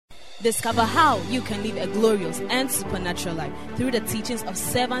Discover how you can live a glorious and supernatural life through the teachings of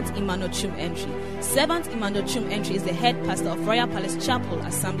Servant Emmanuel Chum Entry. Servant Emmanuel Chum Entry is the head pastor of Royal Palace Chapel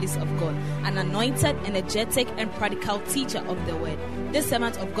Assemblies of God, an anointed, energetic, and practical teacher of the Word. This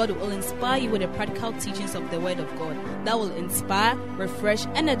servant of God will inspire you with the practical teachings of the Word of God that will inspire, refresh,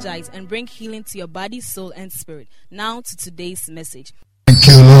 energize, and bring healing to your body, soul, and spirit. Now to today's message. Thank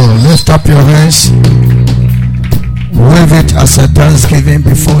you, Lord. Lift up your hands. Wave it as a thanksgiving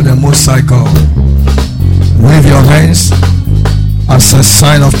before the Most High God. Wave your hands as a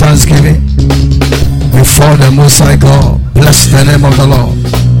sign of thanksgiving before the Most High God. Bless the name of the Lord.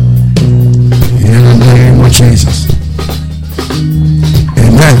 In the name of Jesus.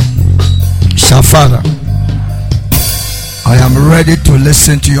 Amen. So, Father, I am ready to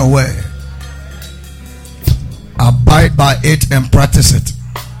listen to your word. Abide by it and practice it,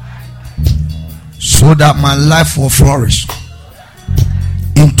 so that my life will flourish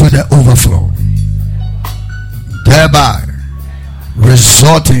into the overflow, thereby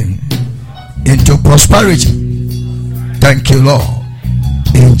resulting into prosperity. Thank you, Lord.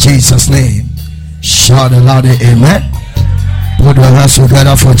 In Jesus' name, shout aloud, amen. Put your hands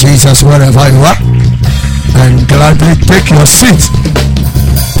together for Jesus wherever you are, and gladly take your seat.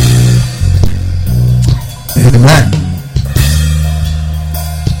 Amen.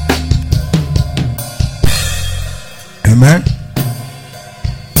 Amen.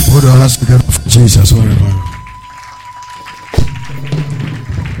 Put your hands together for Jesus wherever you are.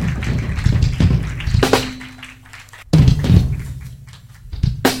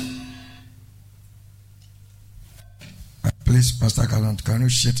 Please, Pastor Gallant, can you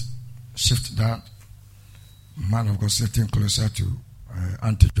shift that man of God sitting closer to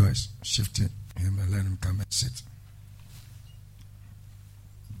Auntie Joyce? Shift him and let him come and sit.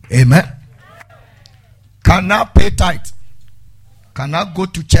 Amen. Can I pay tithe? Can I go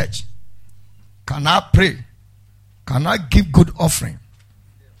to church? Can I pray? Can I give good offering?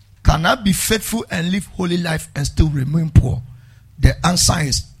 Can I be faithful and live holy life and still remain poor? The answer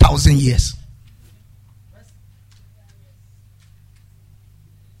is 1,000 years.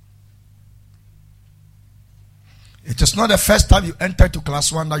 It is not the first time you enter to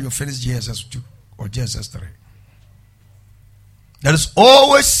class 1 that you finish GSS 2 or GSS 3. There is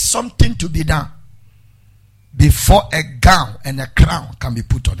always something to be done before a gown and a crown can be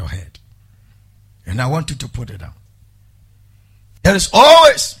put on your head. And I want you to put it down. There is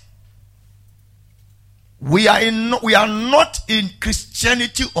always, we are not in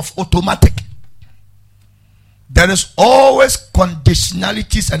Christianity of automatic. There is always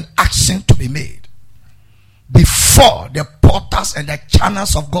conditionalities and action to be made before the portals and the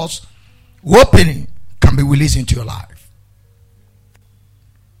channels of God's opening can be released into your life.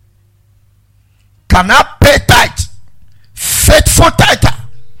 Can I pay tithe? Faithful tither,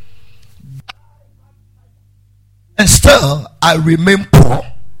 and still I remain poor?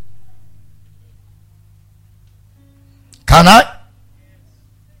 Can I?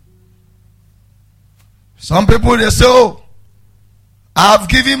 Some people, they say, oh, I have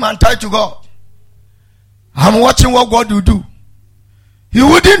given my tithe to God. I'm watching what God will do. He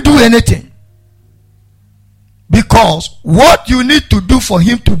wouldn't do anything. Because what you need to do for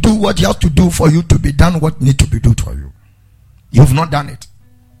him to do what he has to do for you to be done, what need to be done for you. You've not done it.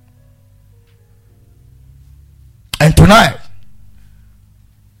 And tonight,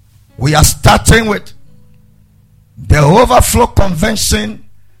 we are starting with the Overflow Convention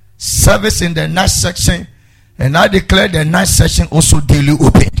service in the night section. And I declare the night section also daily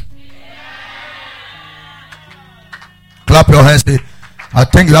opened. Clap your hands. I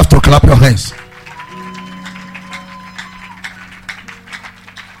think you have to clap your hands.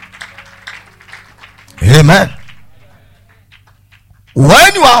 Amen.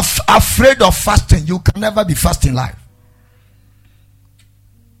 When you are afraid of fasting, you can never be fasting live.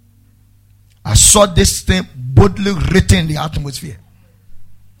 I saw this thing boldly written in the atmosphere.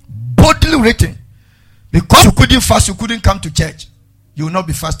 Boldly written. Because you couldn't fast, you couldn't come to church. You will not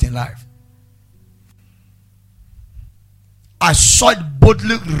be fasting live. I saw it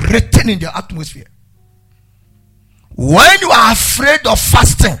boldly written in the atmosphere. When you are afraid of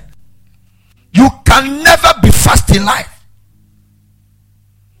fasting, you can never be fasting live.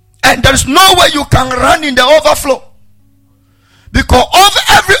 And there is no way you can run in the overflow. Because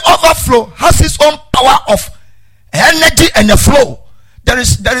every overflow has its own power of energy and the flow. There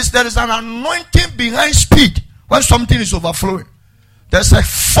is an anointing behind speed when something is overflowing. There's a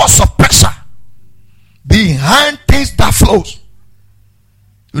force of pressure behind things that flows.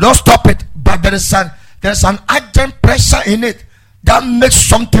 You don't stop it, but there's an urgent pressure in it that makes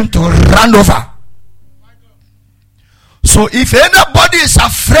something to run over. So if anybody is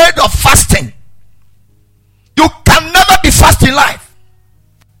afraid of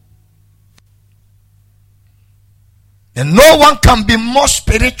And no one can be more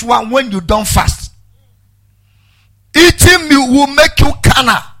spiritual when you don't fast. Eating meat will make you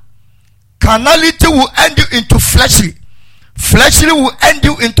carnal. Carnality will end you into fleshly. Fleshly will end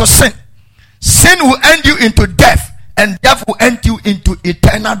you into sin. Sin will end you into death. And death will end you into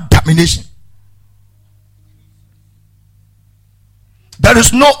eternal damnation. There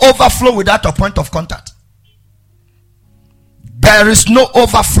is no overflow without a point of contact. There is no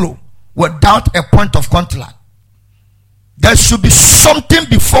overflow without a point of contact. There should be something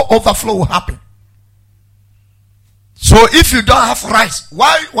before overflow will happen. So if you don't have rice,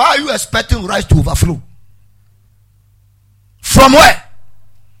 why are you expecting rice to overflow? From where?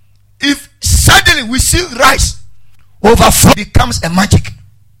 If suddenly we see rice overflow, becomes a magic.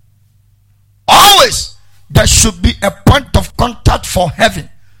 Always there should be a point of contact for heaven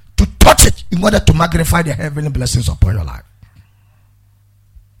to touch it in order to magnify the heavenly blessings upon your life.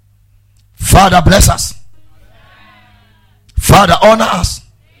 Father, bless us. Father, honor us.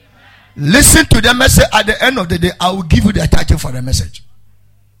 Listen to the message. At the end of the day, I will give you the title for the message.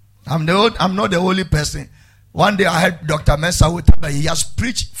 I'm not the only person. One day I heard Dr. Mensah, he has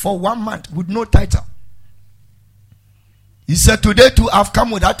preached for 1 month with no title. He said, today too I've come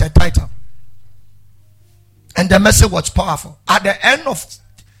without a title. And the message was powerful. At the end of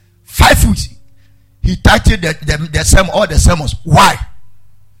 5 weeks, he titled the sermon, all the sermons, why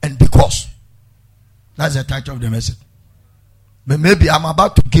and because. That's the title of the message. But maybe I'm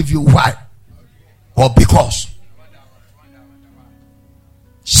about to give you why or because.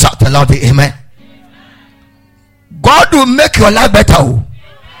 Shout aloud, amen. God will make your life better. Oh.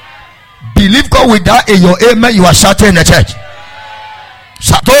 Believe God with that in your amen. You are shouting in the church.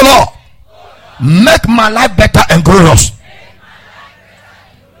 Shout, oh Lord, make my life better and glorious.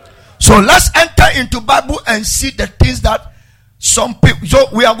 So let's enter into Bible and see the things that some people. So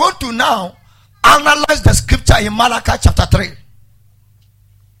we are going to now analyze the scripture in Malachi chapter 3.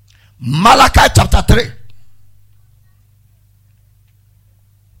 Malachi chapter 3.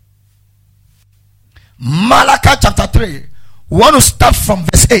 Malachi chapter 3. We want to start from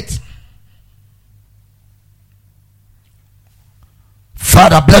verse 8.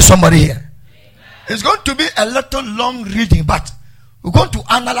 Father, bless somebody here. Amen. It's going to be a little long reading, but we're going to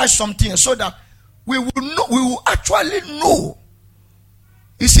analyze something so that we will know, we will actually know.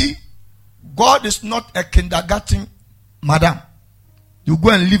 You see, God is not a kindergarten madam. You go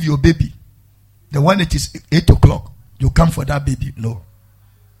and leave your baby. The one it is 8 o'clock, you come for that baby. No.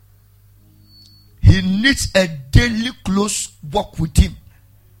 He needs a daily close walk with him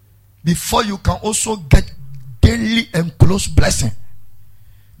before you can also get daily and close blessing.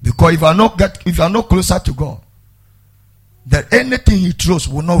 Because if you are not closer to God, then anything he throws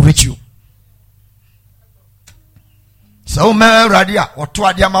will not reach you. So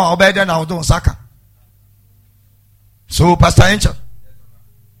Pastor Angel,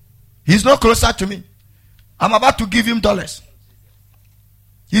 he's not closer to me. I'm about to give him dollars.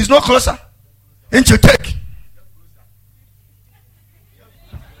 He's not closer. Ain't you take?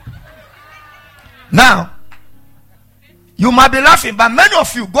 Now, you might be laughing, but many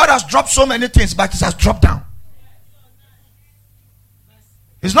of you, God has dropped so many things, but it has dropped down.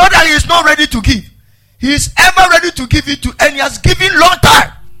 It's not that he is not ready to give. He is ever ready to give it to, and he has given long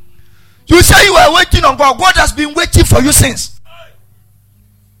time. You say you are waiting on God. God has been waiting for you since.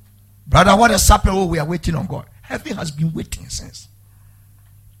 Brother, what has happened? Oh, we are waiting on God. Heaven has been waiting since.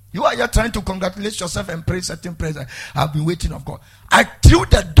 You are here trying to congratulate yourself and pray certain prayers. I've been waiting on God. I threw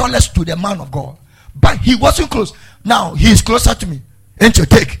the dollars to the man of God, but he wasn't close. Now he is closer to me. Ain't you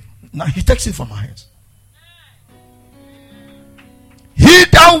take? Now he takes it from my hands. He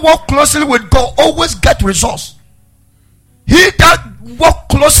that walk closely with God always get results. He that walk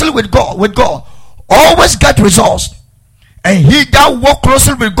closely with God always get results. And he that walk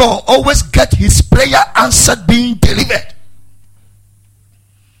closely with God always get his prayer answered, being delivered.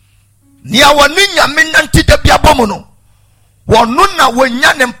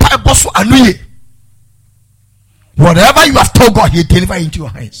 Whatever you have told God, he deliver into your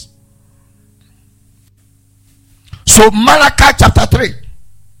hands. So Malachi chapter 3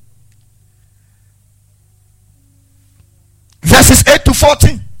 verses 8 to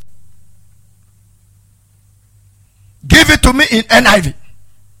 14. Give it to me in NIV.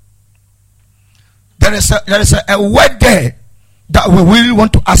 There is a word there that we really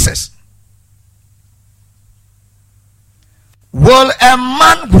want to access. Will a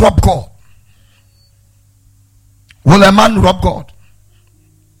man rob God? Will a man rob God?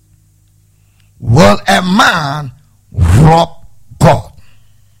 Will a man rob God?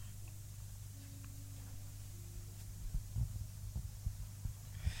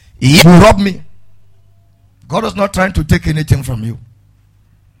 If you rob me, God is not trying to take anything from you.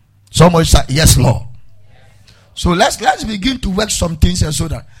 Someone say, yes, Lord. So let's begin to work some things so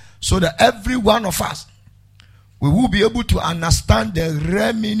that every one of us, we will be able to understand the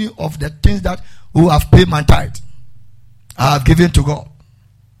real meaning of the things that we have paid my tithe. I have given to God.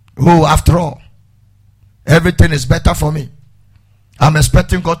 Oh, after all, everything is better for me. I'm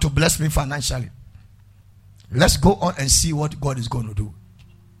expecting God to bless me financially. Let's go on and see what God is going to do.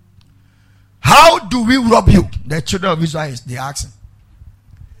 How do we rob you? The children of Israel, they are asking.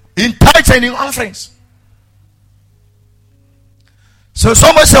 In tithes and in offerings. So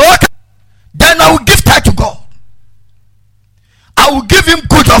someone say, okay, then I will give tithe to God. I will give him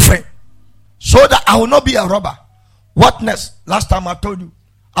good offering, so that I will not be a robber. What next? Last time I told you,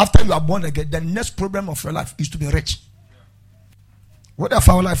 after you are born again, the next problem of your life is to be rich. What if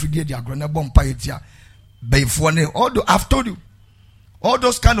our life we did? Although I've told you, all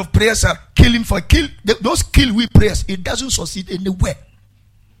those kind of prayers are killing for kill. Those kill we prayers, it doesn't succeed anywhere.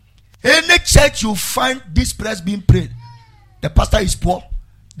 Any church you find this prayers being prayed, the pastor is poor,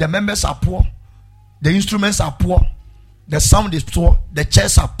 the members are poor, the instruments are poor, the sound is poor, the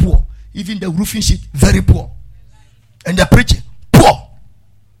chairs are poor, even the roofing sheet very poor, and the preaching poor.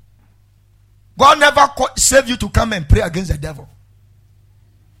 God never saved you to come and pray against the devil.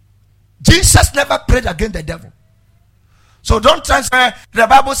 Jesus never prayed against the devil. So don't transfer. The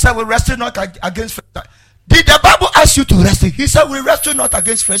Bible said we wrestle not against flesh. Did the Bible ask you to wrestle? He said we wrestle not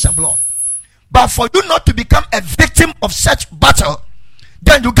against flesh and blood. But for you not to become a victim of such battle,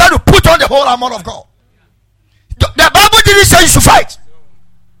 then you got to put on the whole armor of God. The Bible didn't say you should fight.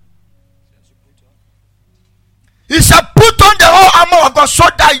 He said put on the whole armor of God so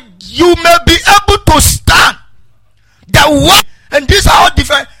that you may be able to stand. The way, and these are all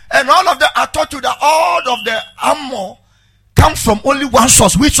different. And all of them, I taught you that all of the armor comes from only one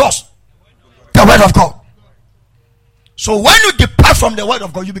source. Which source? The word of God. So when you depart from the word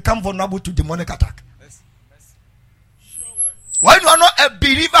of God, you become vulnerable to demonic attack. When you are not a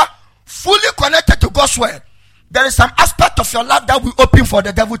believer, fully connected to God's word, there is some aspect of your life that will open for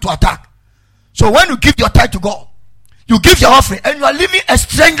the devil to attack. So when you give your tithe to God, you give your offering, and you are living a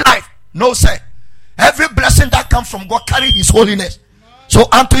strange life. No, sir. Every blessing that comes from God carry his holiness. So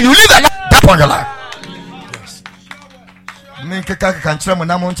until you live a life that on your life.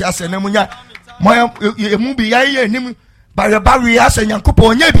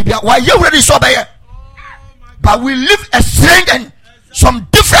 But we live a strange and some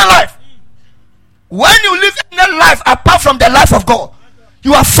different life. When you live in a life apart from the life of God,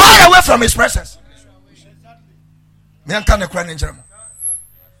 you are far away from his presence.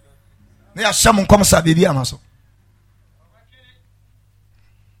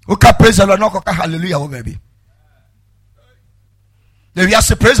 Okay, praise the Lord, no hallelujah, oh baby. If you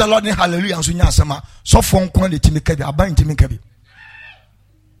say praise the Lord, hallelujah, and so so phone call the Timmy Kebi, I bind Timmy Kebi.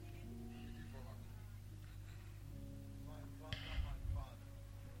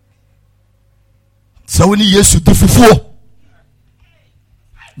 So we need yes to do for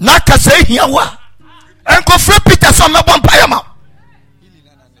Naka say here wa and go for Peter from the Bompayama.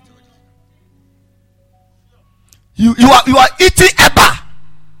 You are eating Eba.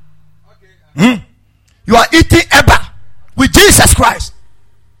 You are eating Eba with Jesus Christ,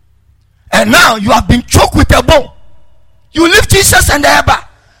 and now you have been choked with a bone. You leave Jesus and the Eba,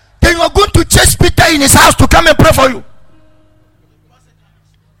 then you are going to chase Peter in his house to come and pray for you.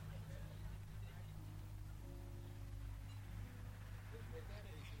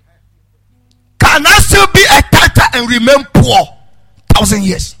 Can I still be a tither and remain poor 1,000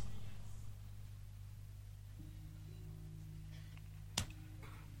 years?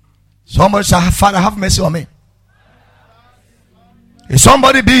 Somebody say, Father, have mercy on me. If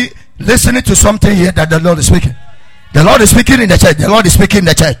somebody be listening to something here that the Lord is speaking, the Lord is speaking in the church. The Lord is speaking in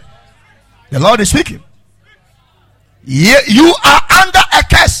the church. The Lord is speaking. You are under a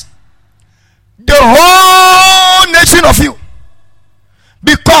curse. The whole nation of you.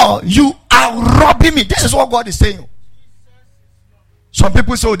 Because you are robbing me. This is what God is saying. Some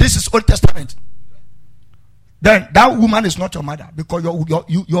people say, oh, this is Old Testament. Then that woman is not your mother, because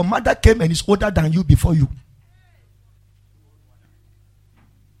your mother came and is older than you before you.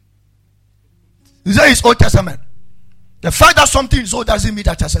 You say it's Old Testament. The fact that something is old doesn't mean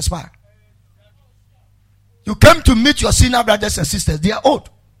that it has expired. You came to meet your senior brothers and sisters. They are old.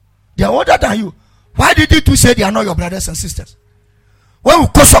 They are older than you. Why did you two say they are not your brothers and sisters? When we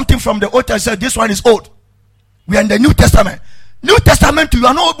quote something from the Old Testament, this one is old. We are in the New Testament. New Testament, you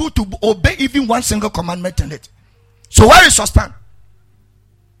are not able to obey even one single commandment in it. So where is your stand?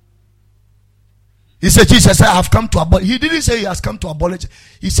 He said, Jesus said, I have come to abolish. He didn't say he has come to abolish.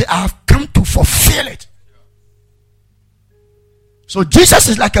 He said, I have come to fulfill it. So Jesus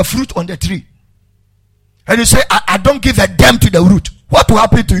is like a fruit on the tree. And you say, I don't give a damn to the root. What will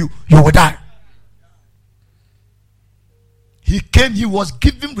happen to you? You will die. He came, he was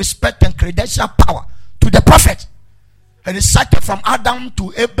giving respect and credential power to the prophet. And he started from Adam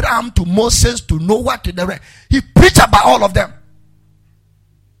to Abraham to Moses to Noah to the rest. He preached about all of them.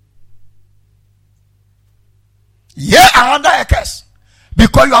 Yeah, I'm under a curse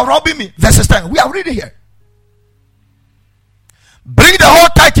because you are robbing me. Verses 10. We are reading here. Bring the whole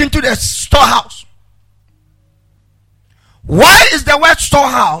tithe into the storehouse. Why is the word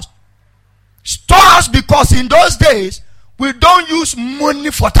storehouse? Storehouse because in those days we don't use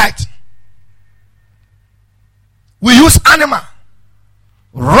money for tithe. We use animal,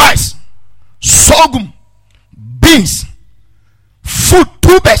 rice, sorghum, beans, food,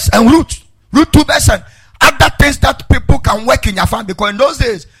 tubers and root tubers and other things that people can work in your farm, because in those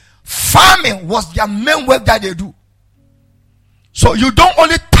days farming was their main work that they do. So you don't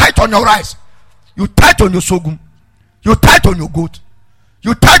only tithe on your rice, you tithe on your sorghum, you tithe on your goat,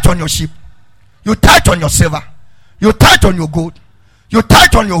 you tithe on your sheep, you tithe on your silver, you tithe on your goat, you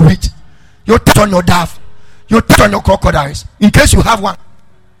tithe on your wheat, you tithe on your dove, you tithe on your crocodiles, in case you have one.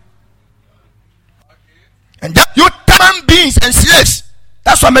 And that you human beings and slaves.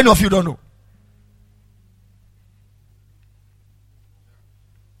 That's what many of you don't know.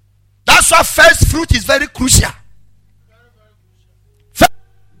 That's why first fruit is very crucial.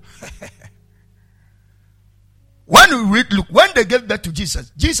 When we read, look, when they gave birth to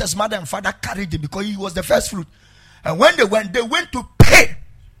Jesus, Jesus' mother and father carried him because he was the first fruit. And when they went to pay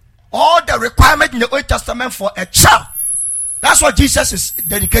all the requirements in the Old Testament for a child. That's why Jesus is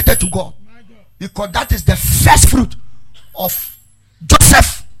dedicated to God, because that is the first fruit of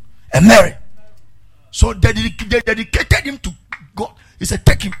Joseph and Mary. So they dedicated him to God. He said,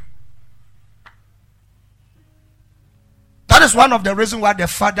 take him. That is one of the reasons why the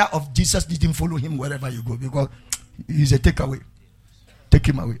father of Jesus didn't follow him wherever you go, because he's a takeaway. Take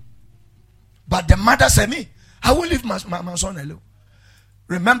him away. But the mother said, me, I will leave my son alone.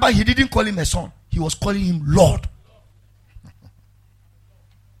 Remember, he didn't call him a son. He was calling him Lord.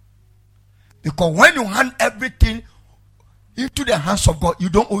 Because when you hand everything into the hands of God, you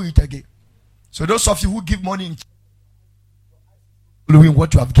don't owe it again. So those of you who give money in following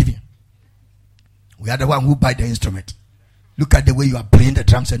what you have given, we are the one who buy the instrument. Look at the way you are playing the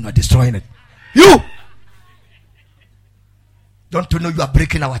drums and you are destroying it. You don't you know you are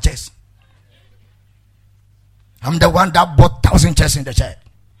breaking our chairs? I'm the one that bought 1,000 chairs in the chair.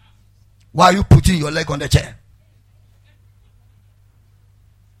 Why are you putting your leg on the chair?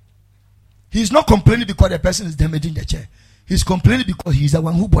 He's not complaining because the person is damaging the chair. He's complaining because he's the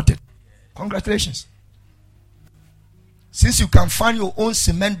one who bought it. Congratulations. Since you can find your own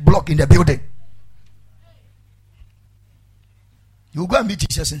cement block in the building, you go and meet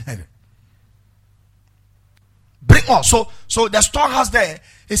Jesus in heaven. Bring all. So the storehouse there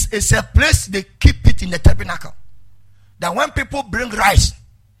is a place they keep it in the tabernacle. That when people bring rice,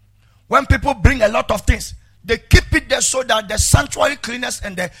 when people bring a lot of things, they keep it there so that the sanctuary cleaners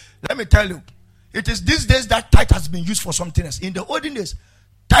and the, let me tell you, it is these days that tithe has been used for something else. In the olden days,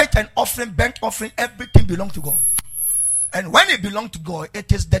 tithe and offering, burnt offering, everything belonged to God. And when it belonged to God,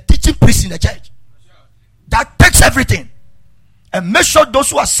 it is the teaching priest in the church that takes everything and make sure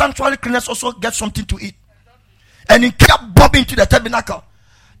those who are sanctuary cleaners also get something to eat. And in case Bob into the tabernacle,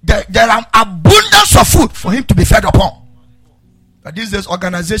 there are abundance of food for him to be fed upon. But these days,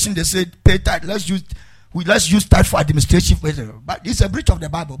 organization, they say pay tithe. Let's use tithe for administrative reasons. But it's a breach of the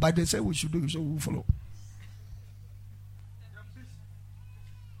Bible. But they say we should do it, so we'll follow.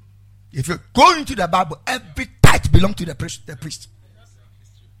 If you go into the Bible, every tithe belongs to the priest.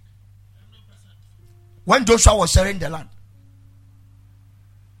 When Joshua was sharing the land,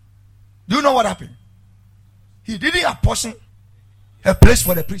 do you know what happened? He didn't apportion a place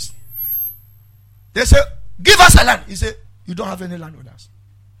for the priest. They said, give us a land. He said, you don't have any land with us.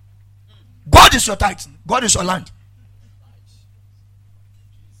 God is your tithe. God is your land.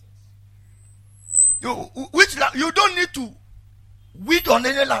 Which land? You don't need to weed on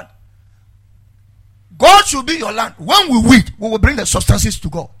any land. God should be your land. When we weed, we will bring the substances to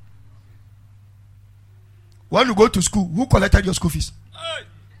God. When you go to school, who collected your school fees?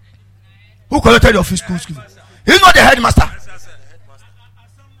 Who collected your school fees? He's not the headmaster.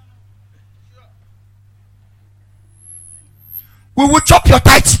 We will chop your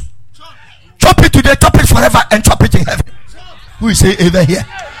tithe. Chop it today, chop it forever, and chop it in heaven. Who is say amen here?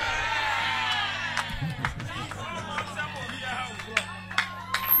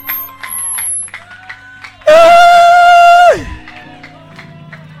 Hey!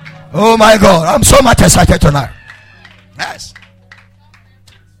 Oh my God, I'm so much excited tonight. Yes.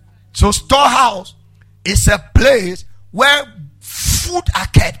 So storehouse is a place where food are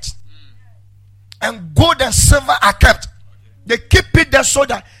kept, and gold and silver are kept. They keep it there so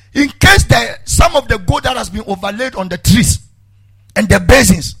that in case some of the gold that has been overlaid on the trees and the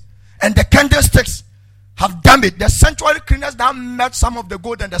basins and the candlesticks have damaged, the sanctuary cleaners that melt some of the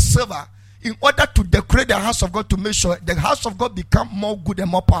gold and the silver in order to decorate the house of God, to make sure the house of God become more good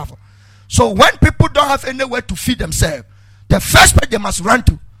and more powerful. So when people don't have anywhere to feed themselves, the first place they must run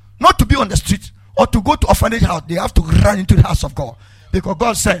to, not to be on the street or to go to orphanage house, they have to run into the house of God. Because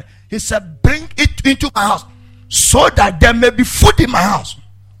God said, He said, bring it into my house so that there may be food in my house.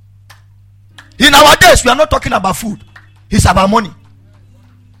 In our days, we are not talking about food. It's about money.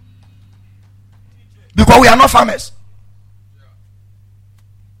 Because we are not farmers.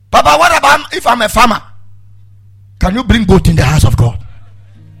 Papa, what about if I'm a farmer? Can you bring goat in the house of God?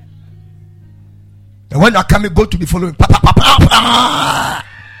 And when you are coming, go to be following. Papa, papa, papa,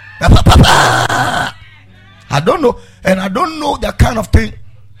 papa, papa. I don't know. And I don't know that kind of thing.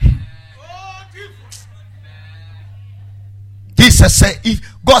 Jesus said,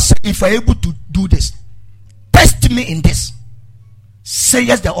 God said, if I'm able to do this, test me in this. Say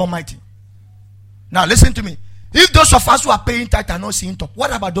yes, the Almighty. Now listen to me. If those of us who are paying tithe are not seeing top,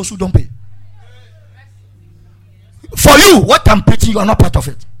 what about those who don't pay? For you, what I'm preaching, you are not part of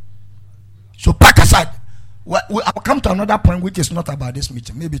it. So pack aside. I'll come to another point which is not about this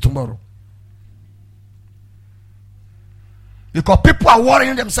meeting. Maybe tomorrow. Because people are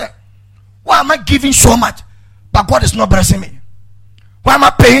worrying themselves. Why am I giving so much, but God is not blessing me? Why am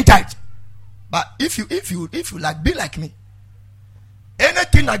I paying tithe? But if you like, be like me.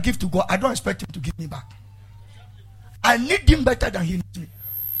 Anything I give to God, I don't expect Him to give me back. I need Him better than He needs me.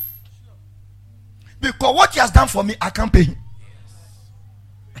 Because what He has done for me, I can't pay Him.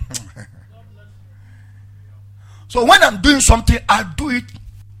 So when I'm doing something, I do it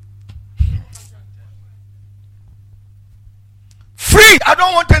free. I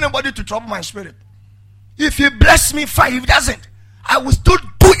don't want anybody to trouble my spirit. If He bless me, fine. If He doesn't, I will still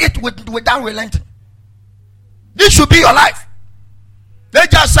do it without relenting. This should be your life. They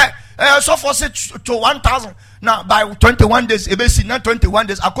just say, so for say to 1,000. Now by 21 days, if not 21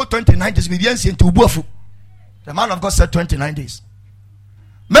 days, I got 29 days. The man of God said 29 days.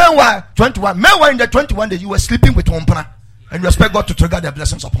 Meanwhile, 21. Meanwhile, in the 21 days, you were sleeping with one partner, and you expect God to trigger the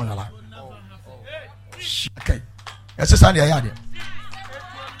blessings upon your life. Okay. Yes, it's on the yard.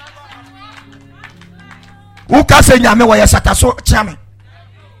 Who can say nyame wa yesata so chame?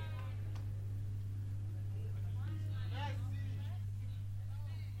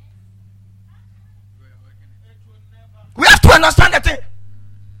 We have to understand the thing.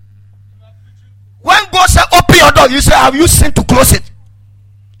 When God said open your door, you say, have you sinned to close it?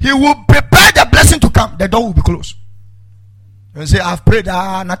 He will prepare the blessing to come. The door will be closed. You say, I've prayed,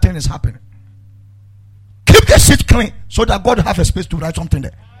 nothing is happening. Keep the seat clean so that God will have a space to write something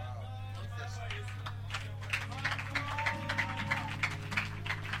there.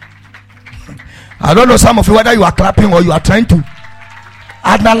 I don't know some of you whether you are clapping or you are trying to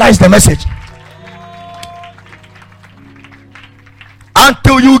analyze the message.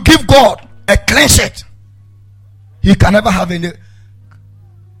 Until you give God a clean sheet, He can never have any.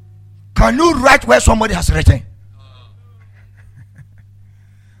 Can you write where somebody has written?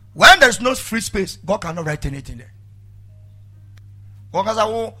 When there is no free space, God cannot write anything there. God can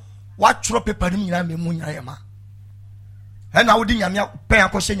say, what throw paper in your munya? And I wouldn't pay a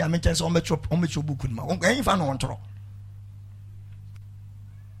question. I mentioned so much book. If I don't throw.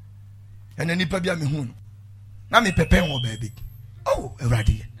 And then you pay me who? Now me pay more baby. Oh,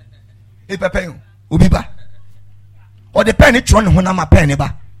 ready. If pay you, Ubiba. Or the pen it's run when I'm a penny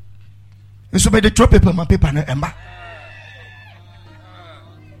ba. You should be the throw paper, my paper, and emma.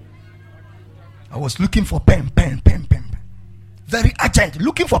 I was looking for pen. Very urgent,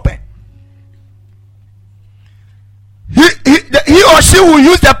 looking for pen. He or she will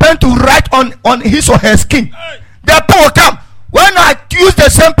use the pen to write on his or her skin. The pen will come. When I use the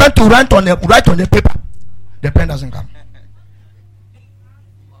same pen to write on the paper, the pen doesn't come.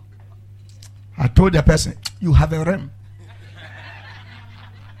 I told the person, you have a realm.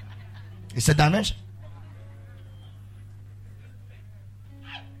 It's a dimension.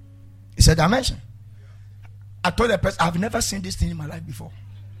 It's a dimension. I told the person, I've never seen this thing in my life before.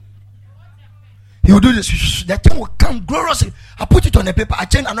 He will do this. The thing will come gloriously. I put it on the paper. I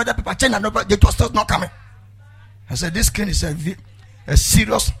change another paper. I change another paper. The still not coming. I said, this skin is a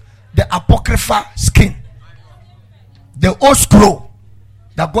serious, the apocrypha skin. The old scroll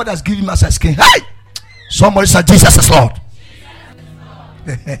that God has given us as skin. Hey! Somebody said, Jesus is Lord.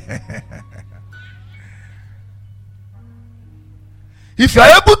 If you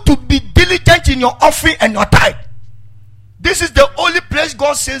are able to be diligent in your offering and your tithe, this is the only place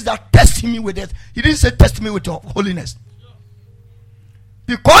God says that test me with it. He didn't say test me with your holiness.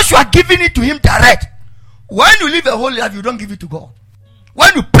 Because you are giving it to him direct. When you live a holy life, you don't give it to God.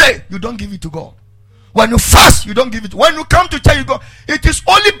 When you pray, you don't give it to God. When you fast, you don't give it. When you come to church, you go. It is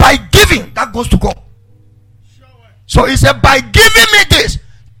only by giving that goes to God. So he said, by giving me this,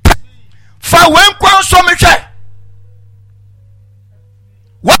 for when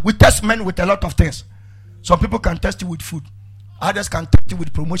we test men with a lot of things. Some people can test you with food. Others can test you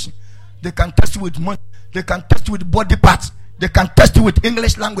with promotion. They can test you with money. They can test you with body parts. They can test you with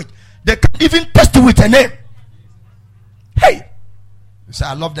English language. They can even test you with a name. Hey, you say,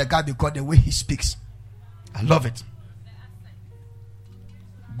 I love the guy because the way he speaks, I love it.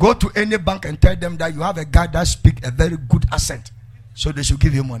 Go to any bank and tell them that you have a guy that speaks a very good accent, so they should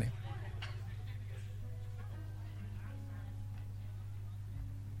give you money.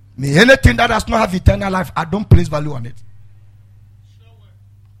 Me, anything that does not have eternal life, I don't place value on it.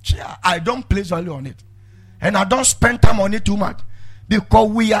 I don't place value on it. And I don't spend time on it too much. Because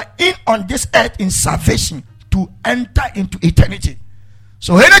we are in on this earth in salvation to enter into eternity.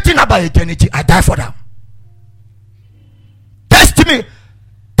 So anything about eternity, I die for them. Test me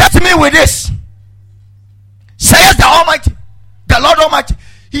with this. Says the Almighty, the Lord Almighty.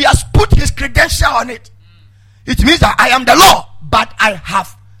 He has put his credential on it. It means that I am the Lord, but I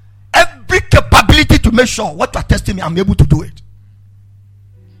have every capability to make sure what you are testing me, I'm able to do it.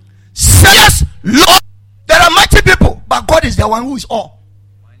 Says Lord, there are mighty people, but God is the one who is all.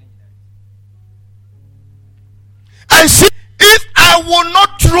 And see, if I will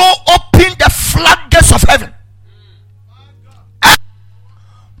not throw open the floodgates of heaven,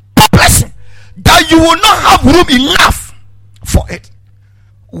 blessing, that you will not have room enough for it.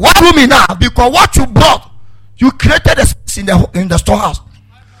 What room enough? Because what you brought, you created a space in the storehouse.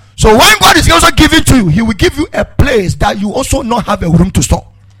 So when God is also giving to you, he will give you a place that you also not have a room to store.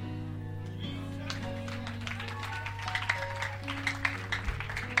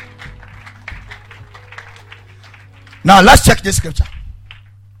 Now let's check this scripture.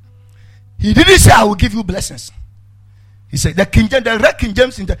 He didn't say I will give you blessings. He said the King James, the red King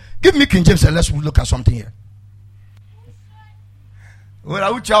James, give me King James and let's look at something here. Well, I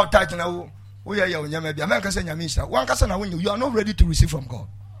will tell you now. You are not ready to receive from God.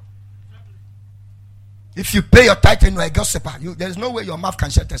 If you pay your tithe and you are a gossiper, there is no way your mouth can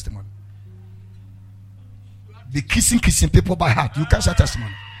share testimony. Be kissing people by heart. You can't share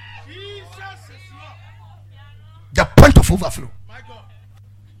testimony. The point of overflow.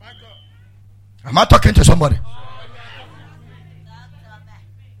 Am I talking to somebody?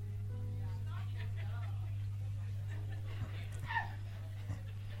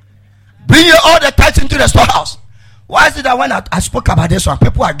 Bring you all the tithes into the storehouse. Why is it that when I spoke about this one,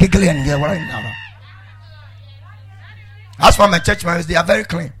 people are giggling and they're right now? As for my church members, they are very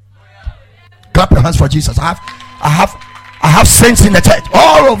clean. Clap your hands for Jesus. I have saints in the church.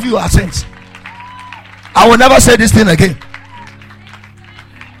 All of you are saints. I will never say this thing again.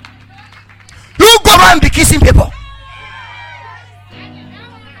 You go around and be kissing people.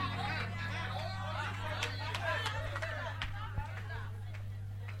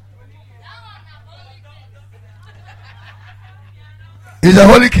 It's a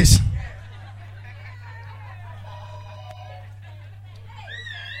holy kiss.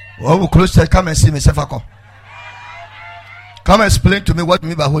 Well, we'll close to come and see me. Come and explain to me what you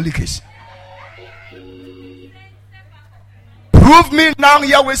mean by holy kiss. Prove me now.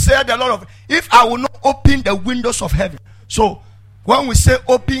 Here we say the Lord of, if I will not open the windows of heaven. So when we say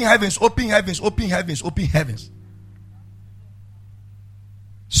open heavens, open heavens, open heavens, open heavens,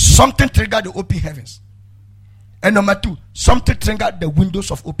 something triggered the open heavens. And number two, something triggered the windows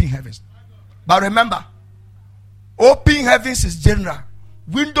of open heavens. But remember, open heavens is general.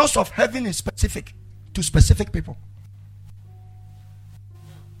 Windows of heaven is specific to specific people.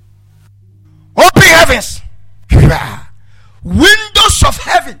 Open heavens. Windows of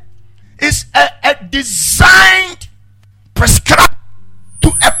heaven is a designed, prescribed to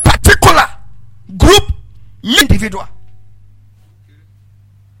a particular group, individual.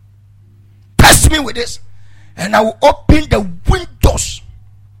 Test me with this, and I will open the windows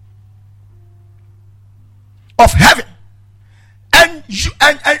of heaven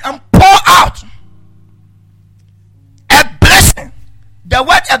and pour out a blessing. The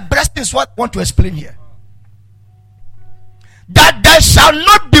word a blessing is what I want to explain here. That there shall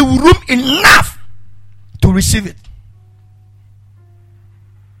not be room enough to receive it.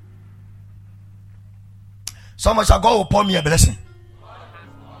 Someone shall go upon me a blessing.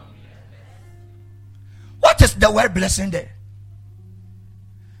 What is the word blessing there?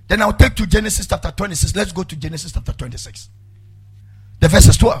 Then I'll take to Genesis chapter 26. Let's go to Genesis chapter 26. The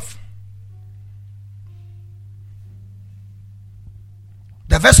verses 12.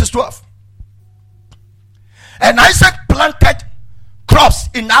 The verses 12. And Isaac planted crops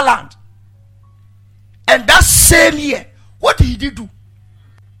in that land. And that same year, what did he do?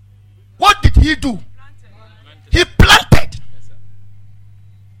 What did he do? He planted.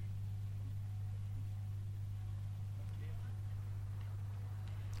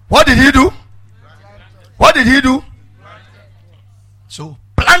 What did he do? What did he do? So,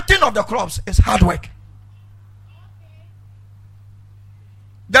 planting of the crops is hard work.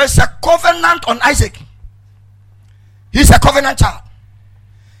 There is a covenant on Isaac. He's a covenant child.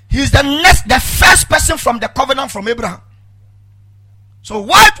 He's the first person from the covenant from Abraham. So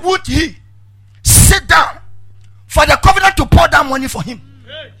why would he sit down for the covenant to pour down money for him?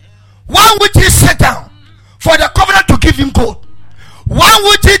 Why would he sit down for the covenant to give him gold? Why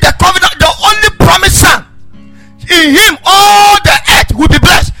would he, the covenant, the only promised son, in him all the earth will be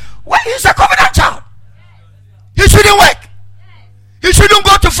blessed? Well, he's a covenant child. He shouldn't work. He shouldn't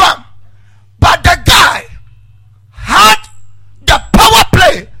go to farm. But the guy had the power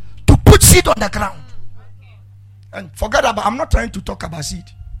play to put seed on the ground. And forget about, I'm not trying to talk about seed.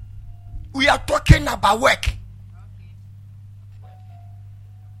 We are talking about work.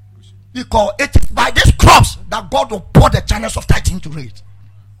 Because it is by these crops that God will pour the channels of tithing to raise.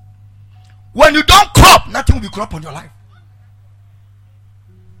 When you don't crop, nothing will be crop on your life.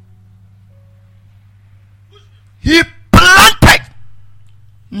 He planted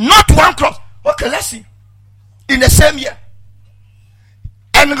not one crop. Okay, let's see. In the same year.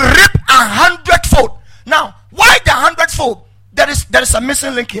 And reap 100-fold. Now, why the 100-fold? There is a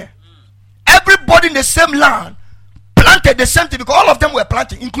missing link here. Everybody in the same land planted the same thing, because all of them were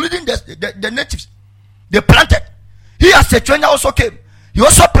planting, including the natives. They planted. He as a trainer also came. He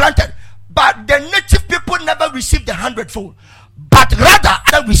also planted. But the native people never received the 100-fold. But rather,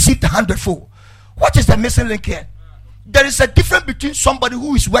 they received the 100-fold. What is the missing link here? There is a difference between somebody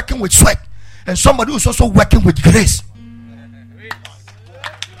who is working with sweat and somebody who is also working with grace.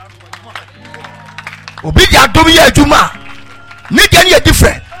 Obi ya dobi ya juma ni gani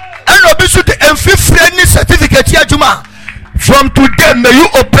different and obi should enfifre any certificate ya juma. From today may you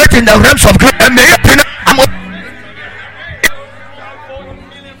operate in the realms of grace and may you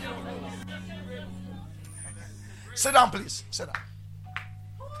sit down, please. Sit down.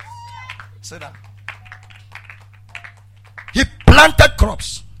 Sit down. He planted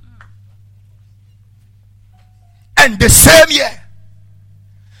crops, and the same year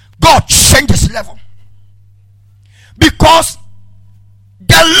God changed his level. Because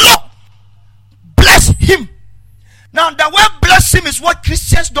the Lord blessed him. Now, the word bless him is what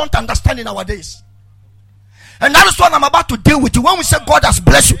Christians don't understand in our days. And that is what I'm about to deal with you. When we say God has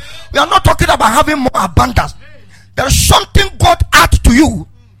blessed you, we are not talking about having more abundance. There is something God adds to you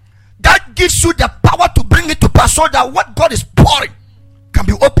that gives you the power to bring it to pass, so that what God is pouring can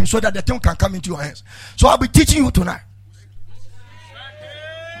be open, so that the thing can come into your hands. So I'll be teaching you tonight.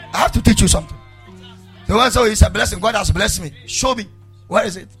 I have to teach you something. The one says it's a blessing. God has blessed me. Show me. Where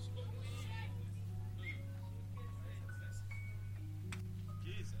is it?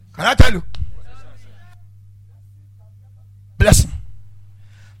 Can I tell you? Blessing.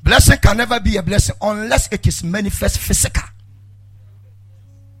 Blessing can never be a blessing unless it is manifest physical.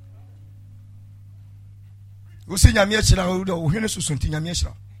 You see,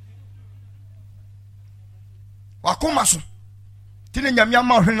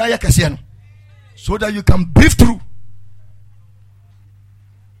 so that you can breathe through.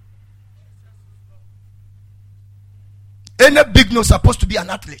 Any big nose supposed to be an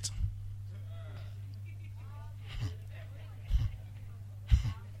athlete.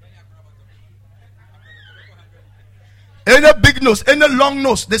 Any big nose, any long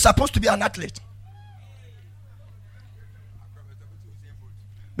nose, they're supposed to be an athlete.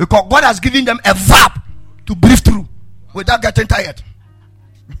 Because God has given them a verb to breathe through without getting tired.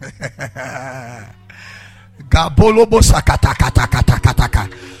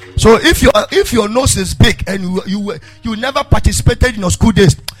 So if your nose is big and you never participated in your school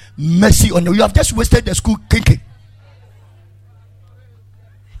days, mercy on you. You have just wasted the school thinking.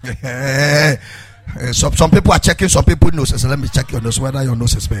 Some people are checking some people's noses. Let me check your nose, whether your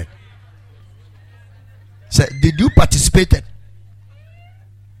nose is big. Say, did you participate?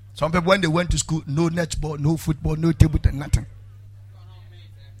 Some people, when they went to school, no netball, no football, no table tennis, nothing.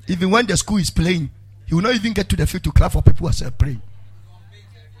 Even when the school is playing, he will not even get to the field to clap for people who are praying.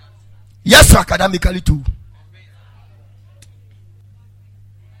 Yes, academically too.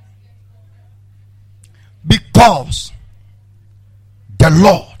 Because the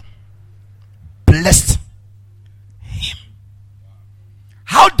Lord blessed him.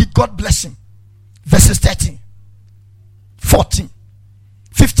 How did God bless him? Verses 13, 14,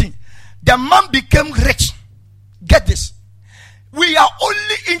 15. The man became rich. Get this. We are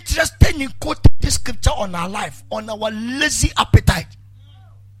only interested in quoting this scripture on our life, on our lazy appetite,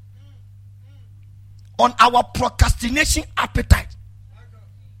 on our procrastination appetite,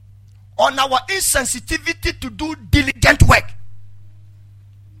 on our insensitivity to do diligent work.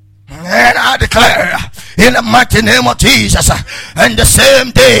 And I declare in the mighty name of Jesus, and the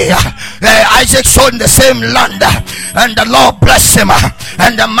same day Isaac sowed in the same land, and the Lord blessed him,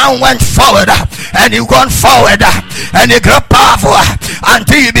 and the man went forward, and he went forward, and he grew powerful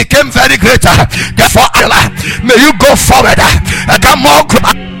until he became very great. Therefore, Allah, may you go forward and come more.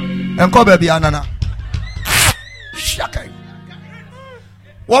 And go baby anana. Shaka.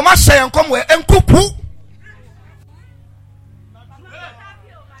 Wama say and come where and kuku.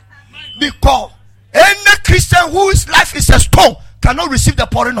 Because any Christian whose life is a stone cannot receive the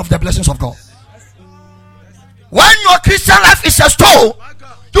pouring of the blessings of God. When your Christian life is a stone,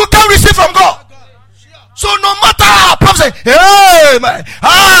 you can receive from God. So no matter how prophet say, hey man,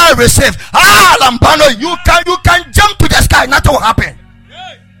 I receive, Lampano, you can jump to the sky, nothing will happen.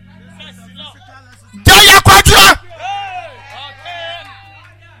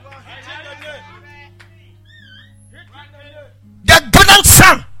 The golden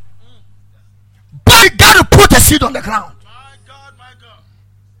son, but you gotta put the seed on the ground. My God.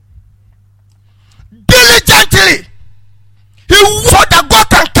 Diligently, so that God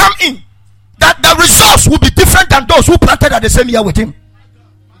can come in, that the results will be different than those who planted at the same year with him.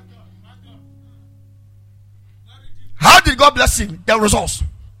 How did God bless him? The results.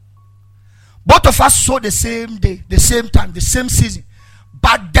 Both of us saw the same day, the same time, the same season,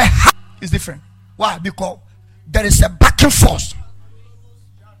 but the heart is different. Why? Because there is a backing force.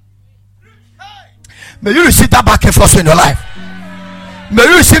 May you receive that backing force in your life. May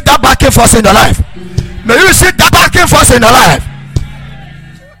you receive that backing force in your life. May you receive that backing force in your life.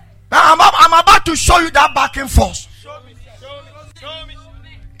 Now I'm about to show you that backing force.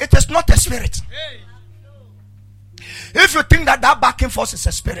 It is not a spirit. If you think that backing force is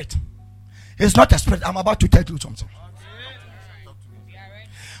a spirit, it's not a spirit. I'm about to tell you something.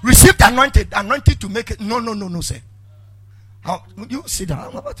 Receive the anointed to make it. No, sir. You sit down.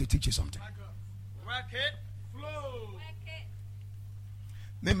 I'm about to teach you something.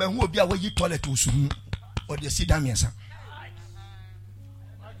 Maybe who will be away you toilet to soon or the sit down, yes.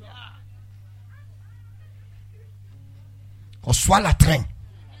 Or swallow train.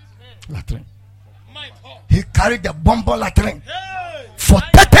 He carried the bumble latrine for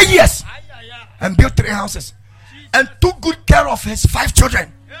 30 years and built 3 houses and took good care of his 5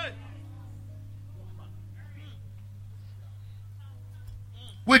 children.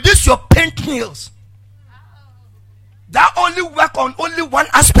 With this, your paint nails that only work on only one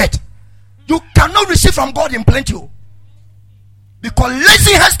aspect. You cannot receive from God in plenty, because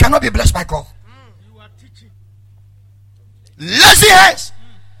lazy hands cannot be blessed by God. Lazy hands,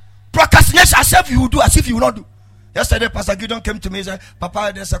 procrastination, as if you will do, as if you will not do. Yesterday, Pastor Gideon came to me and said,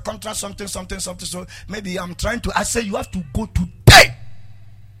 Papa, there's a contract, something. So maybe I'm trying to. I said, you have to go today.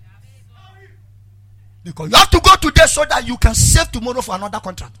 Because you have to go today so that you can save tomorrow for another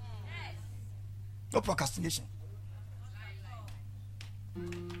contract. No procrastination.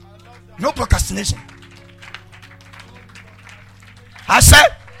 No procrastination. I said,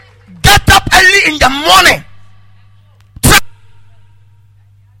 get up early in the morning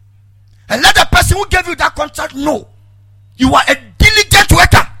and let the person who gave you that contract know you are a diligent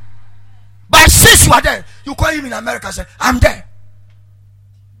worker. But since you are there, you call him in America and say, I'm there.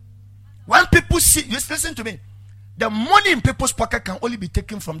 When people see, listen to me, the money in people's pocket can only be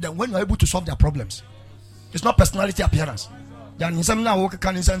taken from them when you are able to solve their problems. It's not personality appearance.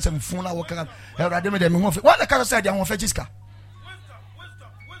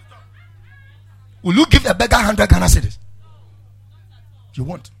 Will you give a beggar 100 Ghana cedis? You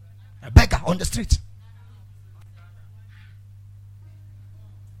won't. A beggar on the street.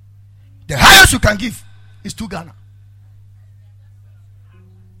 The highest you can give is 2 Ghana.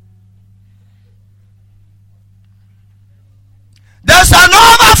 There's an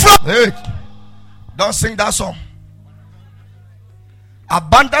overflow. Hey, don't sing that song.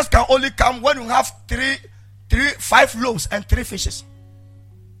 Abundance can only come when you have 5 loaves and 3 fishes.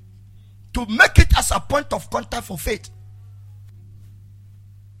 To make it as a point of contact for faith.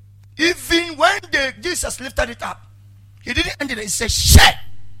 Even when Jesus lifted it up, he didn't end it. He said, share.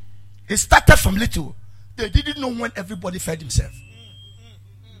 He started from little. They didn't know when everybody fed himself.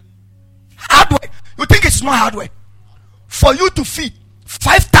 Hard work. You think it's not hard work? For you to feed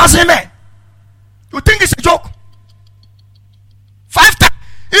 5,000 men You think it's a joke? 5 times.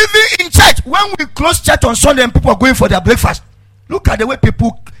 Even in church, when we close church on Sunday and people are going for their breakfast, look at the way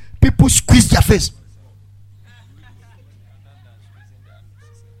people squeeze their face.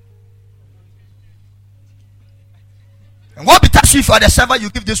 And what becomes if you are the server, you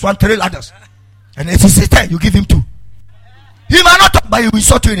give this one 3 ladders. And if he's a 10, you give him 2. He might not talk, but he will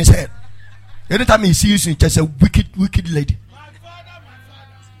insult you in his head. Anytime he sees you in church, a wicked lady.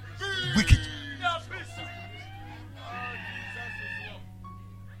 Wicked.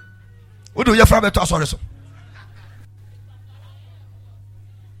 What do you have to us?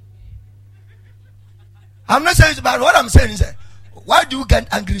 I'm not saying it's bad. What I'm saying is, why do you get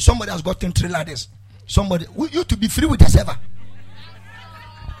angry? Somebody has gotten 3 ladders. Somebody, you to be free with the server.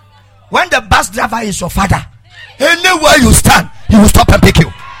 When the bus driver is your father, anywhere you stand, he will stop and pick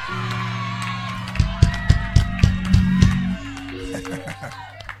you.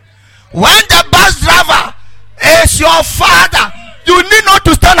 When the bus driver is your father, you need not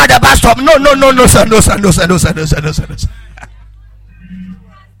to stand at the bus stop. No, sir.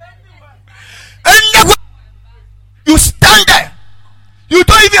 Anywhere you stand there, you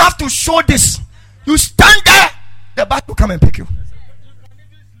don't even have to show this. You stand there, the bus will come and pick you.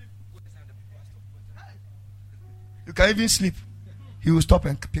 You can even sleep. He will stop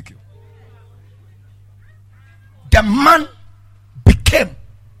and pick you. The man became.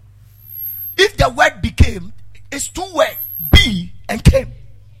 If the word became, it's 2 words, be and came.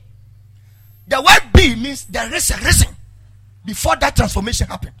 The word be means there is a reason before that transformation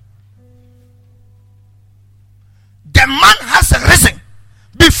happened. The man has a reason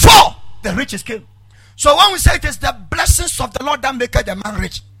before the riches came. So when we say it is the blessings of the Lord that make the man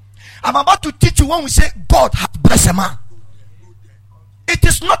rich, I'm about to teach you when we say God has blessed a man. It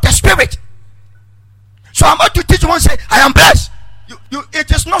is not a spirit. So I'm about to teach you when we say I am blessed. It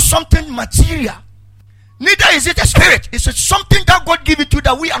is not something material. Neither is it a spirit. It's something that God gave it to you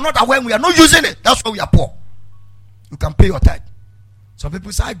that we are not aware. We are not using it. That's why we are poor. You can pay your tithe. Some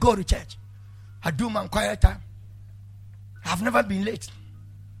people say I go to church. I do my quiet time. I've never been late.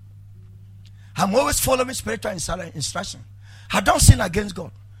 I'm always following spiritual instruction. I don't sin against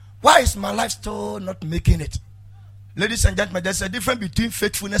God. Why is my life still not making it? Ladies and gentlemen, there's a difference between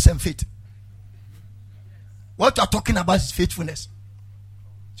faithfulness and faith. What you are talking about is faithfulness.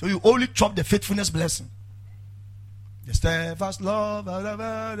 So you only chop the faithfulness blessing. The steadfast love,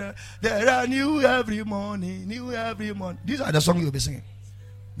 there are new every morning, These are the songs you'll be singing.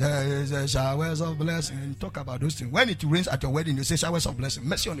 There is a showers of blessing. Talk about those things. When it rains at your wedding, you say showers of blessing.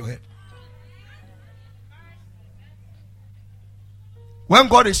 Mercy on your head. When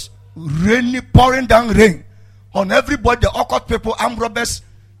God is pouring down rain on everybody, the occult people, armed robbers,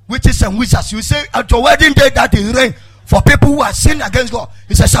 witches and wizards, you say at your wedding day that it rain for people who are sinning against God.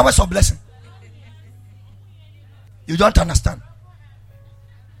 It's a showers of blessing. You don't understand.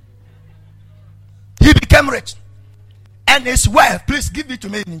 He became rich. And his wealth, please give it to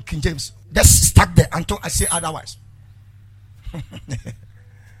me in King James. Just stuck there until I say otherwise.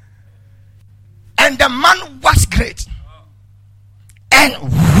 And the man was great and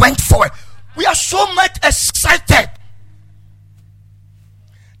went forward. We are so much excited.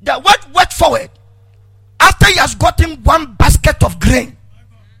 The word went forward. After he has gotten 1 basket of grain,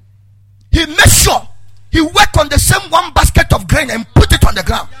 he made sure he worked on the same 1 basket of grain and put it on the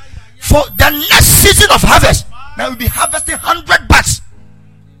ground. For the next season of harvest, now we'll be harvesting 100 bags.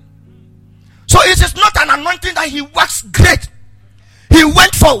 So it is not an anointing that he works great. He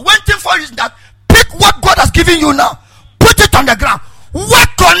went for. Waiting for is that pick what God has given you now, put it on the ground,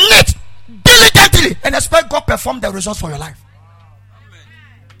 work on it diligently, and expect God to perform the results for your life.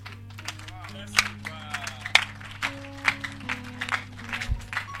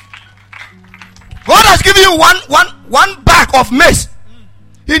 God has given you one bag of maize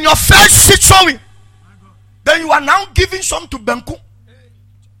in your first seed sowing. Then you are now giving some to Benku.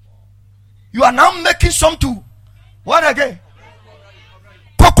 You are now making some to what again?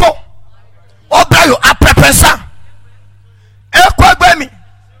 Coco. Obrayo aprepensa.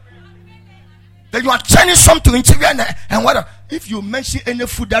 Then you are turning some to interior and what? If you mention any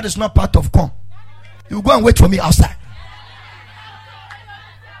food that is not part of corn, you go and wait for me outside.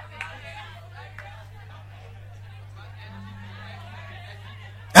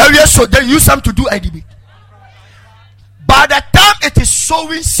 So then use some to do IDB. By the time it is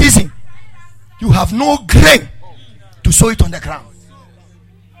sowing season, you have no grain to sow it on the ground.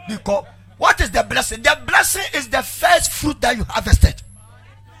 Because what is the blessing? The blessing is the first fruit that you harvested.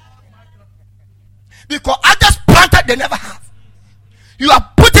 Because others planted, they never have. You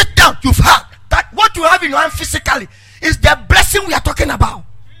have put it down, you've had. That what you have in your hand physically is the blessing we are talking about.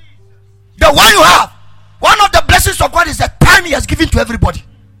 The one you have, one of the blessings of God is the time He has given to everybody.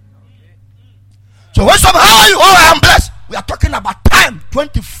 So when someone, how are you? Oh, I am blessed. We are talking about time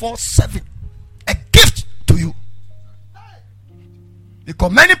 24/7. A gift to you.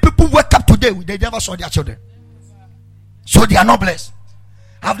 Because many people wake up today, they never saw their children. So they are not blessed.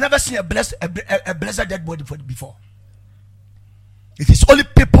 I've never seen a blessed dead body before. It is only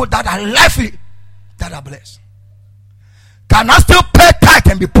people that are lively that are blessed. Can I still pay tithe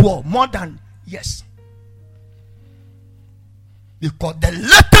and be poor? More than yes. Because the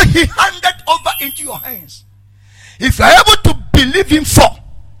letter He handed over into your hands, if you are able to believe Him for,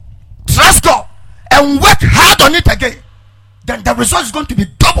 trust God, and work hard on it again, then the result is going to be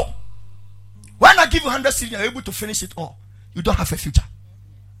double. When I give you 100 cedis, you are able to finish it all. You don't have a future.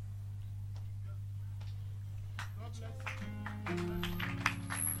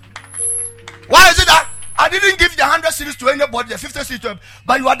 Why is it that I didn't give the 100 cedis to anybody, the 50 cedis to them,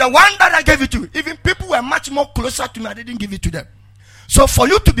 but you are the one that I gave it to? Even people were much more closer to me, I didn't give it to them. So for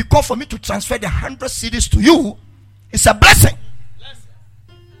you to be called, for me to transfer the 100 cedis to you, it's a blessing.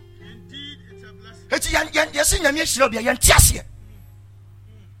 Indeed, it's a blessing.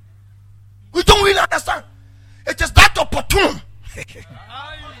 We don't really understand. It is that opportune.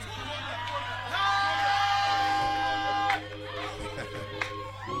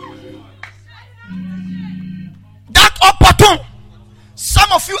 That opportune.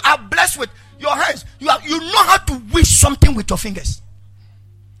 Some of you are blessed with your hands. You know how to wish something with your fingers.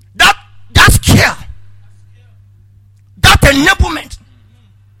 That skill, that enablement,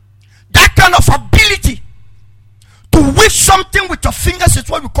 that kind of ability to wish something with your fingers is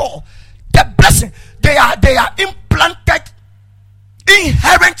what we call the blessing. They are implanted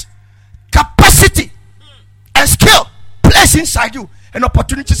inherent capacity and skill placed inside you, and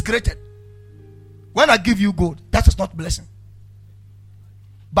opportunities created. When I give you gold, that is not blessing,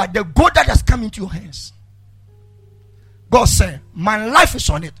 but the gold that has come into your hands. God said, my life is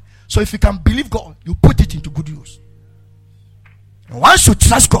on it. So if you can believe God, you put it into good use. And once you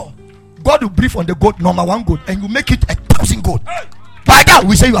trust God, God will breathe on the gold, number one gold, and you make it 1,000 gold. By that,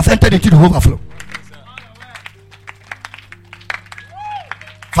 we say you have entered into the overflow.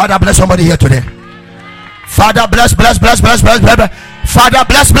 Father, bless somebody here today. Father, bless. Father,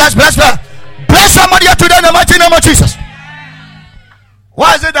 bless somebody here today in the mighty name of Jesus.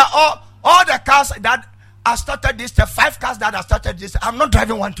 Why is it that all the cars that I started this, the 5 cars that I started this, I'm not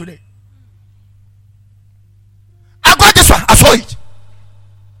driving one today. I got this one, I saw it.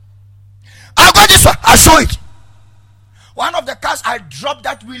 I got this one, I saw it. One of the cars I dropped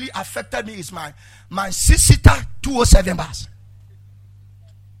that really affected me is my 6-seater 207 bus.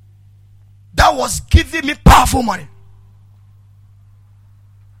 That was giving me powerful money.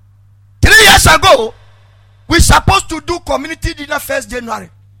 3 years ago, we supposed to do community dinner 1st January.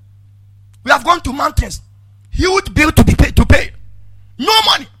 We have gone to mountains. Huge bill to pay. No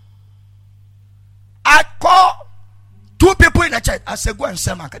money. I call 2 people in the church. I say, go and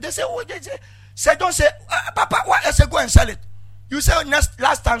sell market. They say, oh, say, don't say, Papa, why? I say, go and sell it. You say,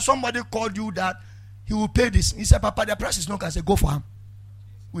 last time somebody called you that he will pay this. He said, Papa, the price is not. I say, go for him.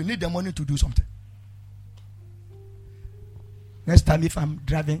 We need the money to do something. Next time, if I'm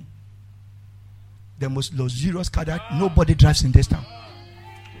driving the most luxurious car that nobody drives in this town,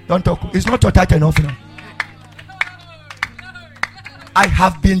 don't talk. It's not your title enough now. I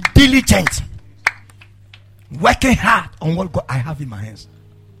have been diligent, working hard on what God I have in my hands.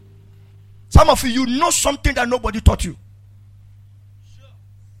 Some of you know something that nobody taught you.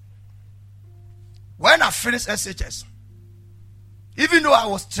 When I finished SHS, even though I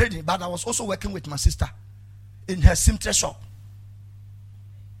was trading, but I was also working with my sister in her seamstress shop.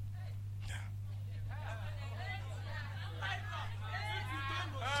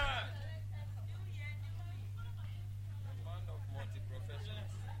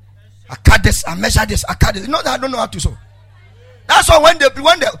 I cut this, I measure this, I cut this. No, I don't know how to sew. That's why when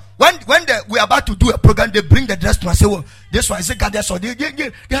we are about to do a program, they bring the dress to me and say, well, this one is a got this. So they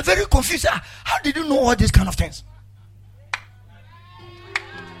are very confused. How did you know all these kind of things?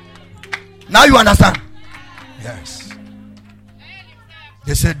 Now you understand? Yes.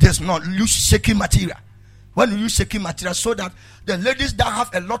 They say this, not use shaky material. When you use shaky material, so that the ladies that have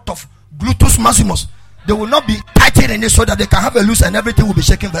a lot of gluteus maximus, they will not be tightened in it, so that they can have a loose and everything will be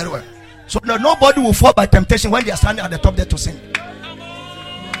shaking very well. So nobody will fall by temptation when they are standing at the top there to sing.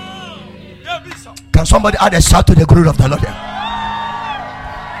 Can somebody add a shout to the glory of the Lord there?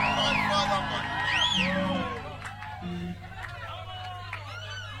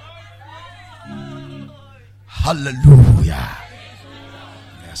 Hallelujah.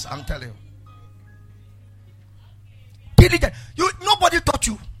 Yes, I'm telling you. Diligent. Nobody taught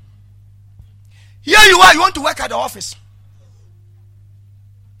you. Here you are, you want to work at the office.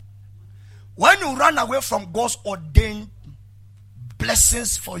 When you run away from God's ordained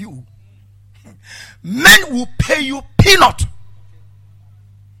blessings for you, men will pay you peanut.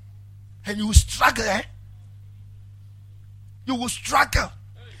 And you will struggle, You will struggle.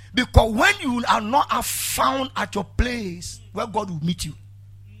 Because when you are not found at your place where God will meet you,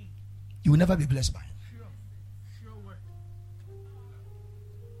 you will never be blessed by Him.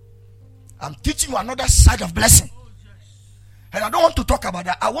 I'm teaching you another side of blessing. And I don't want to talk about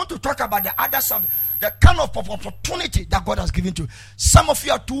that. I want to talk about the other side, the kind of opportunity that God has given to you. Some of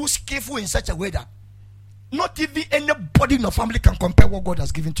you are too skillful in such a way that not even anybody in your family can compare what God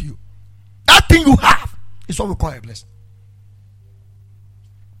has given to you. That thing you have is what we call a blessing.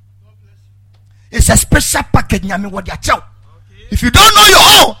 It's a special package. If you don't know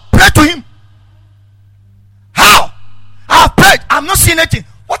your own, pray to Him. How? I've prayed. I'm not seeing anything.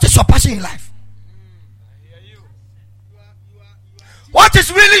 What is your passion in life? What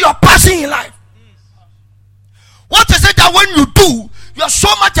is really your passion in life? What is it that when you do, you are so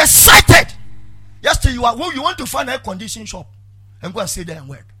much excited? Yesterday you want to find a air conditioning shop and go and sit there and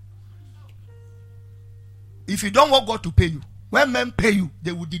work. If you don't want God to pay you, when men pay you,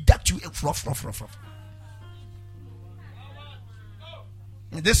 they will deduct you.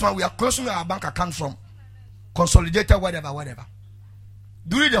 In this one, we are closing our bank account from Consolidated, whatever.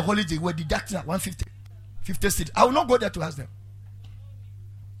 During the holiday, we're deducting at 150, 50 cedis. I will not go there to ask them.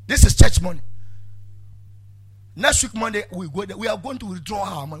 This is church money. Next week Monday, we go there. We are going to withdraw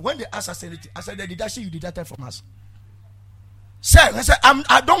our money. When they ask us anything, I said the deduction you deducted from us. Sir, I said,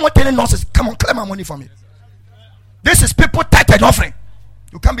 I don't want any nonsense. Come on, claim my money for me. This is people tithe offering.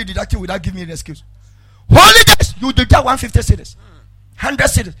 You can't be deducting without giving me an excuse. Holidays, you deduct 150 cedis, 100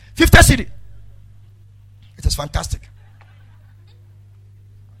 cedis, 50 cedis. It is fantastic.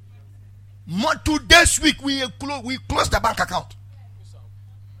 2 days week we close the bank account.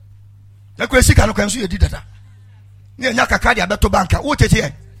 Like we see, can you did that? Near Nakakadi, better banker. What is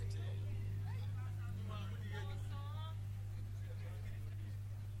here?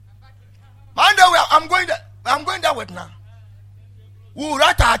 I'm going that way now. We'll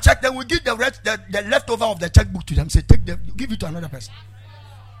write our check, then we'll give the leftover of the checkbook to them. Say, give it to another person.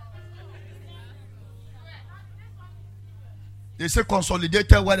 They say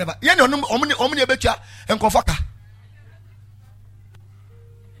consolidated, whatever. You know, omni betcha and kofaka.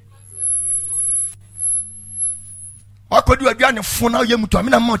 What could you have done for now? You to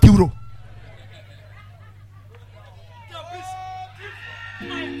amina montiro.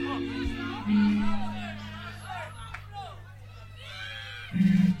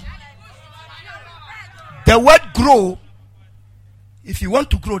 The word grow, if you want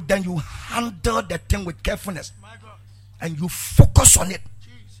to grow, then you handle the thing with carefulness. And you focus on it.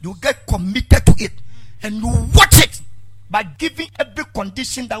 You get committed to it. And you watch it by giving every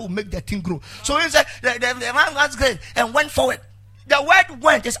condition that will make the thing grow. So he said, the man was great and went forward. The word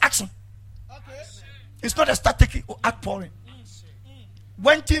went is action. It's not a static outpouring.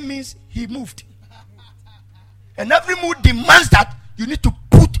 Went means he moved. And every move demands that you need to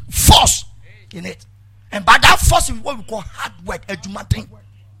put force in it. And by that force is what we call hard work, edumating.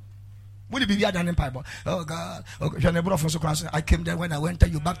 Would it be weird than Bible? Oh God, I came there when I went there.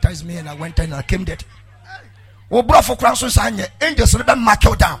 You baptized me, and I went there and I came there. Oh, bro, for Christ, angels will mark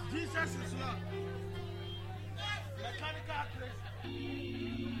you down.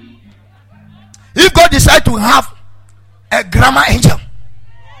 If God decides to have a grammar angel,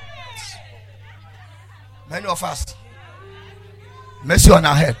 many of us, mercy on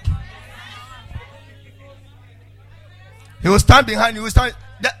our head. He will stand behind you.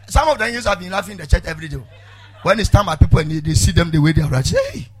 Some of the angels have been laughing in the church every day. When they stand by people and they see them the way they are writing,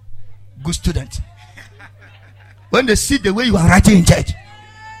 hey, good student. When they see the way you are writing in church,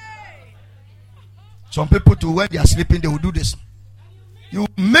 some people too, when they are sleeping, they will do this. You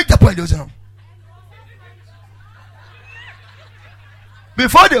make the point, they will say, no.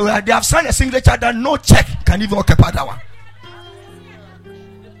 Before they have signed a signature that no check can even occupy that one.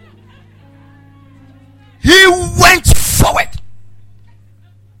 He went forward.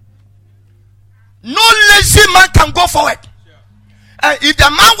 No lazy man can go forward. And if the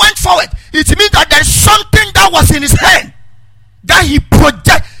man went forward, it means that there is something that was in his hand that he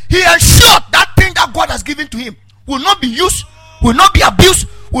project. He ensured that thing that God has given to him will not be used, will not be abused,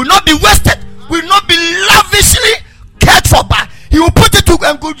 will not be wasted, will not be lavishly cared for. But he will put it to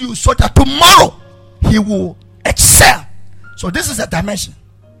good use so that tomorrow he will excel. So this is a dimension.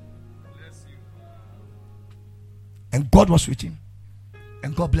 And God was with him,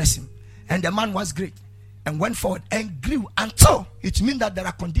 and God blessed him. And the man was great and went forward and grew until it means that there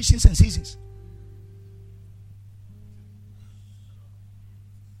are conditions and seasons.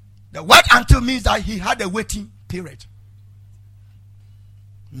 The word until means that he had a waiting period.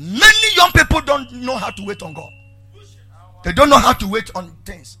 Many young people don't know how to wait on God. They don't know how to wait on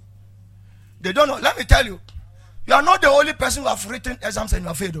things. They don't know. Let me tell you, you are not the only person who have written exams and you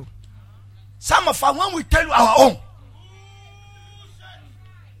have failed. Some of us, when we tell you our own,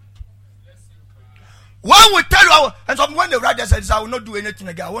 when we tell you our, and some when the writer says, I will not do anything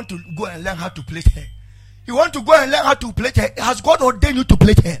again, I want to go and learn how to plait hair. You want to go and learn how to plait hair. Has God ordained you to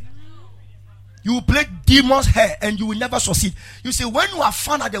plait hair? You will plait demon's hair and you will never succeed. You see, when you are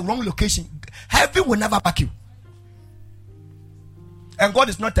found at the wrong location, heaven will never back you. And God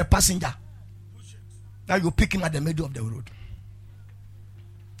is not a passenger. Now you pick him at the middle of the road.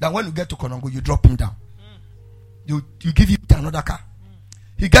 Then when you get to Konongo, you drop him down. You give him to another car.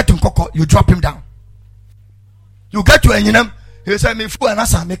 He get to Nkoko, you drop him down. You get to Enyinem, he say, me fu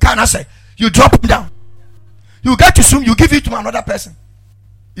anasa, me can say, you drop him down. You get to Sum, you give it to another person.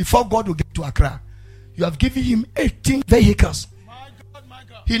 Before God will get to Accra, you have given him 18 vehicles. My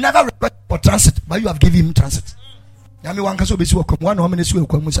God. He never requested for transit, but you have given him transit. Yami wan kaso besi wakom, wan homene si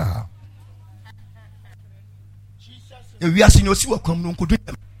wakom musa. We are seeing you see wakom no nkodu.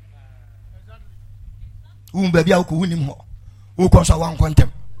 Baby a ko wunim ho. Wo konso wan kontem.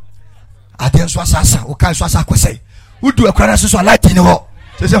 Aden so asasa, o kan so asasa kwese. Udu akwara so light ni ho.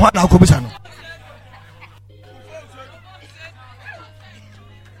 Say ho na ko bisa no.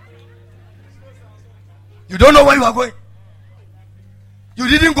 You don't know where you are going. You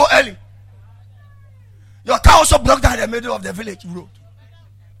didn't go early. Your car also blocked down in the middle of the village road.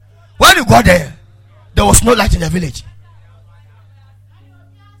 When you got there, there was no light in the village.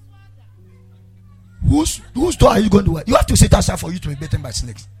 Whose door are you going to work? You have to sit outside for you to be bitten by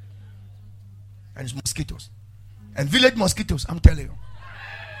snakes. And it's mosquitoes. And village mosquitoes, I'm telling you.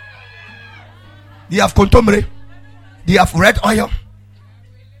 They have contomere. They have red oil.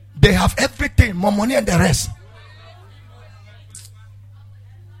 They have everything, more money and the rest.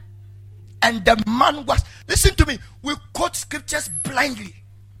 And the man was, listen to me, we quote scriptures blindly.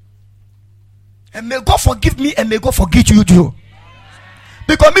 And may God forgive me and may God forgive you too.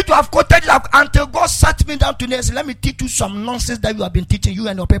 Because me to have quoted like until God sat me down today and said, let me teach you some nonsense that you have been teaching you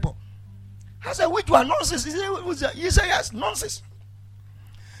and your people. I said, which one nonsense? He said, yes, nonsense.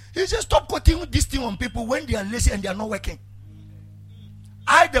 He said, stop quoting this thing on people when they are lazy and they are not working.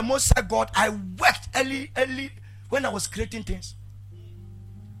 I, the Most High God, I worked early when I was creating things.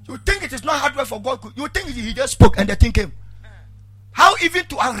 You think it is not hard work for God? You think he just spoke and the thing came. How even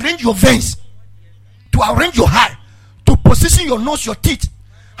to arrange your veins, to arrange your hair, to position your nose, your teeth,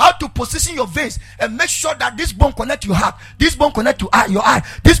 how to position your veins and make sure that this bone connect to your heart, this bone connect to your eye,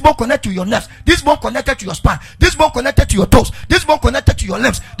 this bone connect to your nerves, this bone connected to your spine, this bone connected to your toes, this bone connected to your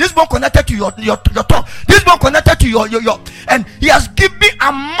limbs, this bone connected to your tongue, this bone connected to your and he has given me a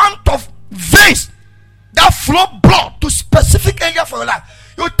amount of veins that flow blood to specific area for your life.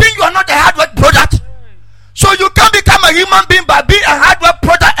 You think you are not a hard work product, so you can become a human being by being a hard work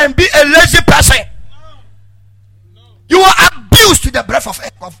product and be a lazy person. You are abused to the breath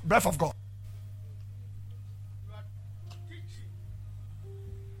of God.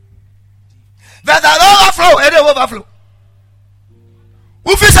 There's an overflow, and an overflow.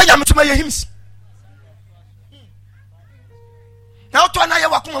 Who feels like I'm to my hymns? Now to another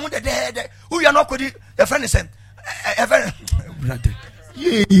wakuma the dead. Who you are not good? Your friend is saying,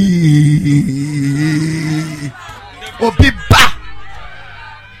 Obiba.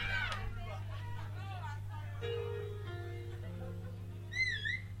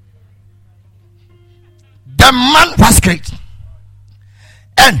 The man was great,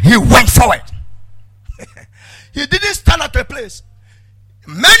 and he went forward. He didn't stand at a place.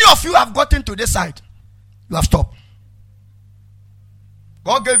 Many of you have gotten to this side, you have stopped.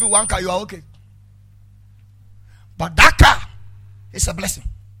 God gave you one car, you are okay. But that car is a blessing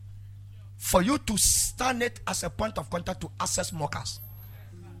for you to stand it as a point of contact to access more cars.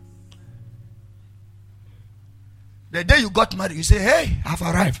 The day you got married, you say, hey, I've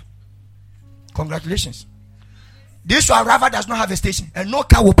arrived. Congratulations. This your arrival does not have a station, and no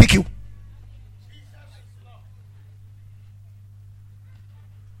car will pick you.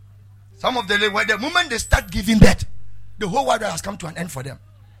 Some of the moment they start giving birth, the whole world has come to an end for them.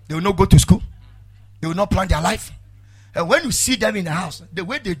 They will not go to school. They will not plan their life. And when you see them in the house, the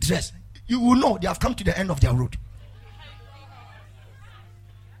way they dress, you will know they have come to the end of their road.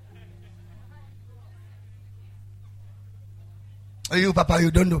 You, Papa,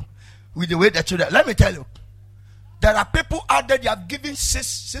 you don't know. With the way the children, let me tell you, there are people out there, they have given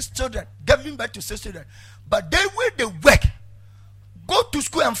six children, giving birth to 6 children. But the way they work, go to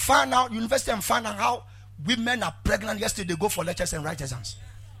school and find out, university and find out how women are pregnant. Yesterday, they go for lectures and write exams.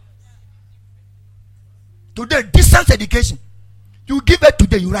 Today, distance education. You give it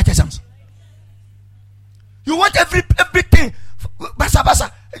today, you write exams. You want everything.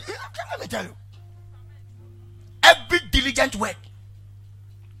 Basa. Let me tell you. Every diligent work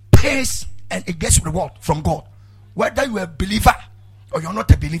pays and it gets reward from God. Whether you are a believer or you're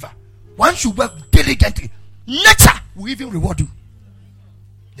not a believer. Once you work diligently, nature will even reward you.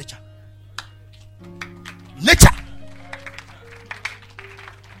 Nature.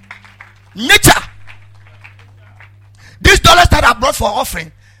 These dollars that are brought for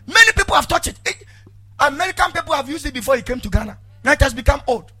offering, many people have touched it. American people have used it before it came to Ghana. Now it has become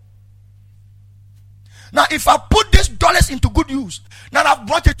old. Now if I put these dollars into good use, now I've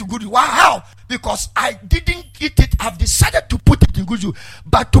brought it to good use. Why? How? Because I didn't eat it. I've decided to put it in good use.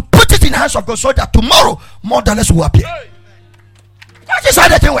 But to put it in the hands of God so that tomorrow more dollars will appear. That is how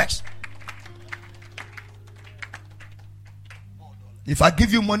the thing works. If I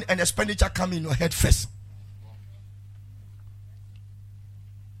give you money and expenditure come in your head first,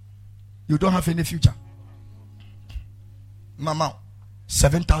 you don't have any future. Mama,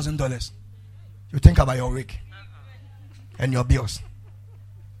 $7,000. You think about your week and your bills.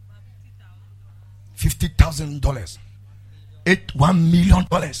 $50,000. $1 million.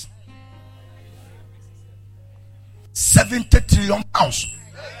 70 trillion pounds.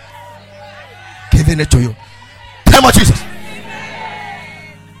 Giving it to you. Name of Jesus.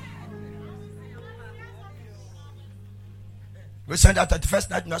 Recently, at the first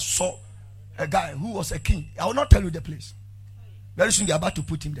night, I saw a guy who was a king. I will not tell you the place. Very soon, they're about to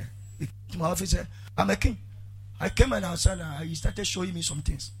put him there. He came to my office, said, I'm a king. I came and I said, he started showing me some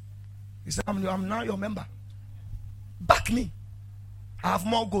things. He said, I'm now your member. Back me. I have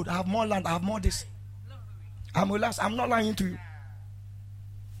more gold. I have more land. I have more this. I'm not lying to you.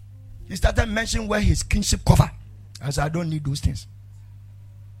 He started mentioning where his kingship cover. I said, I don't need those things.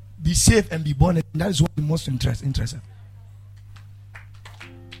 Be safe and be born again. That is what the most interested.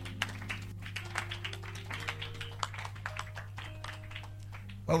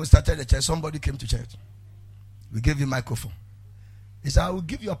 When we started the church, somebody came to church. We gave him a microphone. He said, I will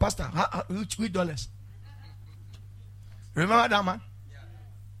give your pastor which dollars. Remember that man?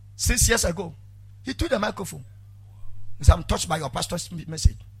 6 years ago, he took the microphone. He said, I'm touched by your pastor's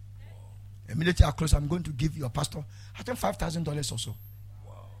message. Immediately I close, I'm going to give your pastor, I think $5,000 or so.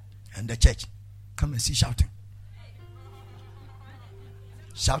 And the church, come and see shouting.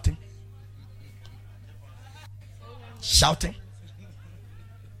 Shouting.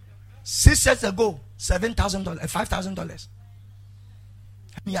 6 years ago, $7,000, $5,000. And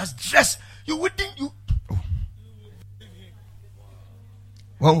he has dressed. You wouldn't.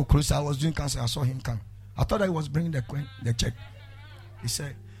 When we closed, I was doing cancer. I saw him come. I thought I was bringing the check. He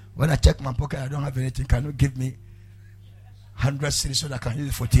said, when I check my pocket, I don't have anything. Can you give me 100 cedis so that I can use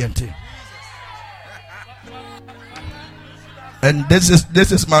it for TNT? And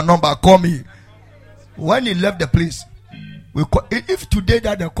this is my number. Call me. When he left the place, we call, if today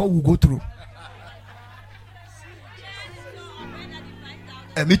that the call will go through.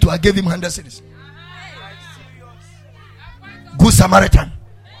 And me too, I gave him 100 cedis. Good Samaritan.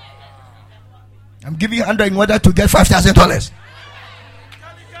 I'm giving 100 in order to get $5,000.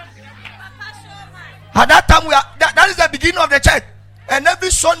 At that time, that is the beginning of the church. And every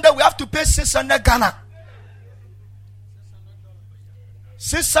Sunday we have to pay 600 Ghana.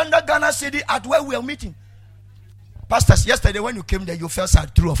 600 Ghana cedi at where we are meeting. Pastors, yesterday when you came there, you felt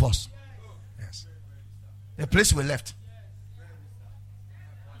sad, 3 of us. Yes. The place we left.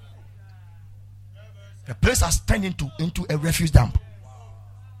 The place has turned into a refuse dump.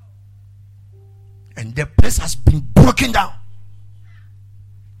 And the place has been broken down.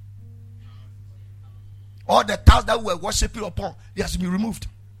 All the tiles that we were worshiping upon, it has been removed.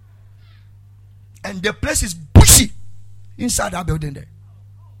 And the place is bushy inside that building there.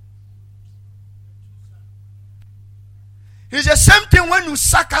 It's the same thing when you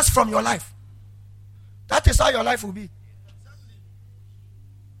sack us from your life. That is how your life will be.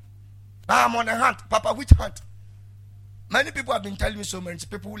 Now I'm on the hunt. Papa, which hunt? Many people have been telling me so many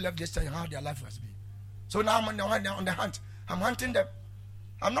people who left this time how their life has been. So now I'm on the hunt. I'm hunting them.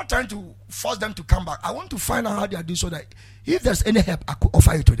 I'm not trying to force them to come back. I want to find out how they are doing so that if there's any help, I could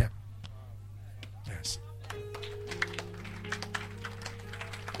offer it to them. Yes.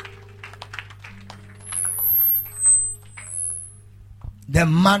 The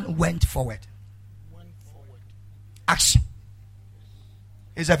man went forward. Action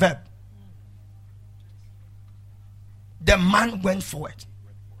is a verb. The man went forward.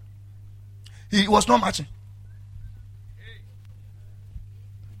 He was not marching.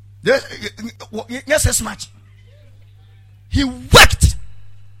 Yes, it's much. He worked.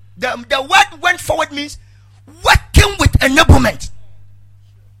 The word went forward means enablement.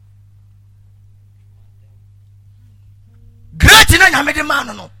 Great in a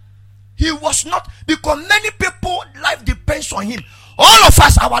man, no. He was not, because many people life depends on him. All of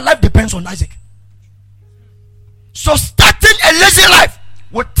us, our life depends on Isaac. So starting a lazy life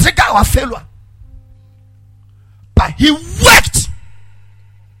will trigger our failure. But he worked.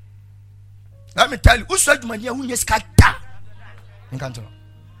 Let me tell you, who said money who is kata? In Canton.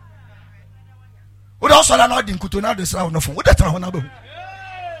 Who also not in Kutuna the sound of what that one about?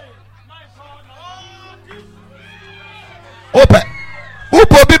 Open. Who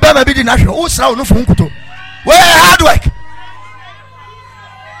probably be the national? Who sound no phone kuto? Where hard work?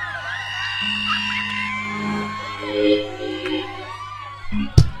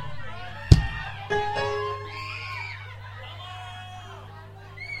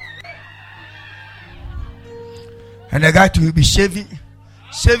 And the guy will be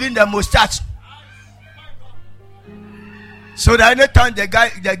shaving the mustache. So that anytime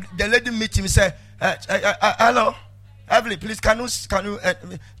the lady meet him, say, hello, Evelyn, please, can you,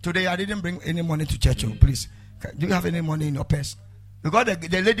 today I didn't bring any money to church, please. Do you have any money in your purse? Because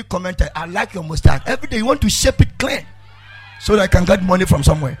the lady commented, I like your mustache. Every day you want to shape it clean so that I can get money from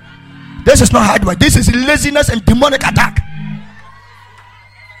somewhere. This is not hard work. This is laziness and demonic attack.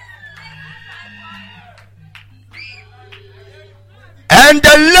 And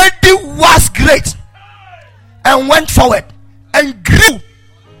the lady was great and went forward and grew.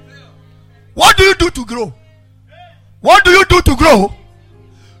 What do you do to grow? What do you do to grow?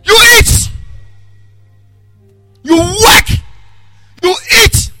 You eat. You work. You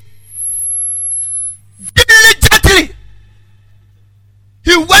eat. Diligently.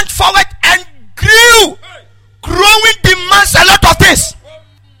 He went forward and grew. Growing demands a lot of things.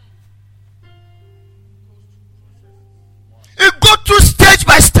 It go through stage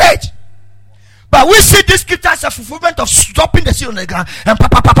by stage. But we see this scripture as a fulfillment of stopping the seed on the ground. And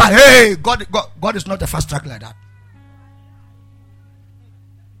papa, hey, God is not a fast track like that.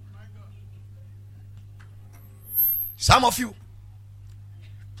 Some of you,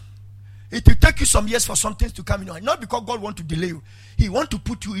 it will take you some years for some things to come in. Not because God wants to delay you. He wants to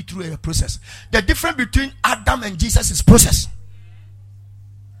put you through a process. The difference between Adam and Jesus is process.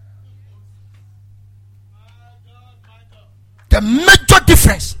 The major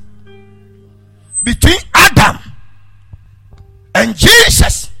difference between Adam and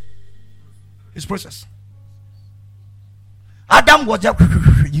Jesus is process. Adam was just,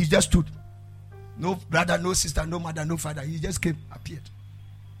 he just stood. No brother, no sister, no mother, no father. He just came, appeared.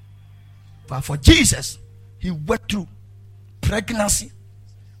 But for Jesus, he went through pregnancy,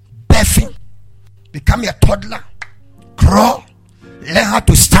 birthing, becoming a toddler, crawl, learn how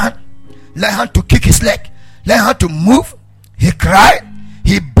to stand, learn how to kick his leg, learn how to move. He cried,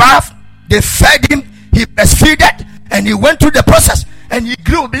 he bathed, they fed him, he breastfeeded, and he went through the process. And he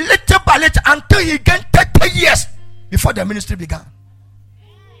grew little by little until he gained 30 years before the ministry began.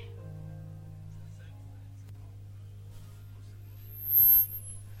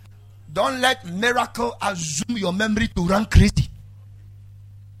 Don't let miracle assume your memory to run crazy.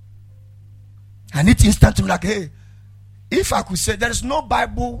 And it's instant like, hey, if I could say there is no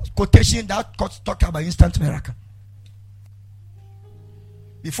Bible quotation that talk about instant miracle.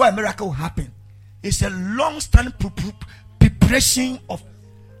 Before a miracle will happen, it's a long-standing preparation of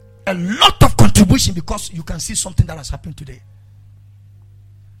a lot of contribution, because you can see something that has happened today.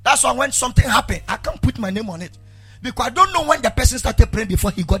 That's why when something happened, I can't put my name on it, because I don't know when the person started praying before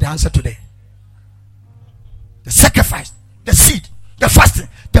he got the answer today. The sacrifice, the seed, the fasting,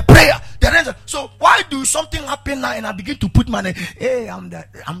 the prayer, the answer. So why do something happen now and I begin to put my name? Hey, I'm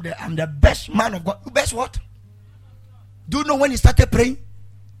the best man of God. Best what? Do you know when he started praying?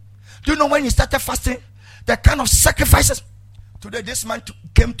 Do you know when he started fasting? The kind of sacrifices. Today this man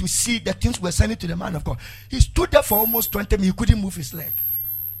came to see the things we're sending to the man of God. He stood there for almost 20 minutes. He couldn't move his leg.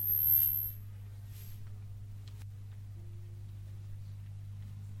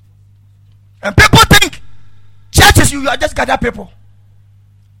 And people think churches, you are just gather people.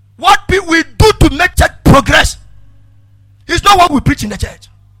 What we do to make church progress is not what we preach in the church.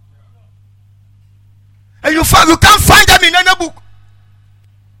 And you can't find them in any book.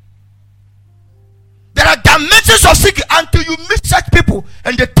 There are dimensions of seeking until you meet such people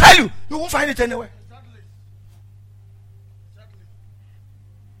and they tell you, you won't find it anywhere.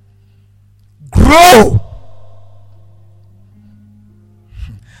 Grow.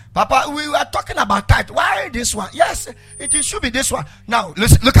 Papa, we were talking about tithe. Why this one? Yes, it should be this one. Now,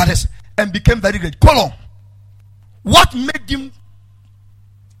 listen, look at this. And became very great. Colon. What made him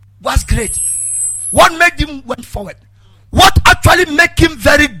was great? What made him went forward? What actually made him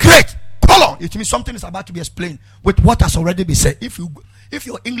very great? Colon. It means something is about to be explained with what has already been said. If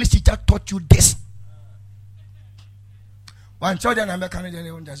your English teacher taught you this, one children I'm making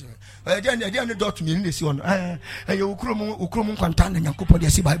the dot me in this one. You ukrum content and Yakupo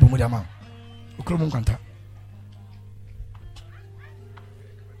de Bible Mudama. Ukrum content.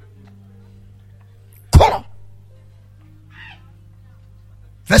 Column.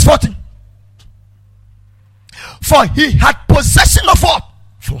 Verse 14. For he had possession of what?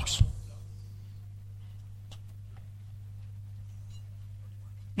 Flocks.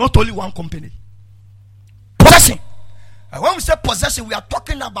 Not only one company. Possession. And when we say possession, we are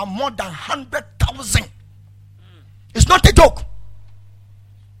talking about more than 100,000. It's not a joke.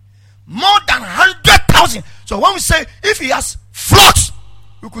 More than 100,000. So when we say if he has flocks,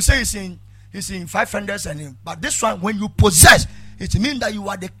 we could say he's in 500 and but this one, when you possess, it means that you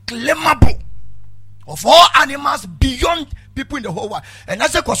are the claimable of all animals beyond people in the whole world. And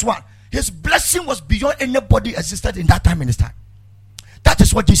that's because one, his blessing was beyond anybody existed in that time in his time. That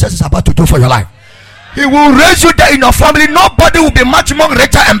is what Jesus is about to do for your life. He will raise you there in your family. Nobody will be much more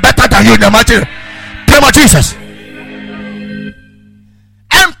richer and better than you in the mighty name of Jesus.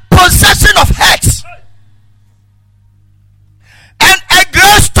 And possession of heads. And a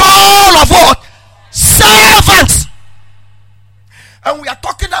great store of what? Servants. And we are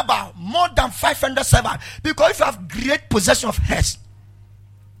talking about more than 500 servants. Because if you have great possession of heads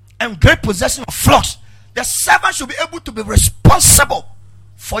and great possession of flocks, the servant should be able to be responsible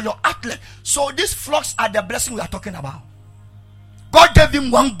for your outlet. So these flocks are the blessing we are talking about. God gave him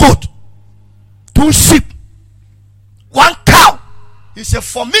 1 goat, 2 sheep, 1 cow. He said,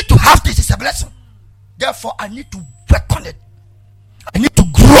 for me to have this is a blessing. Therefore, I need to work on it. I need to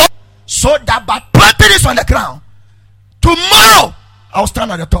grow so that by planting this on the ground, tomorrow I'll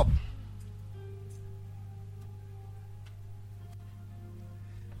stand at the top.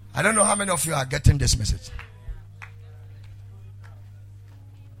 I don't know how many of you are getting this message.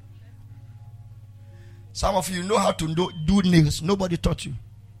 Some of you know how to do nails. Nobody taught you.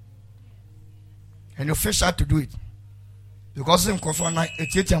 And your face had to do it. Because it's confirmed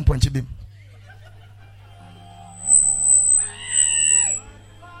 88 beam.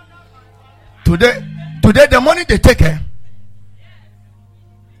 Today the money they take,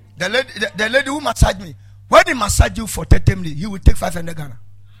 the lady who massaged me, when he massage you for 30 minutes, he will take 500 Ghana.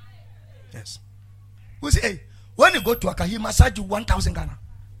 Yes. Who say, hey, when you go to Accra, he massage you 1,000 Ghana.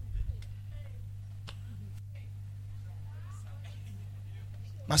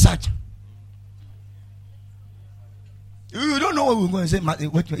 Massage. You don't know what we're going to say.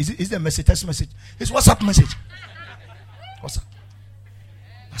 Is it a message? Text message? It's WhatsApp message. WhatsApp.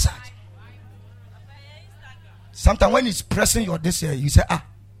 Massage. Sometimes when he's pressing your this here, you say,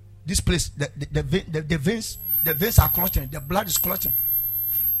 this place, the veins are clotting, the blood is clotting.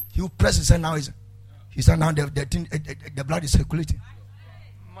 He will press and say, now the blood is circulating.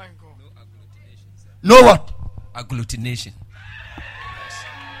 My God. No what? Agglutination.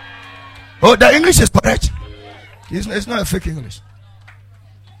 Oh, the English is correct. It's not a fake English.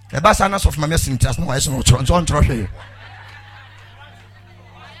 The basanas of my message just no on trophy.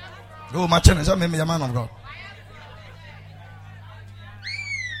 Oh, my channel is a man of God.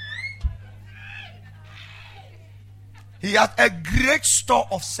 He had a great store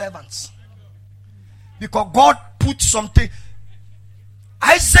of servants. Because God put something.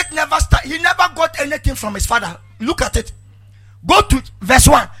 Isaac he never got anything from his father. Look at it. Go to verse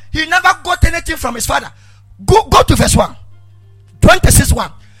 1. He never got anything from his father. Go to verse 1.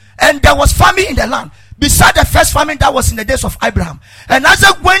 26:1. And there was famine in the land, beside the first famine that was in the days of Abraham. And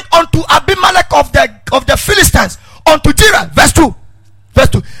Isaac went unto Abimelech of the Philistines, unto Gerar. Verse 2.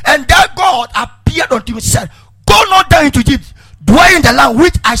 And there God appeared unto him and said, go not down into Egypt, dwell in the land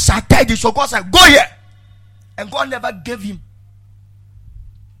which I shall tell thee. So God said, go here. And God never gave him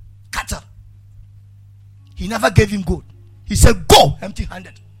cattle. He never gave him gold. He said, go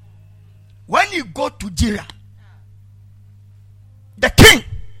empty-handed. When you go to Gerar, the king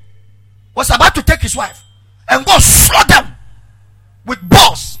was about to take his wife and go slaughter them with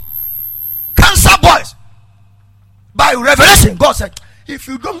bows, cancer boys. By revelation, God said, if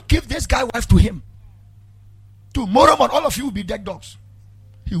you don't give this guy wife to him, tomorrow morning all of you will be dead dogs.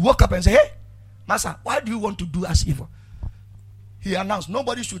 He woke up and said, hey, master, why do you want to do us evil? He announced,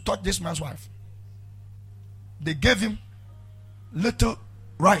 nobody should touch this man's wife. They gave him little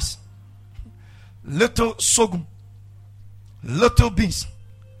rice, little sorghum, little beans,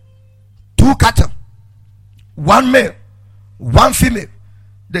 2 cattle, 1 male, 1 female.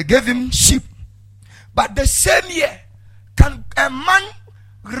 They gave him sheep. But the same year, can a man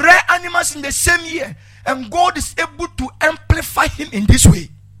rear animals in the same year, and God is able to amplify him in this way?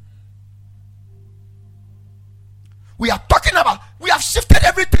 We are talking about, we have shifted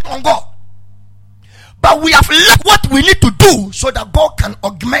everything on God. But we have left what we need to do so that God can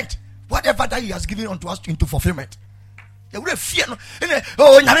augment whatever that He has given unto us into fulfillment. If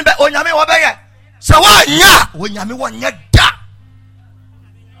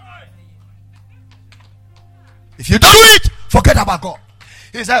you don't do it, forget about God.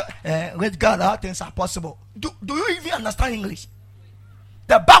 He said, with God, all things are possible. Do you even understand English?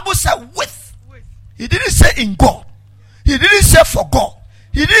 The Bible said with. He didn't say in God. He didn't say for God.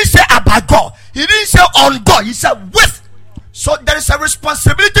 He didn't say about God. He didn't say on God. He said with. So there is a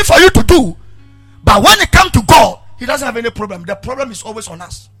responsibility for you to do. But when it comes to God, He doesn't have any problem. The problem is always on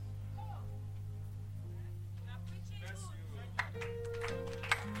us.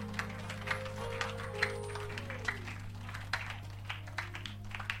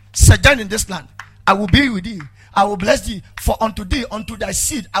 Sojourn in this land, I will be with thee, I will bless thee, for unto thee, unto thy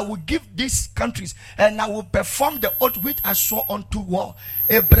seed, I will give these countries, and I will perform the oath which I swore unto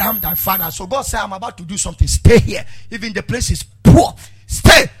Abraham thy father. So God said, I'm about to do something. Stay here. Even the place is poor.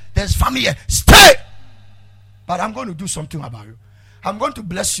 Stay. There's family here. Stay. But I'm going to do something about you. I'm going to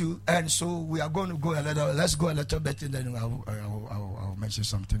bless you, and so we are going to go a little. Let's go a little bit, and then I'll mention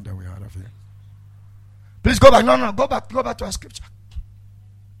something that we had of here. Please go back. No, go back to our scripture.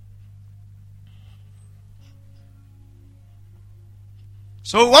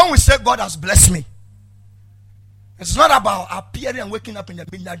 So when we say God has blessed me, it's not about appearing and waking up in the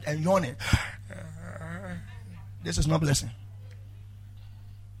midnight and yawning. This is not blessing.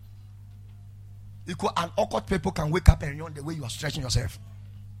 Equal and awkward people can wake up and yawn the way you are stretching yourself.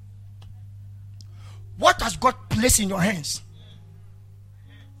 What has God placed in your hands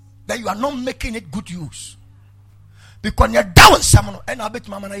that you are not making it good use? Because you're down someone and I bet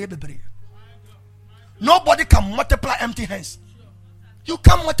mama na yebebere. Nobody can multiply empty hands. You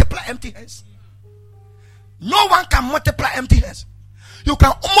can't multiply empty hands. No one can multiply empty hands. You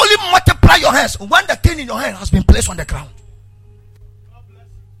can only multiply your hands when the thing in your hand has been placed on the ground.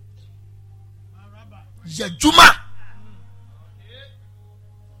 Juma.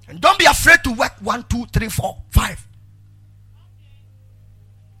 And don't be afraid to work 1, 2, 3, 4, 5.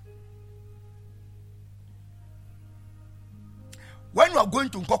 When you are going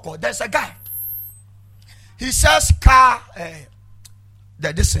to Nkoko, there's a guy. He says car.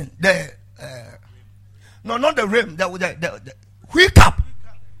 No, not the rim, the wheel cap.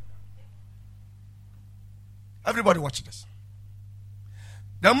 Everybody watch this.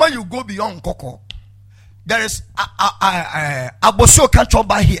 The moment you go beyond Nkoko, there is a Boso can't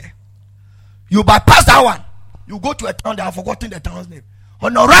by here. You bypass that one. You go to a town, they have forgotten the town's name.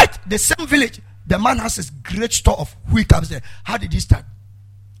 On the right, the same village, the man has this great store of wheel caps there. How did he start?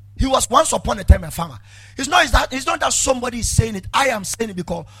 He was once upon a time a farmer. It's not that somebody is saying it. I am saying it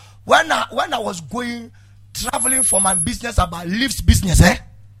because when I was traveling for my business about leaves business,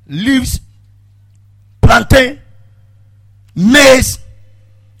 leaves, plantain, maize,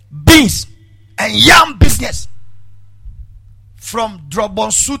 beans, and yam business, from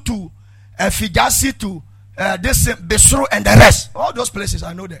Drobonsu to Fijasi to this Besro and the rest, all those places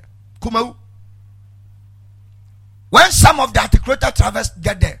I know there. Kumau. When some of the articulated travelers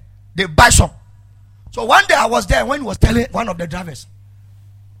get there, they buy some. So one day I was there when he was telling one of the drivers.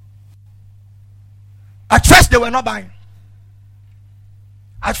 At first they were not buying.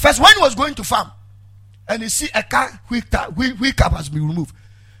 At first when he was going to farm and he see a car wheel cap has been removed,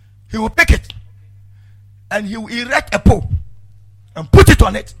 he will pick it and he will erect a pole and put it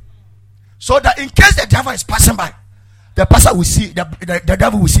on it, so that in case the driver is passing by, the passer will see, the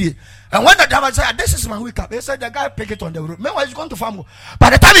driver will see it. And when the driver said, this is my wheel cap, he said the guy pick it on the road. Meanwhile he's going to farm. By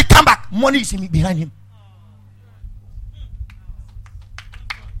the time he come back, money is behind him.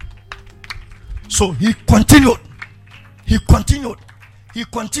 So he continued.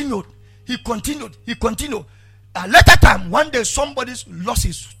 A later time, one day somebody lost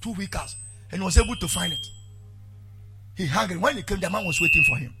his 2 wheel cars and was able to find it. He hung it. When he came, the man was waiting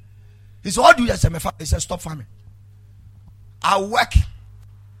for him. He said, what do you say? He said, stop farming. I work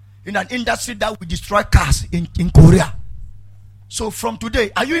in an industry that will destroy cars in Korea. So from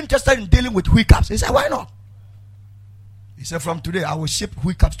today, are you interested in dealing with wheel caps? He said, why not? He said, from today, I will ship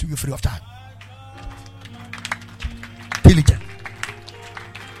wheel caps to you free of charge.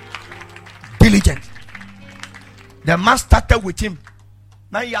 Diligent. The man started with him.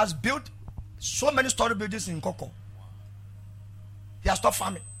 Now he has built so many story buildings in Cocoa. He has stopped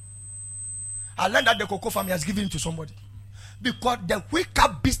farming. I learned that the cocoa farm he has given to somebody. Because the wheel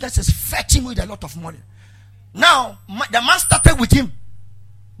cap business is fetching with a lot of money. Now, the man started with him,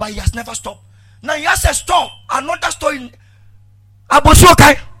 but he has never stopped. Now he has a store, another store in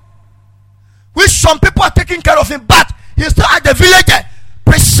Abosokai, which some people are taking care of him, but he's still at the village,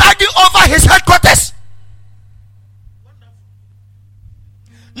 presiding over his headquarters.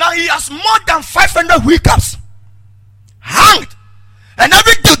 Now he has more than 500 wheelcaps hanged, and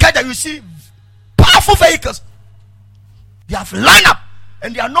every together you see powerful vehicles. They have lined up,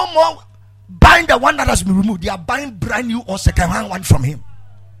 and they are no more buying the one that has been removed. They are buying brand new or second-hand one from him.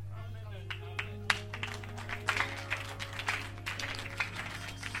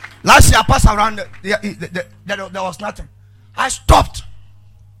 Last year I passed around, there was nothing. I stopped.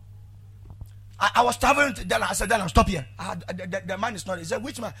 I was traveling to Delhi. I said, Delhi, stop here. The man is not. He said,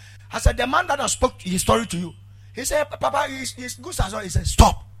 which man? I said, the man that I spoke his story to you. He said, Papa, he's good as well. He said,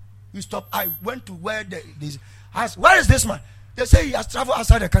 stop. You stop. I went to where I asked, where is this man? They say he has traveled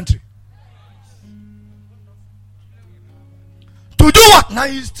outside the country. To do what? Now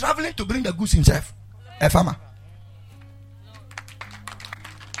he's traveling to bring the goods himself. A farmer.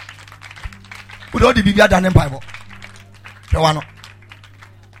 With all the bigger than the Bible.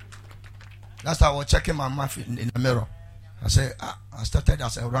 That's how I was checking my mouth in the mirror. I said, I started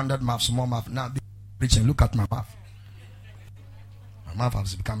as a rounded mouth, small mouth. Now big preaching. Look at my mouth. My mouth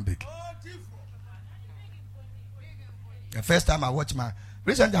has become big. The first time I watched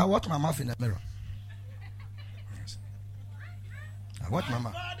recently I watched my mouth in the mirror. Yes. I watched my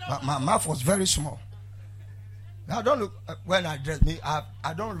mouth. My mouth was very small. Now don't look when I dress me. I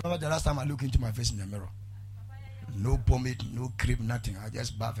don't remember the last time I looked into my face in the mirror. No pomade, no cream, nothing. I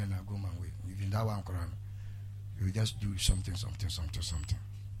just bath and I go my way. Even that one crying. You just do something.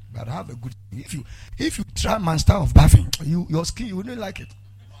 But have a good. If you try my style of bathing, your skin you wouldn't like it.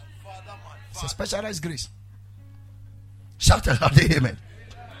 It's a specialized grace. Shout out, amen.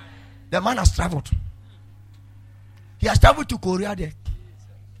 The man has traveled. He has traveled to Korea there.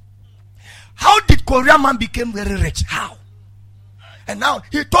 How did Korean man become very rich? How? And now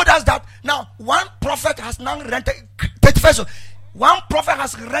he told us that now one prophet has now rented 31st. One prophet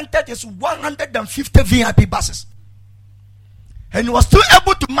has rented his 150 VIP buses. And he was still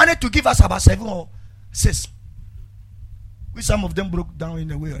able to manage to give us about 7 or 6. We some of them broke down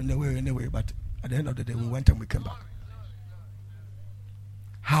in a way, but at the end of the day we went and we came back.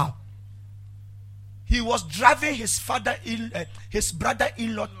 How? He was driving his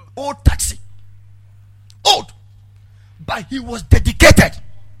brother-in-law old taxi. Old. But he was dedicated.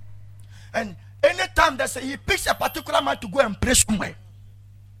 And anytime they say he picks a particular man to go and pray somewhere.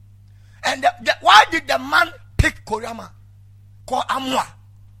 And why did the man pick Koreama? Called Amwa.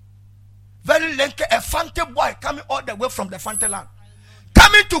 Very lanky, a Fante boy coming all the way from the Fante land.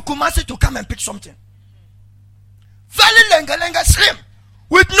 Coming to Kumasi to come and pick something. Very lenga, slim.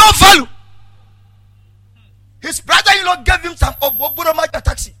 With no value. His brother-in-law gave him some Oboroma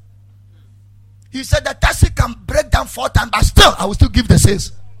taxi. He said the taxi can break down 4 times, but still, I will still give the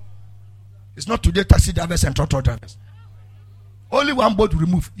sales. It's not today taxi drivers and trotro drivers. Only one boat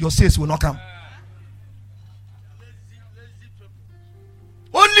remove, your sales will not come.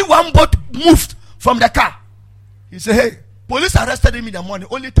 Only one boat moved from the car. He said, hey, police arrested him in the morning.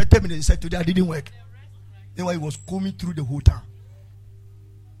 Only 30 minutes. He said, today I didn't work. Then he was coming through the whole town.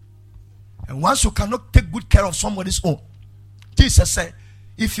 And once you cannot take good care of somebody's own, Jesus said,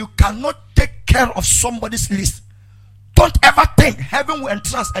 if you cannot take care of somebody's list, don't ever think heaven will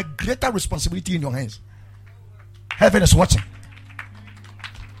entrust a greater responsibility in your hands. Heaven is watching.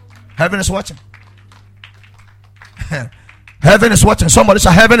 Heaven is watching. Heaven is watching. Somebody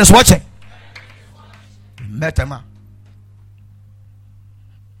say, heaven is watching. He met a man.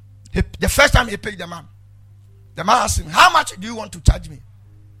 The first time he paid the man asked him, how much do you want to charge me?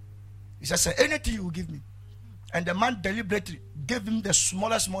 He said, say anything you will give me. And the man deliberately gave him the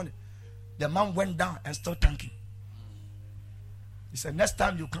smallest money. The man went down and started thanking. He said, next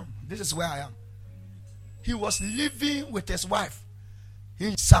time you come, this is where I am. He was living with his wife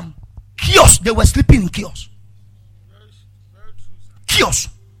in some kiosk. They were sleeping in kiosk.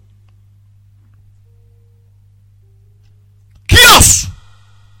 Kiosk.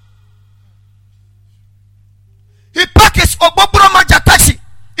 He parked his Oboburomaja taxi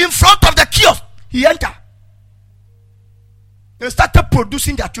in front of the kiosk. He entered. They started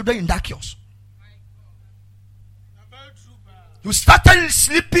producing their children in that kiosk. You started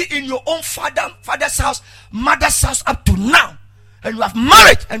sleeping in your own father's house, mother's house up to now. And you have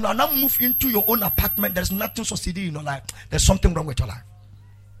married and you are now moved into your own apartment. There's nothing succeeding in your life. There's something wrong with your life.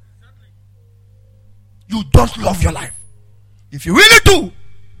 You don't love your life. If you really do,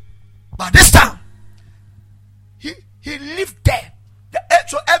 by this time, he lived there.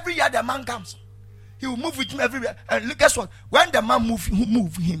 So every year the man comes. He will move with him everywhere. And guess what? When the man move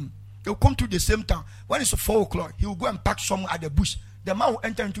him, he will come to the same town. When it's 4 o'clock, he will go and park somewhere at the bush. The man will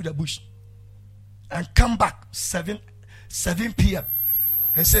enter into the bush. and come back 7 p.m.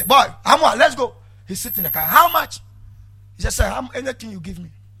 and say, boy, Amwa, let's go. He sit in the car. How much? He just said, anything you give me.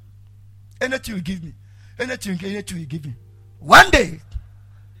 Anything you give me. Anything you give me. One day,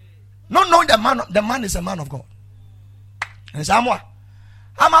 not knowing the man is a man of God. And he said, Amwa,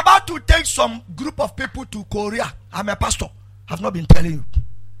 I'm about to take some group of people to Korea. I'm a pastor. I've not been telling you.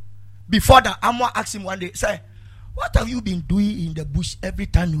 Before that, Amwa asked him one day, say, what have you been doing in the bush every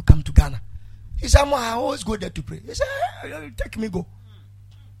time you come to Ghana? He said, Amwa, I always go there to pray. He said, take me, go.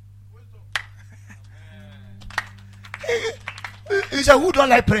 He said, who don't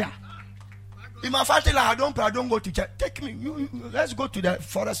like prayer? In my family, I don't pray, I don't go to church. Take me, let's go to the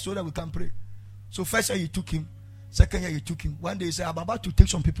forest so that we can pray. So first year you took him, second year you took him. One day he said, I'm about to take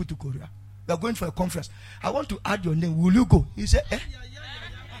some people to Korea. We are going for a conference. I want to add your name. Will you go? He said,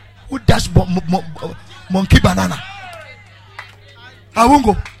 who does monkey banana? I won't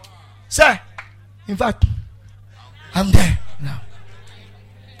go. Sir, in fact, I'm there now.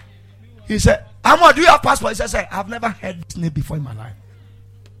 He said, Amwa, do you have passport? He said, sir, I've never heard this name before in my life.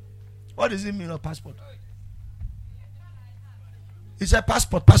 What does it mean, a passport? He said,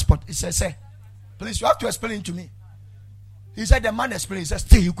 passport. He said, sir, please, you have to explain it to me. He said, the man explained. He said,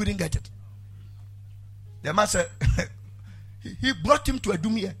 still, you couldn't get it. The man said, he brought him to a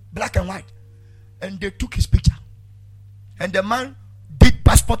dumia, black and white, and they took his picture. And the man did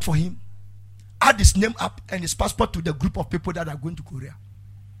passport for him, add his name up and his passport to the group of people that are going to Korea.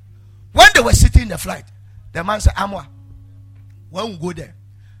 When they were sitting in the flight, the man said, Amwa, when we go there,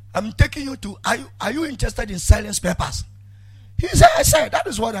 I'm taking you to, are you interested in silence papers? He said, I said, that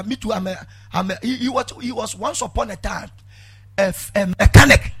is what me too. He was once upon a time a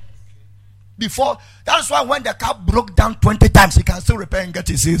mechanic. Before, that's why when the car broke down 20 times, he can still repair and get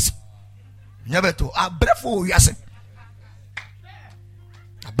his ears. Never to. A breathful yase.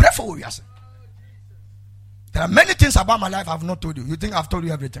 A breathful yase. There are many things about my life I've not told you. You think I've told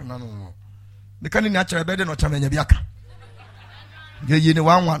you everything? No. The kind of natural better not tell me biaka. You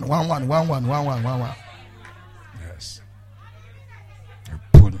one. Yes.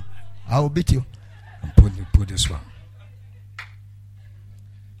 I will beat you. Put this one.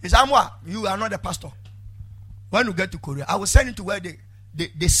 He said, Amwa, you are not a pastor. When you get to Korea, I will send you to where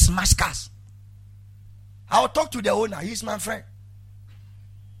they smash cars. I will talk to the owner. He's my friend.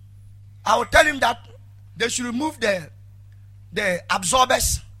 I will tell him that they should remove the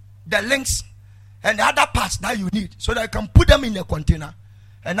absorbers, the links, and the other parts that you need so that I can put them in a container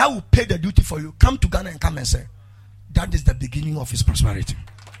and I will pay the duty for you. Come to Ghana and come and say, that is the beginning of his prosperity.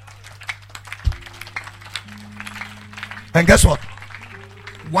 And guess what?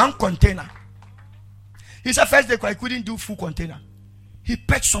 One container. He said first day I couldn't do full container. He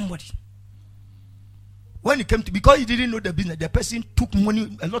paid somebody. When he came to, because he didn't know the business, the person took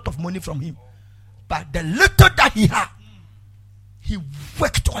money, a lot of money from him. But the little that he had, he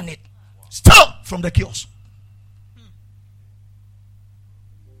worked on it. Still from the kiosk.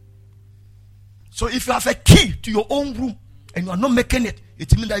 So if you have a key to your own room and you are not making it,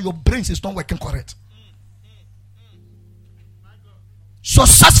 it means that your brains is not working correct.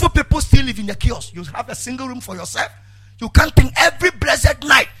 Successful people still live in the kiosk. You have a single room for yourself. You can't think every blessed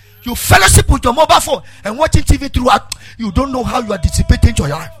night. You fellowship with your mobile phone and watching TV throughout. You don't know how you are dissipating your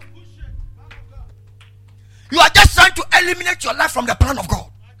life. You are just trying to eliminate your life from the plan of God.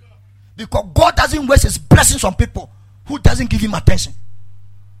 Because God doesn't waste his blessings on people who doesn't give him attention.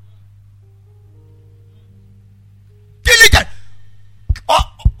 Diligent.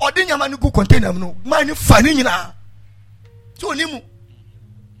 Or didn't you go container no? Man, funny na. So nimu.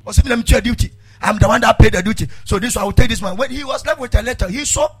 Or say let me duty. I'm the one that paid the duty. So this one I will take this one. When he was left with a letter, he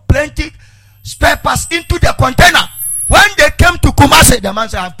saw plenty spare parts into the container. When they came to Kumasi, the man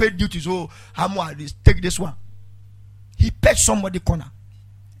said, I've paid duty, so I'm going to take this one. He paid somebody corner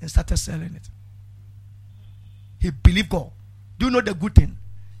and started selling it. He believed God. Do you know the good thing?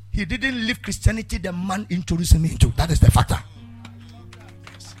 He didn't leave Christianity the man introduced him into. That is the factor.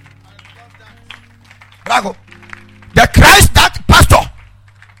 Bravo. The Christ that pastor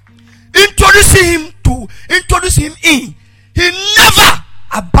introduce him in, he never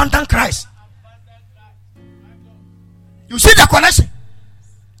abandoned Christ. You see the connection?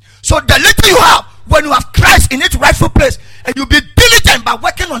 So the little you have, when you have Christ in its rightful place, and you be diligent by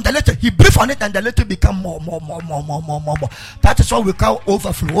working on the little, he breathe on it and the little become more. That is what we call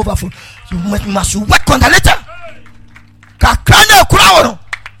overflow. You must work on the little.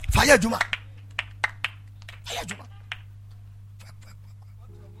 Fire Juma.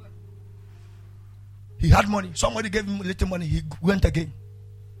 He had money. Somebody gave him a little money. He went again.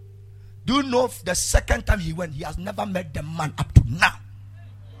 Do you know the second time he went, he has never met the man up to now?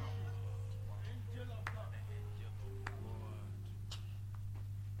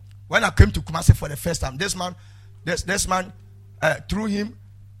 When I came to Kumasi for the first time, this man, through him,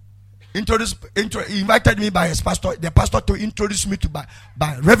 he invited me by his pastor, the pastor, to introduce me to by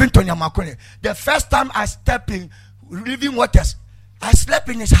Reverend Tony Makone. The first time I stepped in Living Waters, I slept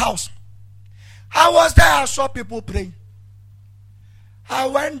in his house. I was there, I saw people praying. I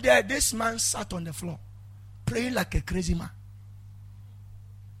went there, this man sat on the floor, praying like a crazy man.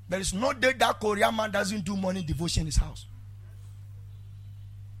 There is no day that Korean man doesn't do morning devotion in his house.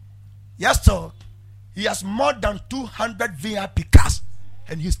 Yes, sir. He has more than 200 VIP cars,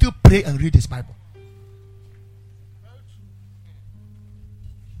 and he still pray and read his Bible.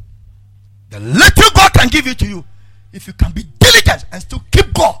 The little God can give it to you, if you can be diligent and still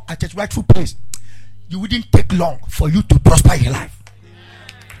keep God at its rightful place, you wouldn't take long for you to prosper in life.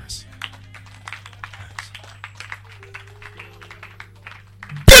 Yes.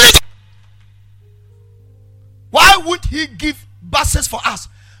 Diligent. Why would he give buses for us?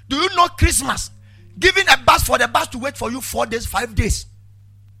 Do you know Christmas? Giving a bus for the bus to wait for you 4 days, 5 days.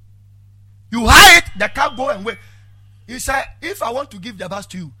 You hire it, the car go and wait. He said, if I want to give the bus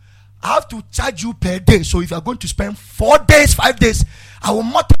to you, I have to charge you per day. So if you are going to spend 4 days, 5 days, I will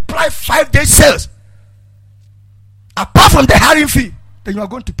multiply 5 days sales. Apart from the hiring fee, then you are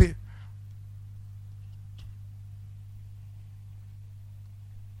going to pay.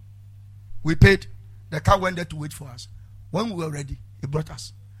 We paid. The car went there to wait for us. When we were ready, he brought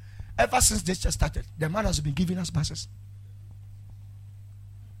us. Ever since this just started, the man has been giving us buses.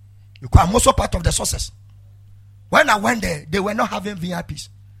 Because I'm also part of the sources. When I went there, they were not having VIPs.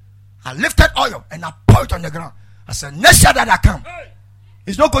 I lifted oil and I poured it on the ground. I said, next year that I come,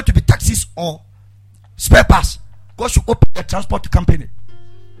 it's not going to be taxis or spare parts. God should open the transport company.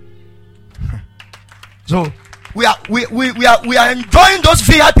 So we are enjoying those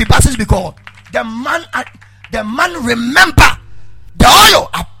VIP buses because the man remember the oil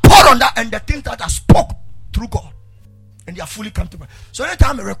I poured on that and the things that I spoke through God, and they are fully comfortable. So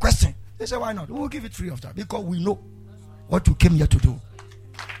anytime I'm requesting, they say, why not? We'll give it free of that because we know what we came here to do.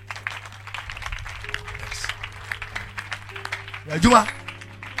 Yes.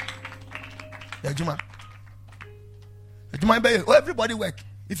 Everybody work.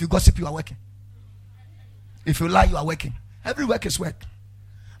 If you gossip, you are working. If you lie, you are working. Every work is work.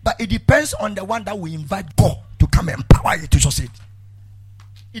 But it depends on the one that will invite God to come and empower you to succeed.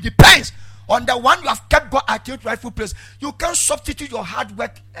 It depends on the one you have kept God at your rightful place. You can't substitute your hard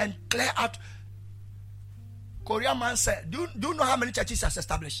work and clear out. Korean man said, do you know how many churches has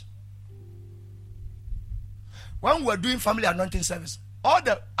established? When we were doing family anointing service, all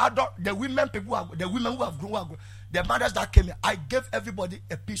the women who have grown, the mothers that came here, I gave everybody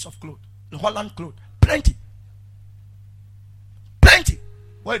a piece of cloth, the Holland cloth, plenty.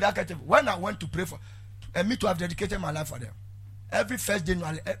 Where did I get it? When I went to pray for, and me to have dedicated my life for them. Every first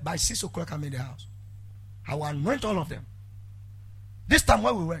January, by 6 o'clock, I'm in the house. I will anoint all of them. This time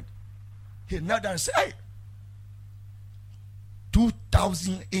when we went, he knelt down and said, hey,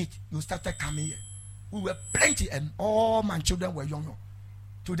 2008, you started coming here. We were plenty and all my children were young.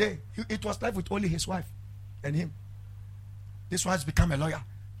 Today, it was left with only his wife and him. This one has become a lawyer.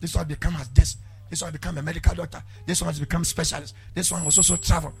 This one has become as this. This one has become a medical doctor. This one has become a specialist. This one was also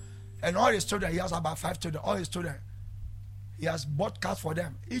travel. And all his children, he has about 5 children. All his children, he has bought cars for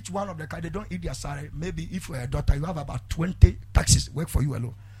them. Each one of the cars, they don't eat their salary. Maybe if you're a daughter, you have about 20 taxis work for you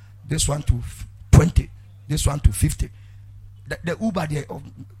alone. This one to 20. This one to 50. The Uber there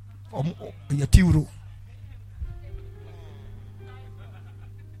in your T-row.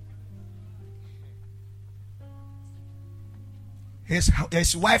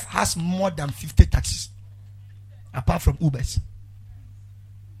 His wife has more than 50 taxis, apart from Ubers.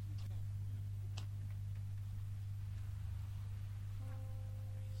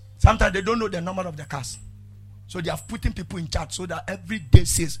 Sometimes they don't know the number of the cars. So they are putting people in charge so that every day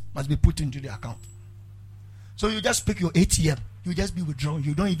sales must be put into the account. So you just pick your ATM, you just be withdrawn,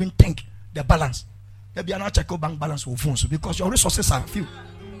 you don't even think the balance. There be not check your bank balance or phones because your resources are few.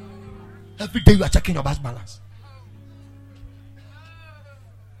 Every day you are checking your bank balance.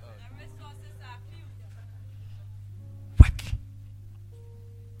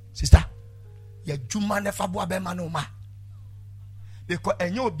 Sister, ya juma nefa bo abema no ma. Because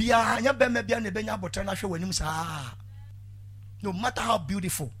enyo bia anya bema bia ne benya botre na hwe wanim sa. No matter how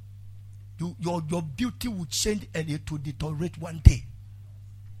beautiful, your beauty will change and it will deteriorate one day.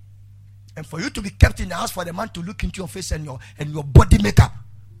 And for you to be kept in the house for the man to look into your face and your body makeup,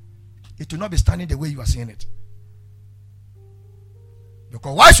 it will not be standing the way you are seeing it.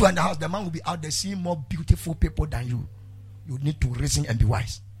 Because once you are in the house, the man will be out there seeing more beautiful people than you. You need to reason and be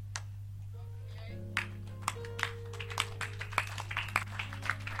wise.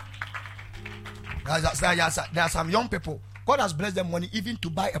 There are some young people. God has blessed them money even to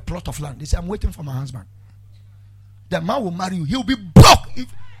buy a plot of land. They say, I'm waiting for my husband. The man will marry you. He will be broke.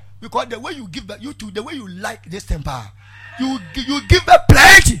 Because the way you give back, the way you like this temper, you give back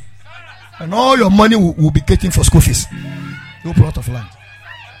plenty. And all your money will be getting for school fees. No plot of land.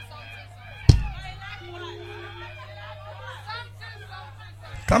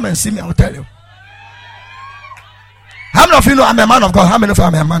 Come and see me, I'll tell you. How many of you know I'm a man of God? How many of you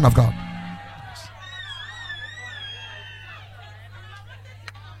are a man of God?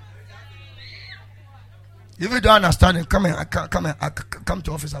 If you don't understand it, come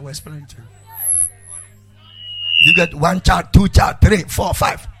to office. I will explain to you. You get 1 child, 2 child, 3, 4,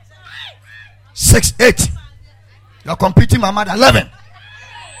 5, 6, 8. You're competing my mother 11.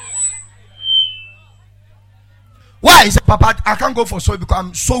 Why? He said, Papa, I can't go for soul because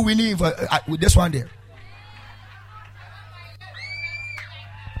I'm so winning with this one there.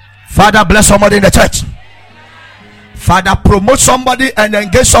 Father, bless somebody in the church. Father, promote somebody and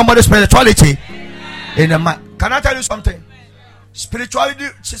engage somebody's spirituality. In a man. Can I tell you something? Spirituality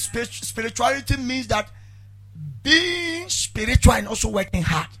means that being spiritual and also working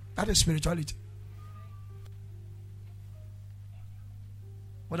hard. That is spirituality.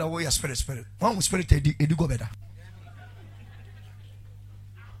 What are we spirit? One with spirit, it do go better.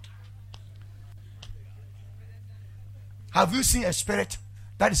 Have you seen a spirit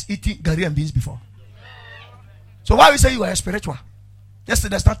that is eating gari and beans before? So why you say you are a spiritual? Just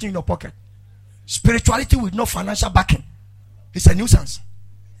there's nothing in your pocket. Spirituality with no financial backing. It's a nuisance.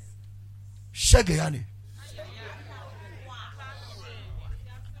 Shagayani.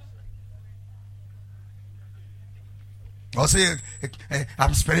 I'll say,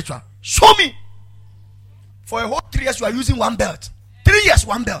 I'm spiritual. Show me. For a whole 3 years, you are using one belt. 3 years,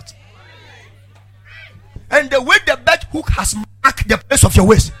 one belt. And the way the belt hook has marked the place of your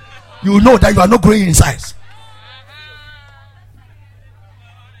waist, you know that you are not growing in size.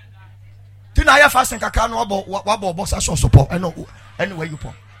 Fasting support. I know anywhere you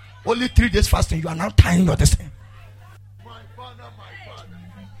pour. Only 3 days fasting, you are now tying your destiny.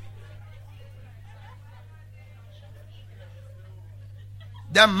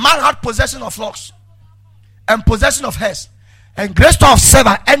 The man had possession of flocks and possession of herds and great store of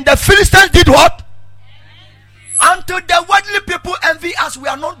silver, and the Philistines did what? Until the worldly people envy us, we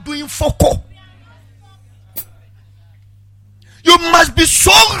are not doing foco. You must be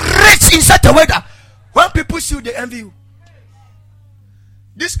so rich in such a way that when people see you, they envy you.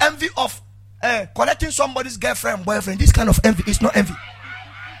 This envy of collecting somebody's girlfriend, boyfriend, this kind of envy is not envy.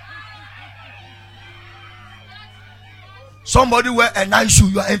 Somebody wear a nice shoe,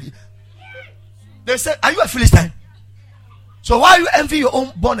 you are envy. They say, are you a Philistine? So why you envy your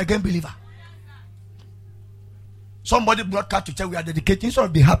own born again believer? Somebody brought car to church, we are dedicating, so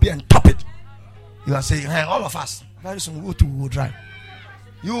be happy and top it. You are saying, hey, all of us, very soon we will drive.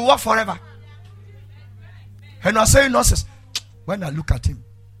 You will work forever. And I say nonsense. When I look at him,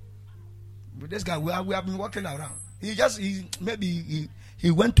 with this guy, we have been walking around. Maybe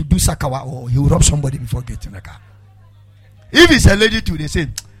he went to do sakawa or he will rob somebody before getting a car. If it's a lady too, they say,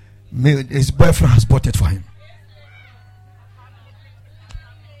 his boyfriend has bought it for him.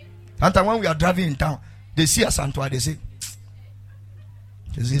 Sometimes when we are driving in town, they see us and they say,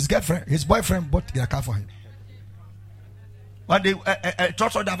 his girlfriend, his boyfriend bought their car for him. But they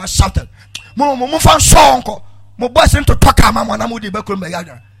thought that was shouted, "Mo fan song ko, mo boyfriend to talk mama na mo di be ko me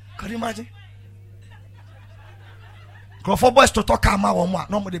yada." Can you imagine? For boys to talk mama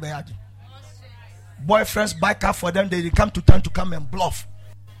no mo di be yada. Boyfriends buy car for them, they come to town to come and bluff.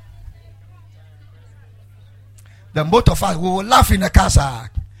 Then both of us we will laugh in the car, sir,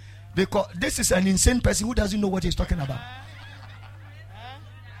 because this is an insane person who doesn't know what he's talking about.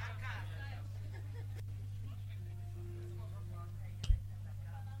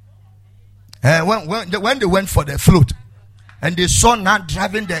 When they went for the float and they saw now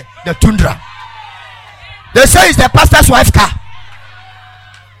driving the Tundra, they say it's the pastor's wife's car.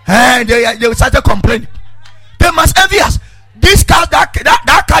 And they started complaining. They must envy us. This car, that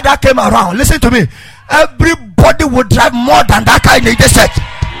car that came around, listen to me, everybody would drive more than that car in the desert.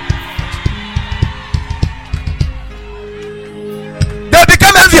 They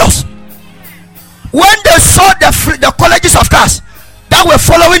became envious. When they saw the colleges of cars that were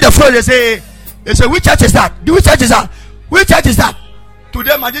following the flow, they say, which church is that? Which church is that? Which church is that?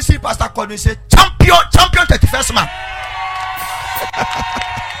 Today, my DC pastor called me and said, champion 31st man.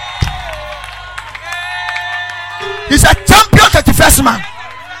 He's a champion 31st man.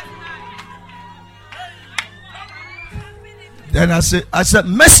 Then I said,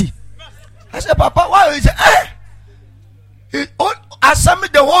 mercy. I said, Papa, why is it? I Assembly,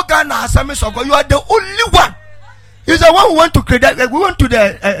 the whole Ghana Assemblies of God. You are the only one. He's the one who went to create. We went to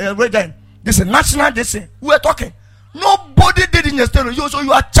the this is national. This thing. We were talking. Nobody did in the state.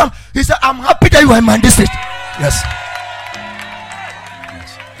 You are champ. He said, "I'm happy that you are in my district." Yes.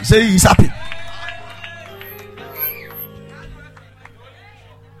 He said he's happy.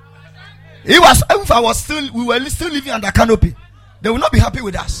 He was. If I was still, we were still living under canopy, they will not be happy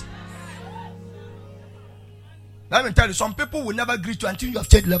with us. Let me tell you, some people will never greet you until you have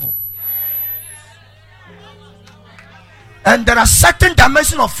changed level. And there are certain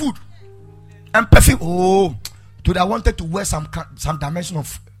dimensions of food and perfume. Oh, today I wanted to wear some dimension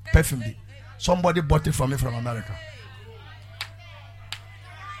of perfume. Somebody bought it for me from America.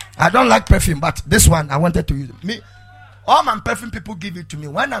 I don't like perfume, but this one I wanted to use it. Me, all my perfume people give it to me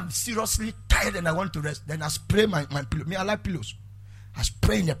when I'm seriously tired and I want to rest. Then I spray my pillow. Me, I like pillows. I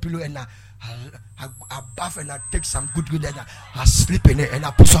spray in the pillow and I bath and I take some good and I sleep in it and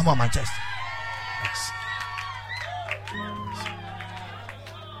I put some on my chest. Yes.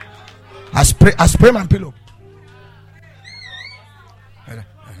 I spray my pillow and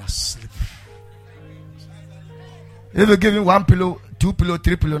I sleep. If you give me 1 pillow, 2 pillow,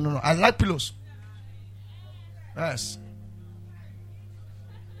 3 pillow, no, I like pillows. Yes.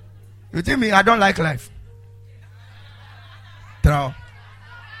 You think me? I don't like life. Now,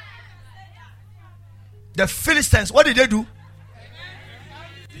 the Philistines, what did they do?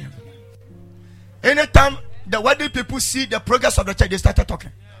 Anytime the wedding people see the progress of the church, they started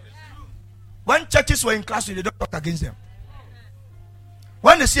talking. When churches were in class, they don't talk against them.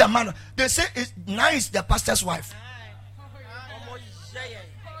 When they see a man, they say it's nice, the pastor's wife.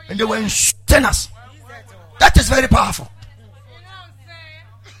 And they were insulting us. That is very powerful.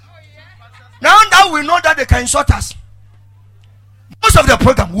 Now that we know that they can insult us, most of the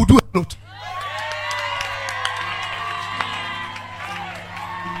program will do a lot.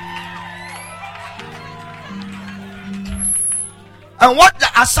 And what the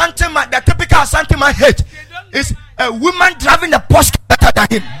Asante man, the typical Asante man hate is a woman driving the Porsche better than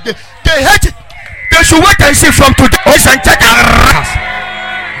him. They hate it. They should wait and see from today.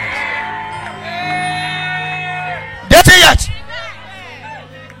 They say yet.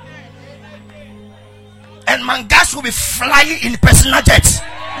 And mangas will be flying in personal jets.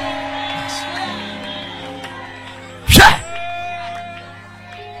 Yeah.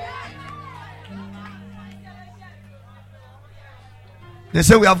 They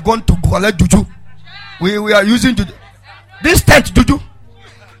say we have gone to collect juju. We are using juju. This tent juju.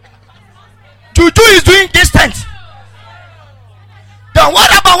 Juju is doing this tent. Then what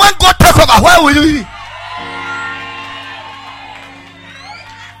about when God take over? Where will you be?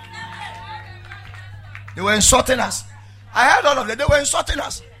 They were insulting us. I heard all of them. They were insulting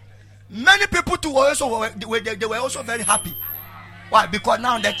us. Many people too were also very happy. Why? Because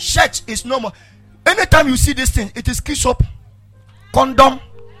now the church is no more. Anytime you see this thing, it is ketchup, condom,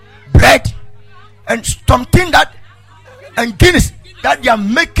 bread, and something that and Guinness that they are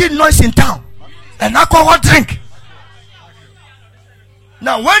making noise in town, and alcohol drink.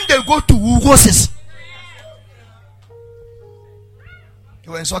 Now when they go to Ugosis,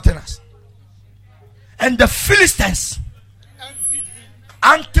 they were insulting us. And the Philistines,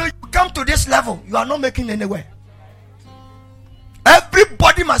 until you come to this level, you are not making anywhere.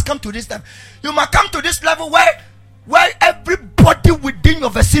 Everybody must come to this level. You must come to this level where everybody within your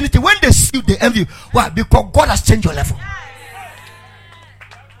vicinity, when they see you, they envy you. Why? Because God has changed your level.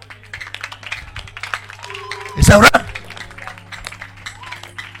 It's a run.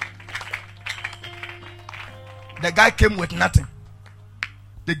 The guy came with nothing.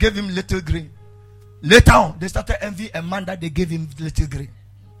 They gave him little grain. Later on, they started envying a man that they gave him little grain.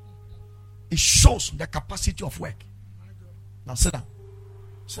 It shows the capacity of work. Now sit down.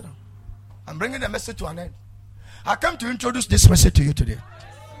 Sit down. I'm bringing the message to an end. I came to introduce this message to you today.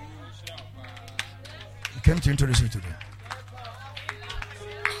 I came to introduce you today.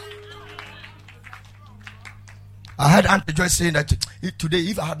 I heard Auntie Joyce saying that today,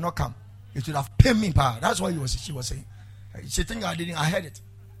 if I had not come, it would have paid me power. That's what she was saying. She think I didn't. I heard it.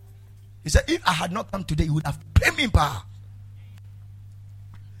 He said, if I had not come today, it would have paid me power.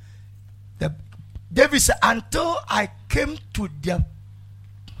 David said, until I came to the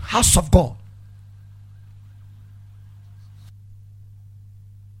house of God,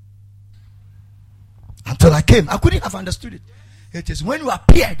 until I came, I couldn't have understood it. It is when you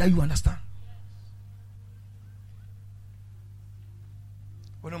appear that you understand.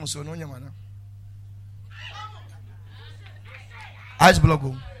 Ice block.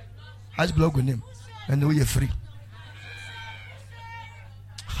 Ice block with him. And we are free.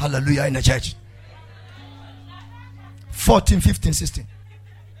 Hallelujah in the church. 14, 15, 16.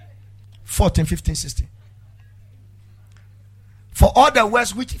 14, 15, 16. For all the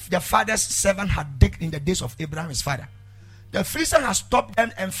words which the father's servant had digged in the days of Abraham his father, the Philistines had stopped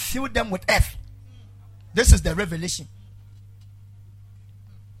them and filled them with earth. This is the revelation.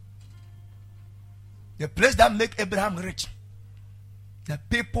 The place that make Abraham rich. The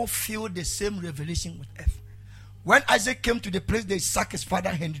people feel the same revelation with earth. When Isaac came to the place, they sacked his father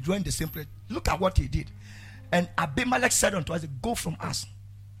and he joined the same place. Look at what he did. And Abimelech said unto Isaac, go from us,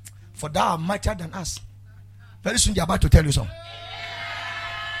 for thou art mightier than us. Very soon they're about to tell you something.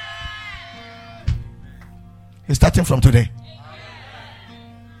 It's starting from today.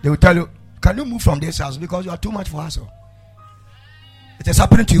 They will tell you, can you move from this house because you are too much for us? It is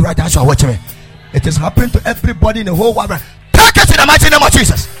happening to you right now as you are watching me. It is happening to everybody in the whole world. Take it in the mighty name of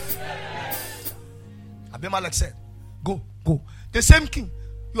Jesus. Abimelech said, go. The same king.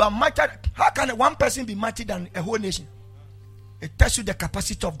 You are mighty. How can one person be mighty than a whole nation? It tells you the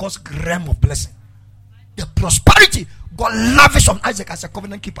capacity of God's realm of blessing. The prosperity God lavished on Isaac as a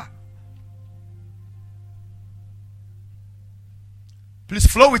covenant keeper. Please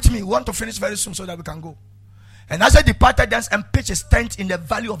flow with me. We want to finish very soon so that we can go. And Isaac departed thence and pitched his tent in the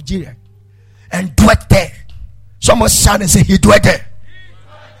valley of Gilead and dwelt there. Someone shout and say, he dwelt there.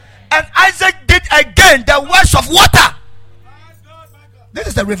 And Isaac did again the works of water. This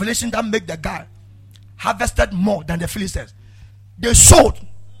is the revelation that made the guy harvested more than the Philistines. They sowed.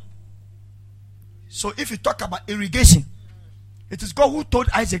 So if you talk about irrigation, it is God who told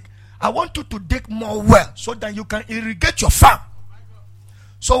Isaac, I want you to dig more well so that you can irrigate your farm.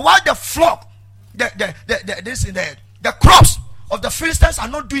 So while the flock, the crops of the Philistines are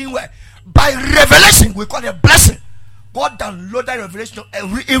not doing well, by revelation, we call it a blessing. God downloaded revelation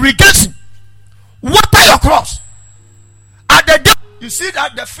of irrigation. Water your crops. At the day, you see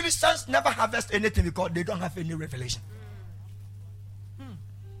that the Philistines never harvest anything because they don't have any revelation.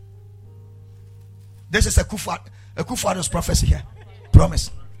 This is a Kufuor's prophecy here. Promise.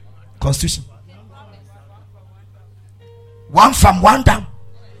 Constitution. One farm, one dam.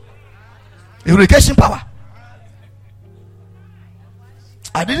 Irrigation power.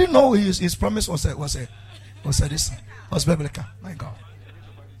 I didn't know his promise was biblical. My God.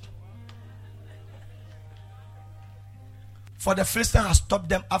 For the Philistines had stopped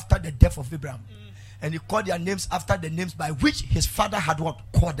them after the death of Abraham. And he called their names after the names by which his father had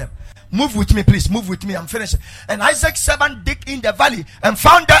called them. Move with me, please. Move with me. I'm finishing. And Isaac's servant digged in the valley and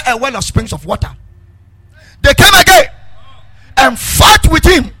found there a well of springs of water. They came again and fought with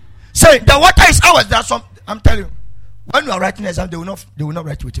him, saying, the water is ours. There's some. I'm telling you, when you are writing exam, they will not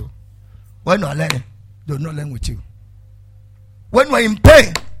write with you. When you are learning, they will not learn with you. When you are in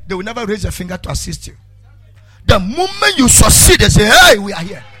pain, they will never raise a finger to assist you. The moment you succeed, they say, hey, we are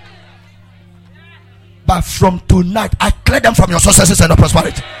here. But from tonight, I clear them from your successes and your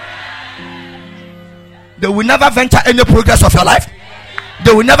prosperity. They will never venture any progress of your life.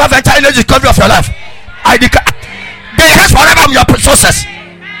 They will never venture any discovery of your life. I declare, they have forever on your success.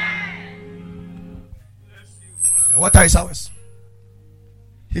 The water is ours.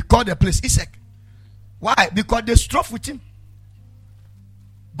 He called the place Isaac. Why? Because they strove with him.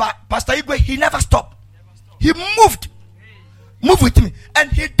 But Pastor Igwe, he never stopped. He moved with me,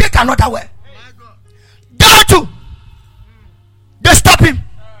 and he did another way. There too, they stop him.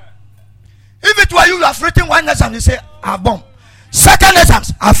 If it were you have written one exam, you say, I have bombed. Second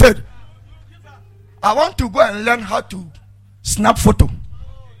exams, I failed. I want to go and learn how to snap photo.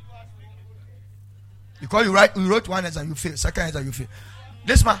 Because you wrote one exam, you fail. Second exam, you fail.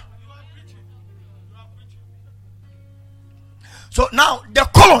 This man. So now the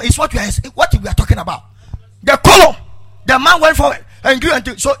column is what we are talking about. The column, the man went forward and grew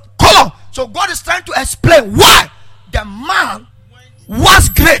into so column. So God is trying to explain why the man was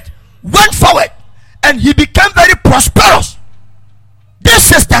great, went forward, and he became very prosperous.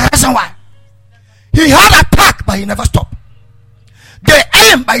 This is the reason why. He had attack, but he never stopped. They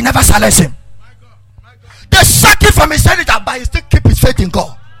aim, but he never silenced him. They sack him from his senator, but he still keep his faith in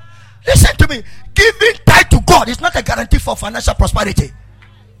God. Listen to me. Giving tithe to God is not a guarantee for financial prosperity.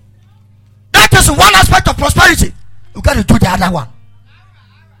 That is one aspect of prosperity. You got to do the other one.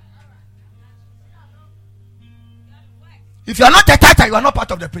 If you are not a tither, you are not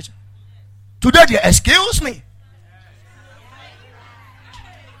part of the preaching. Today they excuse me.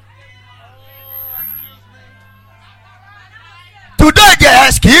 Today they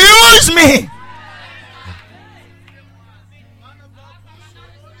excuse me.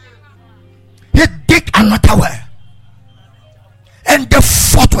 He did another way. And they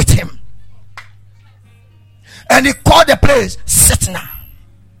fought with him. And he called the place Sitna.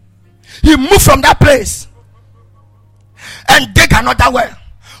 He moved from that place and dig another well.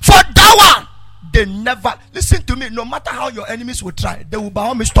 For that one, they never listen to me. No matter how your enemies will try, they will by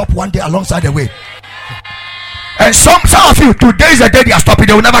all means stop one day alongside the way. And some of you, today is the day they are stopping.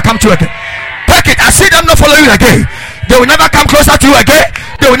 They will never come to you again. Take it. I see them not follow you again. They will never come closer to you again.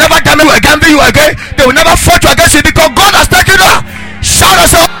 They will never damage you again, you again. They will never fight you against you because God has taken you out. Shout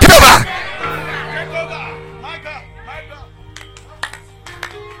us out. Take over. My God.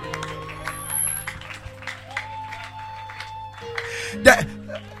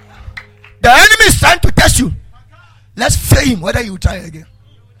 The enemy is trying to test you. Let's fail him whether you try again.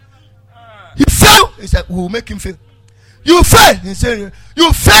 He fail. He said, we will make him fail. You fail. He said,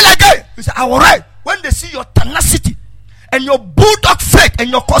 you fail again. He said, I will write. When they see your tenacity and your bulldog faith and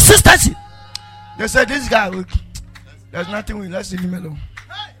your consistency, they said, this guy, there's nothing we let's leave him alone.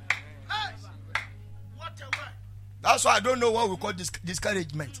 That's why I don't know what we call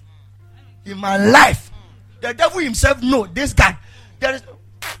discouragement. In my life, the devil himself know this guy. There is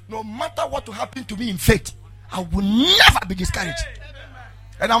no matter what will happen to me in faith, I will never be discouraged.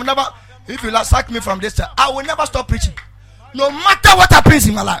 And I will never, if you sack me from this, I will never stop preaching. No matter what happens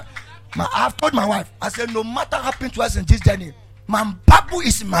in my life. I have told my wife, I said, no matter what happens to us in this journey, my Bible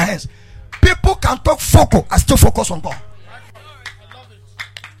is in my hands. People can talk focus, I still focus on God.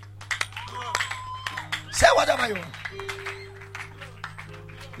 Say whatever you want.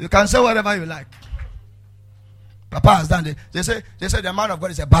 You can say whatever you like. Papa has done it. They say the man of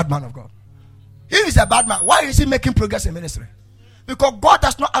God is a bad man of God. If he's a bad man, why is he making progress in ministry? Because God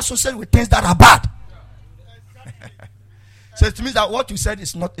does not associate with things that are bad. So it means that what you said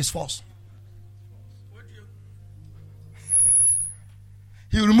is false.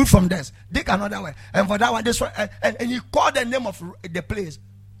 He removed from this. Dig another way. And for that one, this one, and he called the name of the place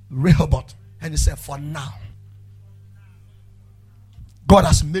Rehoboth. And he said, for now, God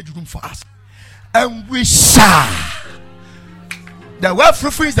has made room for us. And we shall. The word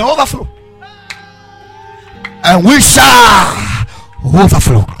fruitful is the overflow. And we shall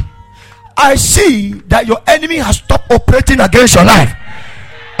overflow. I see that your enemy has stopped operating against your life.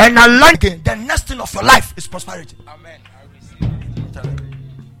 And again, the next thing of your life is prosperity. Amen. I receive.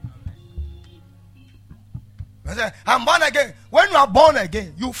 I'm born again. When you are born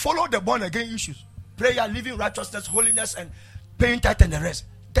again, you follow the born again issues. Prayer, living righteousness, holiness, and paying tithe and the rest.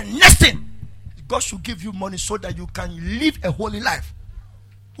 The next thing, God should give you money so that you can live a holy life.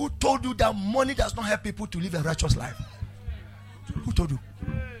 Who told you that money does not help people to live a righteous life? Who told you?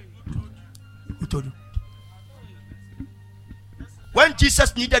 Who told you? When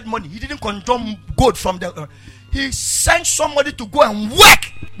Jesus needed money, he didn't conjure gold from the he sent somebody to go and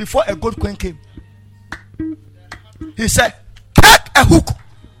work before a gold coin came. He said, take a hook,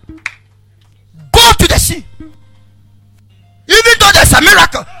 go to the sea. Even though there's a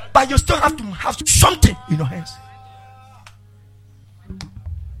miracle, but you still have to have something in your hands.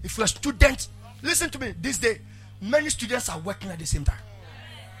 If you're a student, listen to me. This day, many students are working at the same time.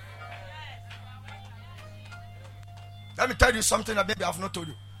 Let me tell you something that maybe I've not told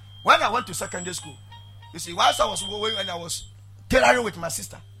you. When I went to secondary school, you see, whilst I was going and I was tailoring with my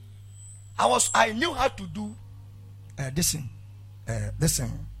sister, I knew how to do this thing,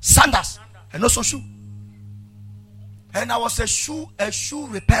 sandals and also shoe. And I was a shoe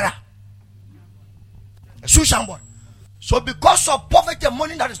repairer, a shoe shine boy. So because of poverty and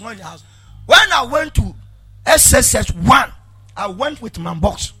money that is not in the house, when I went to SSS 1, I went with my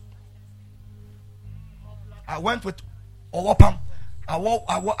box. I went with Owopam. I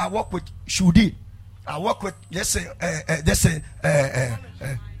work with Shudi. I work with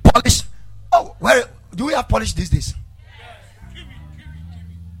polish. Oh, where do we have polish these days?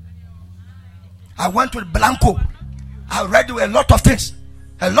 I went with Blanco. I read a lot of things.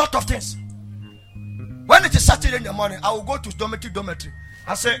 A lot of things. When it is Saturday in the morning, I will go to dormitory.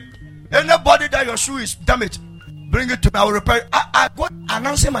 I say, anybody that your shoe is damaged, bring it to me. I will repair it. I go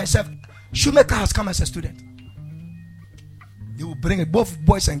announcing myself. Shoemaker has come as a student. He will bring it, both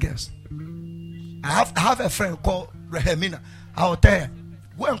boys and girls. I have a friend called Rehemina. I will tell her,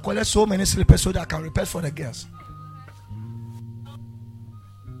 go and collect so many slippers so that I can repair for the girls.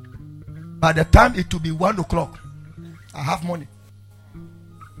 By the time it will be 1 o'clock, I have money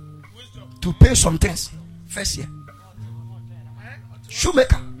to pay some things. First year.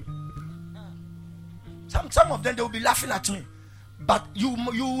 Shoemaker. Some of them, they will be laughing at me. But you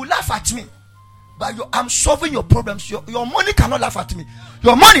will laugh at me. But I'm solving your problems. Your money cannot laugh at me.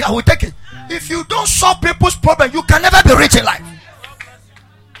 Your money, I will take it. If you don't solve people's problems, you can never be rich in life.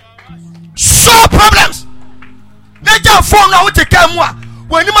 Solve problems. Neja phone now take care more.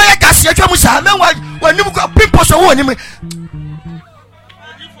 When you make gas, you when you got people so when you a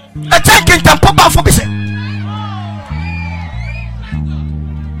tank in Tampa for business.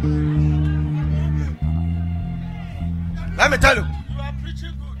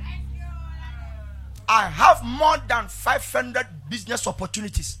 500 business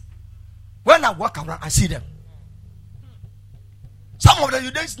opportunities. When I walk around, I see them. Some of them,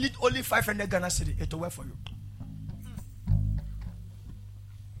 you don't need only 500 Ghana cedi. It will work for you.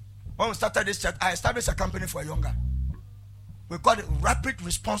 When we started this church, I established a company for a young guy. We call it Rapid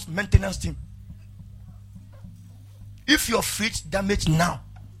Response Maintenance Team. If your fridge damaged now,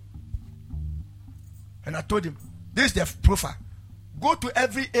 and I told him, this is the profile. Go to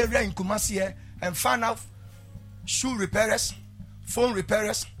every area in Kumasi here and find out shoe repairers, phone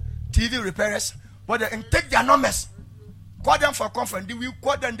repairers, TV repairers, and take their numbers. Call them for conference. We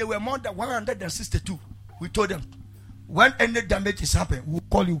called them, they were more than 162. We told them, when any damage is happening, we'll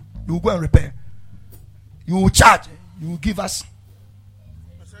call you. You will go and repair. You will charge. You will give us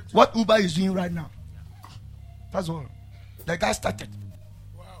what Uber is doing right now. That's all. The guy started.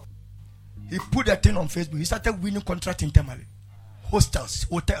 Wow. He put that thing on Facebook. He started winning contracts internally. Hostels,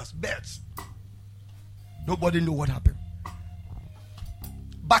 hotels, beds. Nobody knew what happened.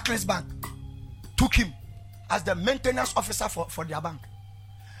 Barclays Bank took him as the maintenance officer for their bank.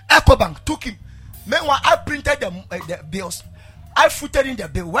 EcoBank took him. Meanwhile, I printed the bills. I footed in the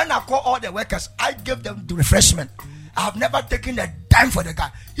bill. When I call all the workers, I gave them the refreshment. I have never taken a dime for the guy.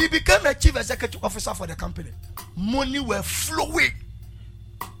 He became a chief executive officer for the company. Money were flowing.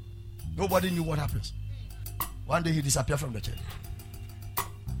 Nobody knew what happens. One day he disappeared from the church.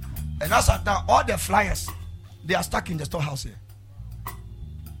 And as at now, all the flyers, they are stuck in the storehouse here.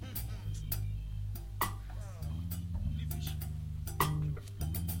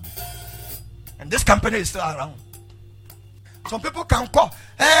 And this company is still around. Some people can call,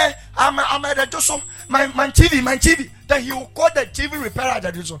 hey, I'm at the Joshua, my TV. Then he will call the TV repairer at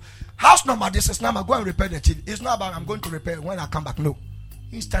the Joshua. House number, this is number, go and repair the TV. It's not about I'm going to repair when I come back. No.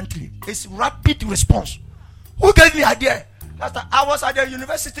 Instantly. It's rapid response. Who gave me idea? I was at the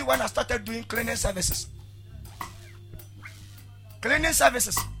university when I started doing cleaning services. Cleaning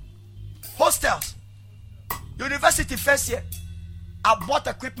services. Hostels. University first year. I bought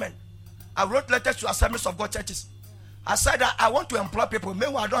equipment. I wrote letters to Assemblies of God churches. I said that I want to employ people.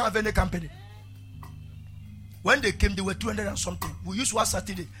 Meanwhile, I don't have any company. When they came, they were 200 and something. We used one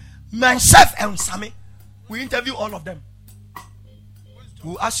Saturday. Myself and Sammy, we interview all of them.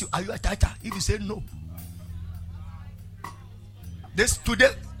 We'll ask you, are you a tither? If you say no. This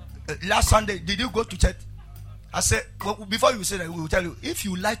today, last Sunday, did you go to church? I said, well, before you say that, we will tell you, if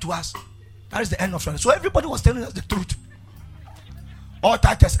you lie to us, that is the end of it. So everybody was telling us the truth. All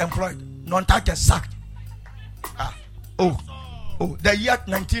titers employed, non-titers sacked. The year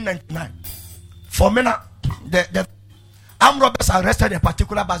 1999. For me now, the armed robbers arrested a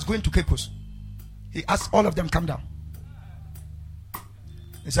particular bus going to Cape Coast. He asked all of them come down.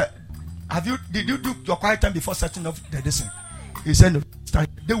 He said, did you do your quiet time before setting off the distance? He said, no.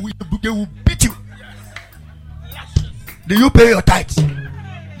 They will beat you. Do you pay your tithes?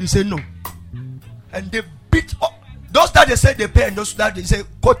 He said, no. And they beat up. Those that they say they pay and those that they say,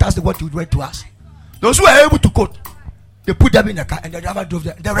 quote us what you read to us. Those who are able to quote, they put them in the car and the driver drove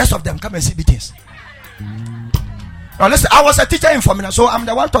them. The rest of them come and see beatings. Now listen, I was a teacher in Formina, so I'm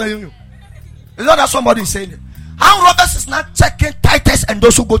the one telling you. It's not that somebody is saying it. Armed robbers is not checking tithes and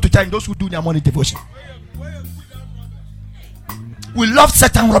those who go to church and those who do their morning devotion. We love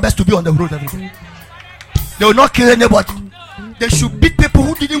certain robbers to be on the road every day. They will not kill anybody. They should beat people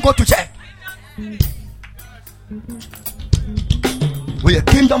who didn't go to church. We are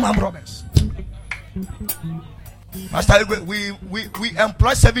kingdom armed robbers. Master, we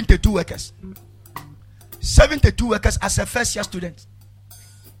employ 72 workers. 72 workers as a first year student.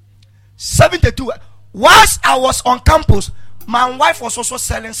 72. Whilst I was on campus, my wife was also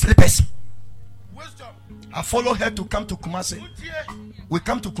selling slippers. I followed her to come to Kumasi. We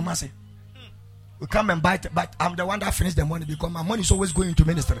come to Kumasi. We come and buy it, but I'm the one that finished the money because my money is always going into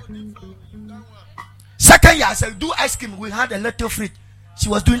ministry. Second year, I said, do ice cream. We had a little fridge. She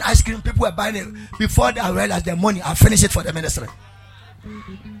was doing ice cream. People were buying it. Before I realized the money, I finished it for the ministry.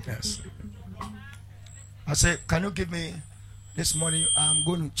 Yes. I said, can you give me this money? I'm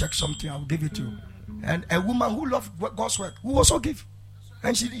going to check something. I'll give it to you. And a woman who loved God's work, who also give.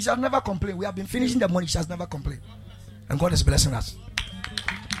 And she has never complained. We have been finishing the money. She has never complained. And God is blessing us.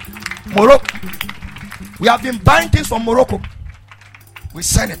 Morocco. We have been buying things from Morocco. We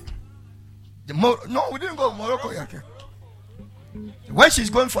send it. No, we didn't go to Morocco. Okay. When she's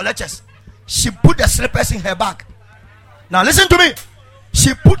going for lectures, she put the slippers in her bag. Now listen to me.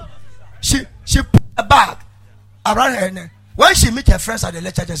 She put a bag around her neck. When she meet her friends at the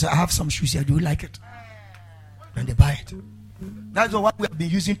lecture, she says, I have some shoes here. Do you like it? And they buy it. That's what we have been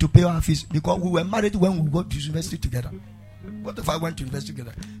using to pay our fees because we were married when we go to university together. What if I went to university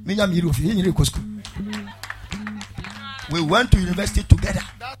together? We went to university together.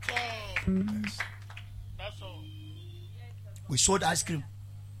 That's all. Yes. That's all. We sold ice cream.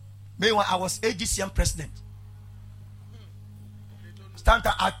 Meanwhile, I was AGCM president.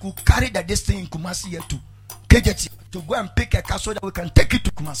 Stanton, I could carry this thing in Kumasi here to KJT to go and pick a car so that we can take it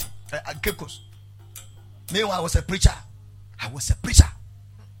to Kumasi, Cape Coast. Meanwhile, I was a preacher. I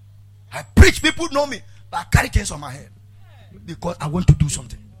preach. People know me, but I carry things on my head because I want to do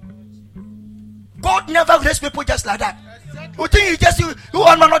something. God never raise people just like that. You think he just you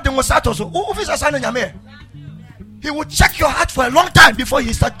are not the most also? Who is assigning your man? He will check your heart for a long time before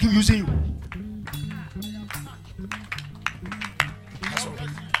he start using you.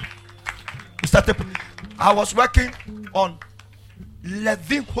 I was working on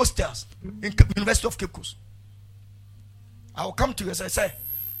 11 hostels in University of Cape Coast. I will come to you and say,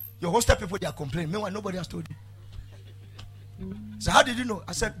 your hostel people, they are complaining. Meanwhile, nobody has told you. So how did you know?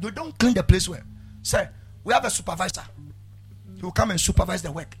 I said, you don't clean the place well. Say, we have a supervisor. He will come and supervise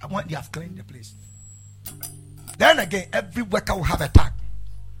the work. I want they have cleaned the place. Then again, every worker will have a tag.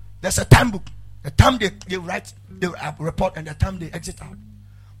 There's a time book. The time they write, they report, and the time they exit out.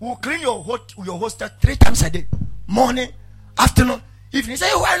 We'll clean your hostel 3 times a day. Morning, afternoon, evening. Say,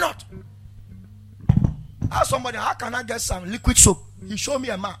 why not? Ask somebody, how can I get some liquid soap? He showed me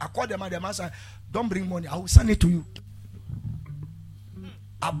a man. I called the man said, don't bring money. I will send it to you.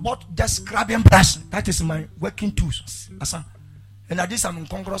 I bought just scrubbing brush. That is my working tools. And I did some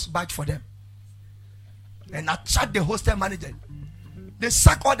incongruous badge for them. And I charged the hostel manager. They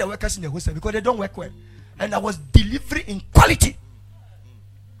sack all the workers in the hostel because they don't work well. And I was delivering in quality.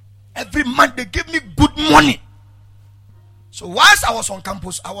 Every month they give me good money. So whilst I was on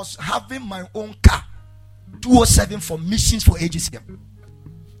campus, I was having my own car, 207 for missions for AGCM.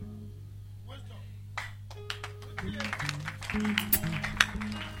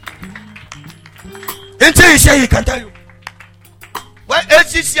 Until he say he can tell you. When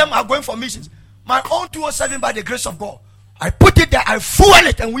AGCM are going for missions, my own 207 by the grace of God, I put it there, I fuel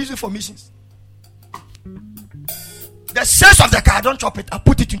it, and we use it for missions. The sales of the car, I don't chop it, I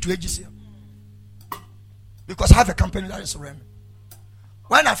put it into AGCM. Because I have a company that is around me.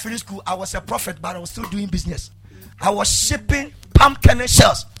 When I finished school, I was a prophet, but I was still doing business. I was shipping pumpkin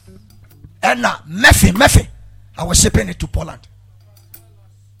shells. And now, Murphy, I was shipping it to Poland.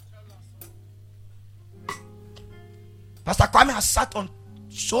 Pastor Kwame has sat on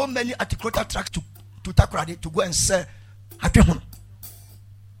so many articulated tracks to Takoradi to go and sell.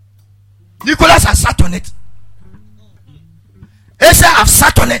 Nicholas has sat on it. Asa have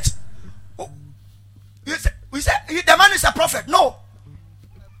sat on it. We say the man is a prophet. No,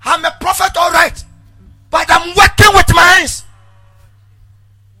 I'm a prophet, all right, but I'm working with my hands.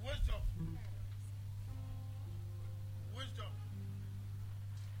 Wisdom.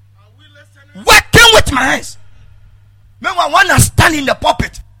 Are we listening? Working with my hands. Meanwhile, when I stand in the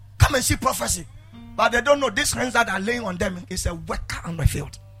pulpit, come and see prophecy, but they don't know these hands that are laying on them is a worker on the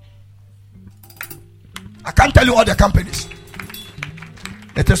field. I can't tell you all the companies.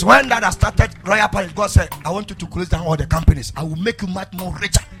 It is when that I started Royal Palace, God said, I want you to close down all the companies. I will make you much more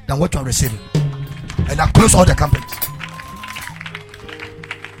richer than what you are receiving. And I close all the companies.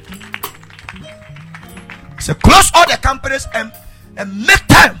 So close all the companies and make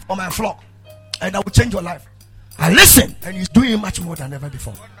time for my flock. And I will change your life. I listen, and he's doing much more than ever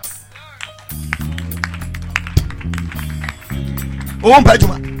before.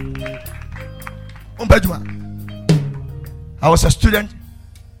 I was a student.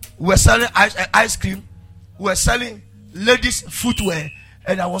 We were selling ice cream. We were selling ladies' footwear.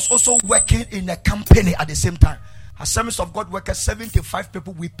 And I was also working in a company at the same time. Assemblies of God workers, 75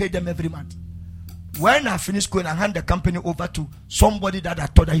 people, we pay them every month. When I finished school, I hand the company over to somebody that I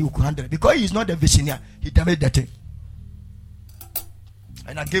thought that he could handle it. Because he is not the visionary, he damaged the thing.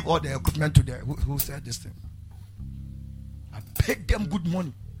 And I gave all the equipment to the who said this thing. I paid them good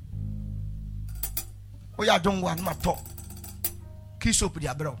money. Oh yeah, don't want my talk. Kiss up with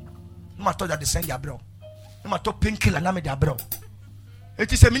their bro. No matter that they send their bro. No matter painkiller, na me their bro.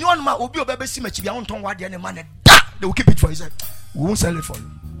 It is a million man. Obi obi see me chibi. I want to ward the any man. They will keep it for himself. We won't sell it for you.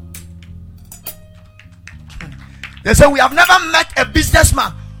 They say we have never met a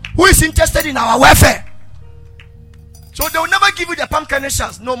businessman who is interested in our welfare. So they will never give you the pumpkin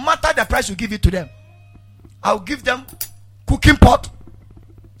shells, no matter the price you give it to them. I'll give them cooking pot.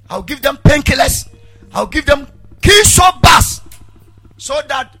 I'll give them painkillers. I'll give them keyshop bars, so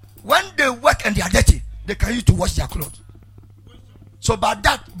that when they work and they are dirty, they can use to wash their clothes. So by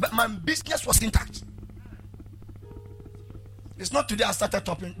that, my business was intact. It's not today I started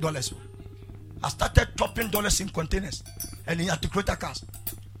topping dollars. I started topping dollars in containers and in articulated cars.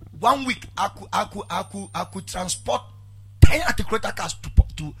 1 week I could transport 10 articulated cars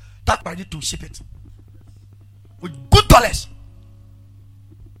to Tack Ready to ship it with good dollars.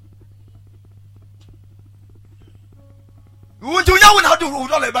 We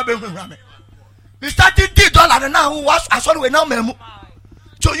started $10 and now I saw we now memo.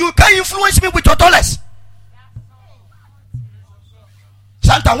 So you can influence me with your dollars.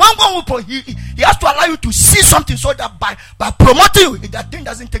 Santa, one he has to allow you to see something so that by promoting you, that thing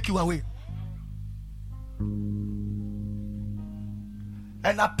doesn't take you away.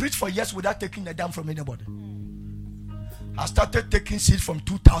 And I preached for years without taking a dime from anybody. I started taking seed from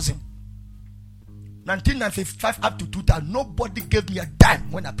 2000. 1995 up to 2000. Nobody gave me a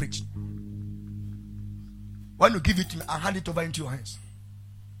dime when I preached. When you give it to me, I hand it over into your hands.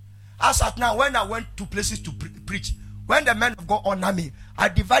 As at now, when I went to places to preach, when the men of God honor me, I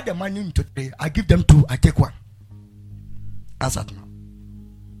divide the money into 3. I give them 2, I take 1. As at now.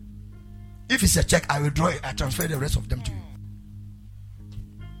 If it's a check, I withdraw it, I transfer the rest of them to you.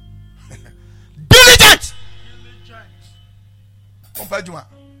 Diligent!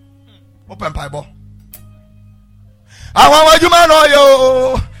 Open Bible. I want you man oh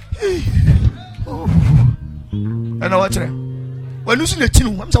yo. And I watch it. When you see the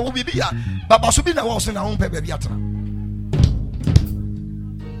chinu, I'm saying, "Baby, Baba Subina was in our own baby."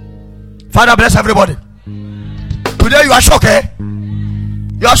 Father, bless everybody. Today you are shocked, eh?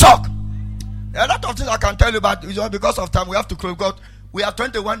 You are shocked. There are a lot of things I can tell you, but because of time, we have to close. God, we have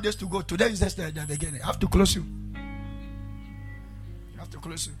 21 days to go. Today is just the beginning. I have to close you. I have to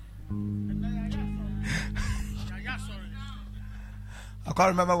close you. I can't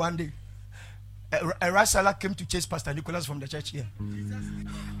remember one day. A rice seller came to chase Pastor Nicholas from the church here.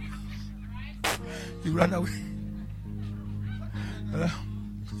 He ran away.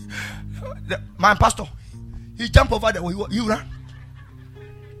 My pastor, he jumped over the way. He ran.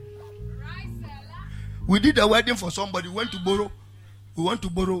 We did a wedding for somebody. We want to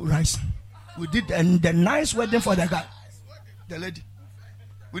borrow rice. We did the nice wedding for the guy, the lady.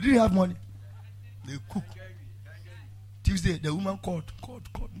 We didn't have money. They cook. Tuesday, the woman called.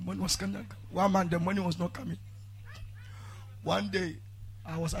 Money was coming. One man, the money was not coming. One day,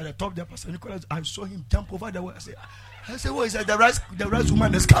 I was at the top there, Pastor Nicholas. I saw him jump over the way. I said, "What is that? The rice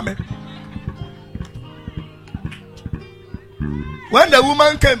woman is coming." When the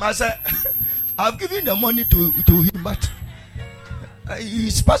woman came, I said, "I've given the money to him, but he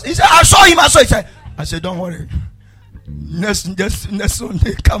said, I saw him. He said, I said, don't worry. Next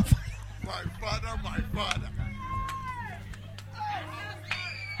Sunday, come." My father.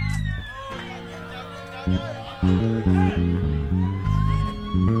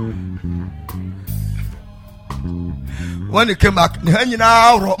 When he came back,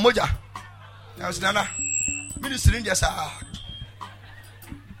 Moja. I was Nana. Ministering just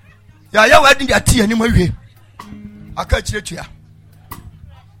yeah, wedding their tea anymore. I can't let you.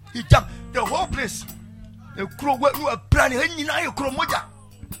 He jumped the whole place. The crow were planning, and you know, you crow Moja.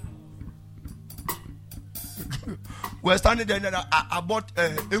 We're standing there and I bought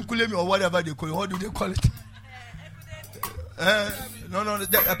Nkulemi or whatever they call it. What do they call it? No,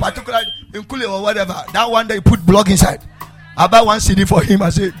 a particular Nkule or whatever. That one they put block inside. I buy 1 CD for him. I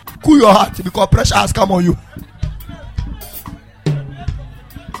say, cool your heart because pressure has come on you.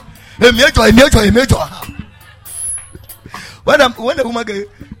 A major. When the woman came,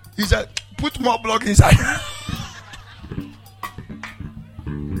 he said, put more block inside.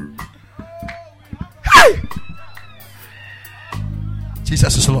 Hey!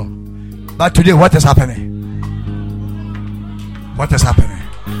 Jesus is Lord. But today, what is happening? What is happening?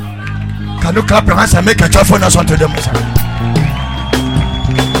 Can you clap your hands and make a joyfulness unto them?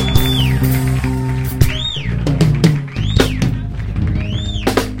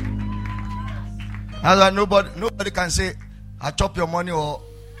 As nobody can say, I chop your money or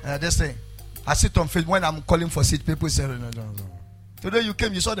this thing. I sit on faith when I'm calling for seat. People say, no. Today you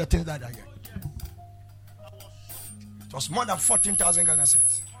came, you saw the things that I get. It was more than 14,000 Ghana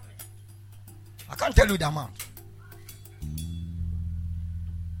cedis. I can't tell you the amount.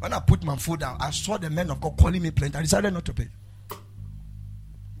 When I put my food down, I saw the men of God calling me plenty. I decided not to pay.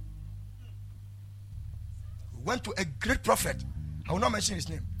 We went to a great prophet. I will not mention his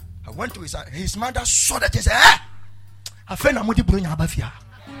name. I went to his mother saw that and said, I found a multi bring abafia.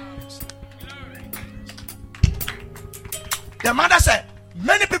 The mother said,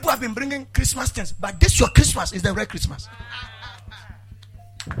 many people have been bringing Christmas things, but this your Christmas is the real Christmas.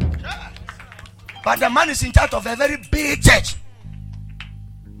 But the man is in charge of a very big church.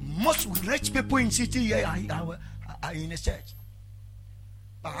 Most rich people in city here are in a church.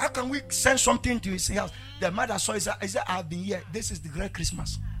 But how can we send something to his house? The mother saw it. He said, I've been here. This is the great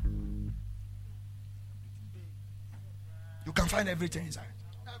Christmas. You can find everything inside.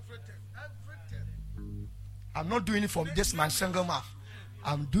 Everything. I'm not doing it from this man's single mouth.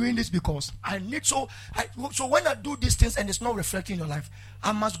 I'm doing this because I need so when I do these things and it's not reflecting in your life,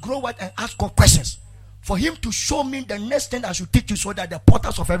 I must grow up and ask God questions for him to show me the next thing I should teach you so that the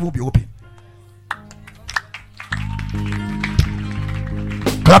portals of heaven will be open.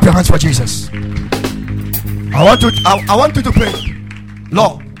 Clap your hands for Jesus. I want you to pray.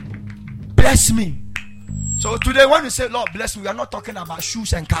 Lord, bless me. So today when we say Lord bless me, we are not talking about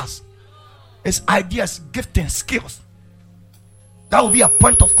shoes and cars. It's ideas, gifting, skills. That will be a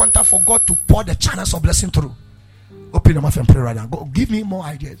point of contact for God to pour the channels of blessing through. Open your mouth and pray right now. Go, give me more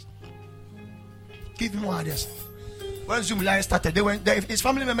ideas. Give me more ideas. When Zoom Lion started, his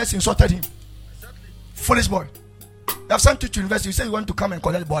family members insulted him. Foolish boy. They have sent you to university. You say you want to come and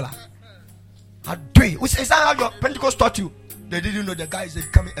collect baller. I do it. Is that how your Pentecost taught you? They didn't know the guy is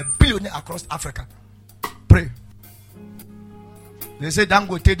becoming a billionaire across Africa. Pray. They say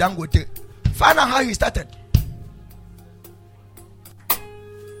Dangote. Find out how he started.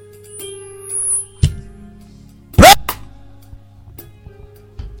 Pray.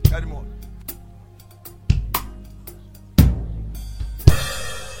 Carry more.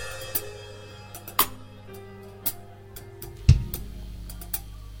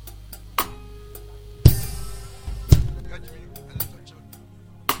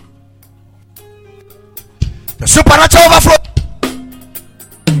 The supernatural overflow.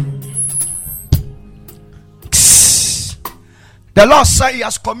 The Lord said he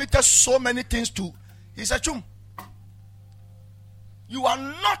has committed so many things to. He said, Chum, you are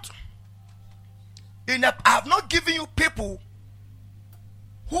not in a, I have not given you people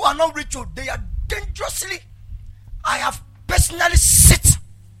who are not ritual. They are dangerously. I have personally set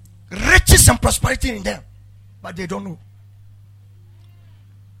riches and prosperity in them, but they don't know.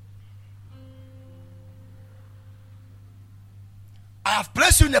 I have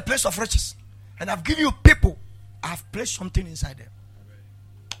placed you in a place of riches, and I've given you people. I have placed something inside them.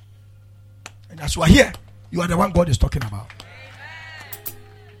 And as you are here, you are the one God is talking about.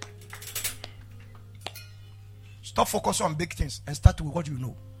 Stop focusing on big things and start with what you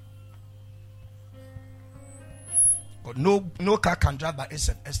know. But no car can drive by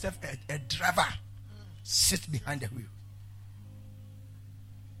itself except a driver sits behind the wheel.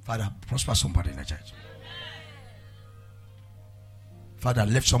 Father, prosper somebody in the church. Father,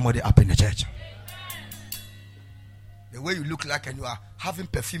 lift somebody up in the church. The way you look like and you are having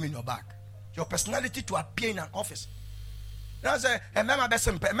perfume in your bag. Your personality to appear in an office. Now say,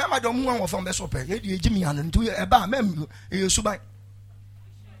 remember don't want from the soap. You Jimmy and do a bar, mem, you subai.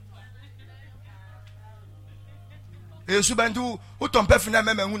 You subai do who don't perfume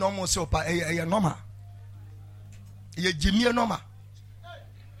mem who almost soap a normal. You Jimmy normal.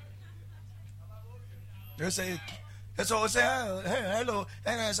 You say, so I say, hey, hello,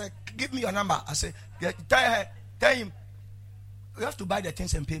 and I say, give me your number. I say, tell him, you have to buy the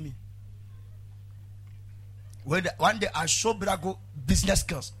things and pay me. One day I show Brago business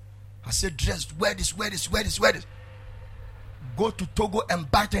skills. I said, dress, wear this. Go to Togo and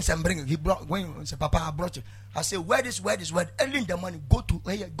buy things and bring it. He brought, when he said, Papa, I brought it. I said, wear this. Early in the morning, go.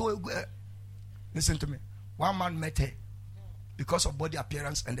 Listen to me. One man met her because of body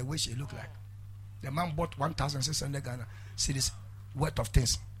appearance and the way she looked like. The man bought 1,600 Ghana cedis worth of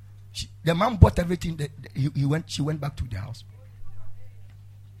things. The man bought everything. She went back to the house.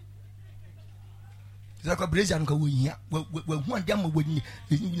 I don't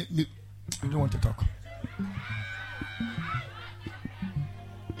want to talk.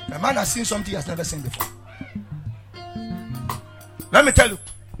 The man has seen something he has never seen before. Let me tell you,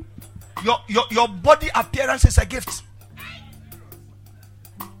 your body appearance is a gift.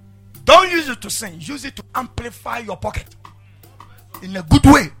 Don't use it to sin. Use it to amplify your pocket in a good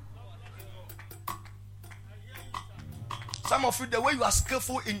way. Some of you, the way you are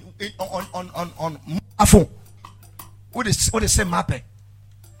skillful on phone, what is say mapping?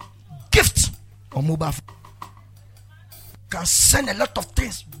 Gift on mobile phone. You can send a lot of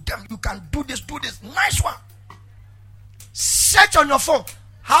things. You can do this. Nice one. Search on your phone.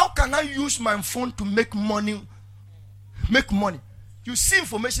 How can I use my phone to make money? You see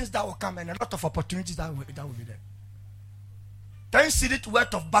information that will come and a lot of opportunities that will be there. 10 cedis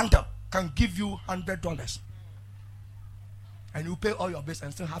worth of bundle can give you $100. And you pay all your bills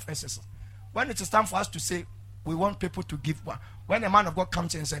and still have excess. When it is time for us to say, we want people to give one. When a man of God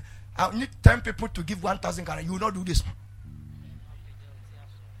comes in and says, I need 10 people to give 1,000 Ghana, you will not do this.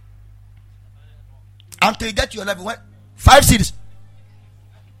 Until you get to your level, 5 cedis.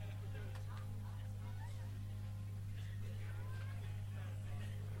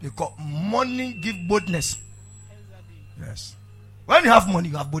 Because money give boldness. Yes. When you have money,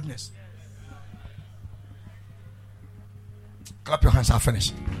 you have boldness. Clap your hands, I'll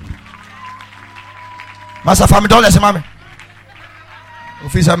finish. Master family, don't listen, mommy.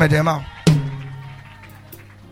 Officer, me dem out.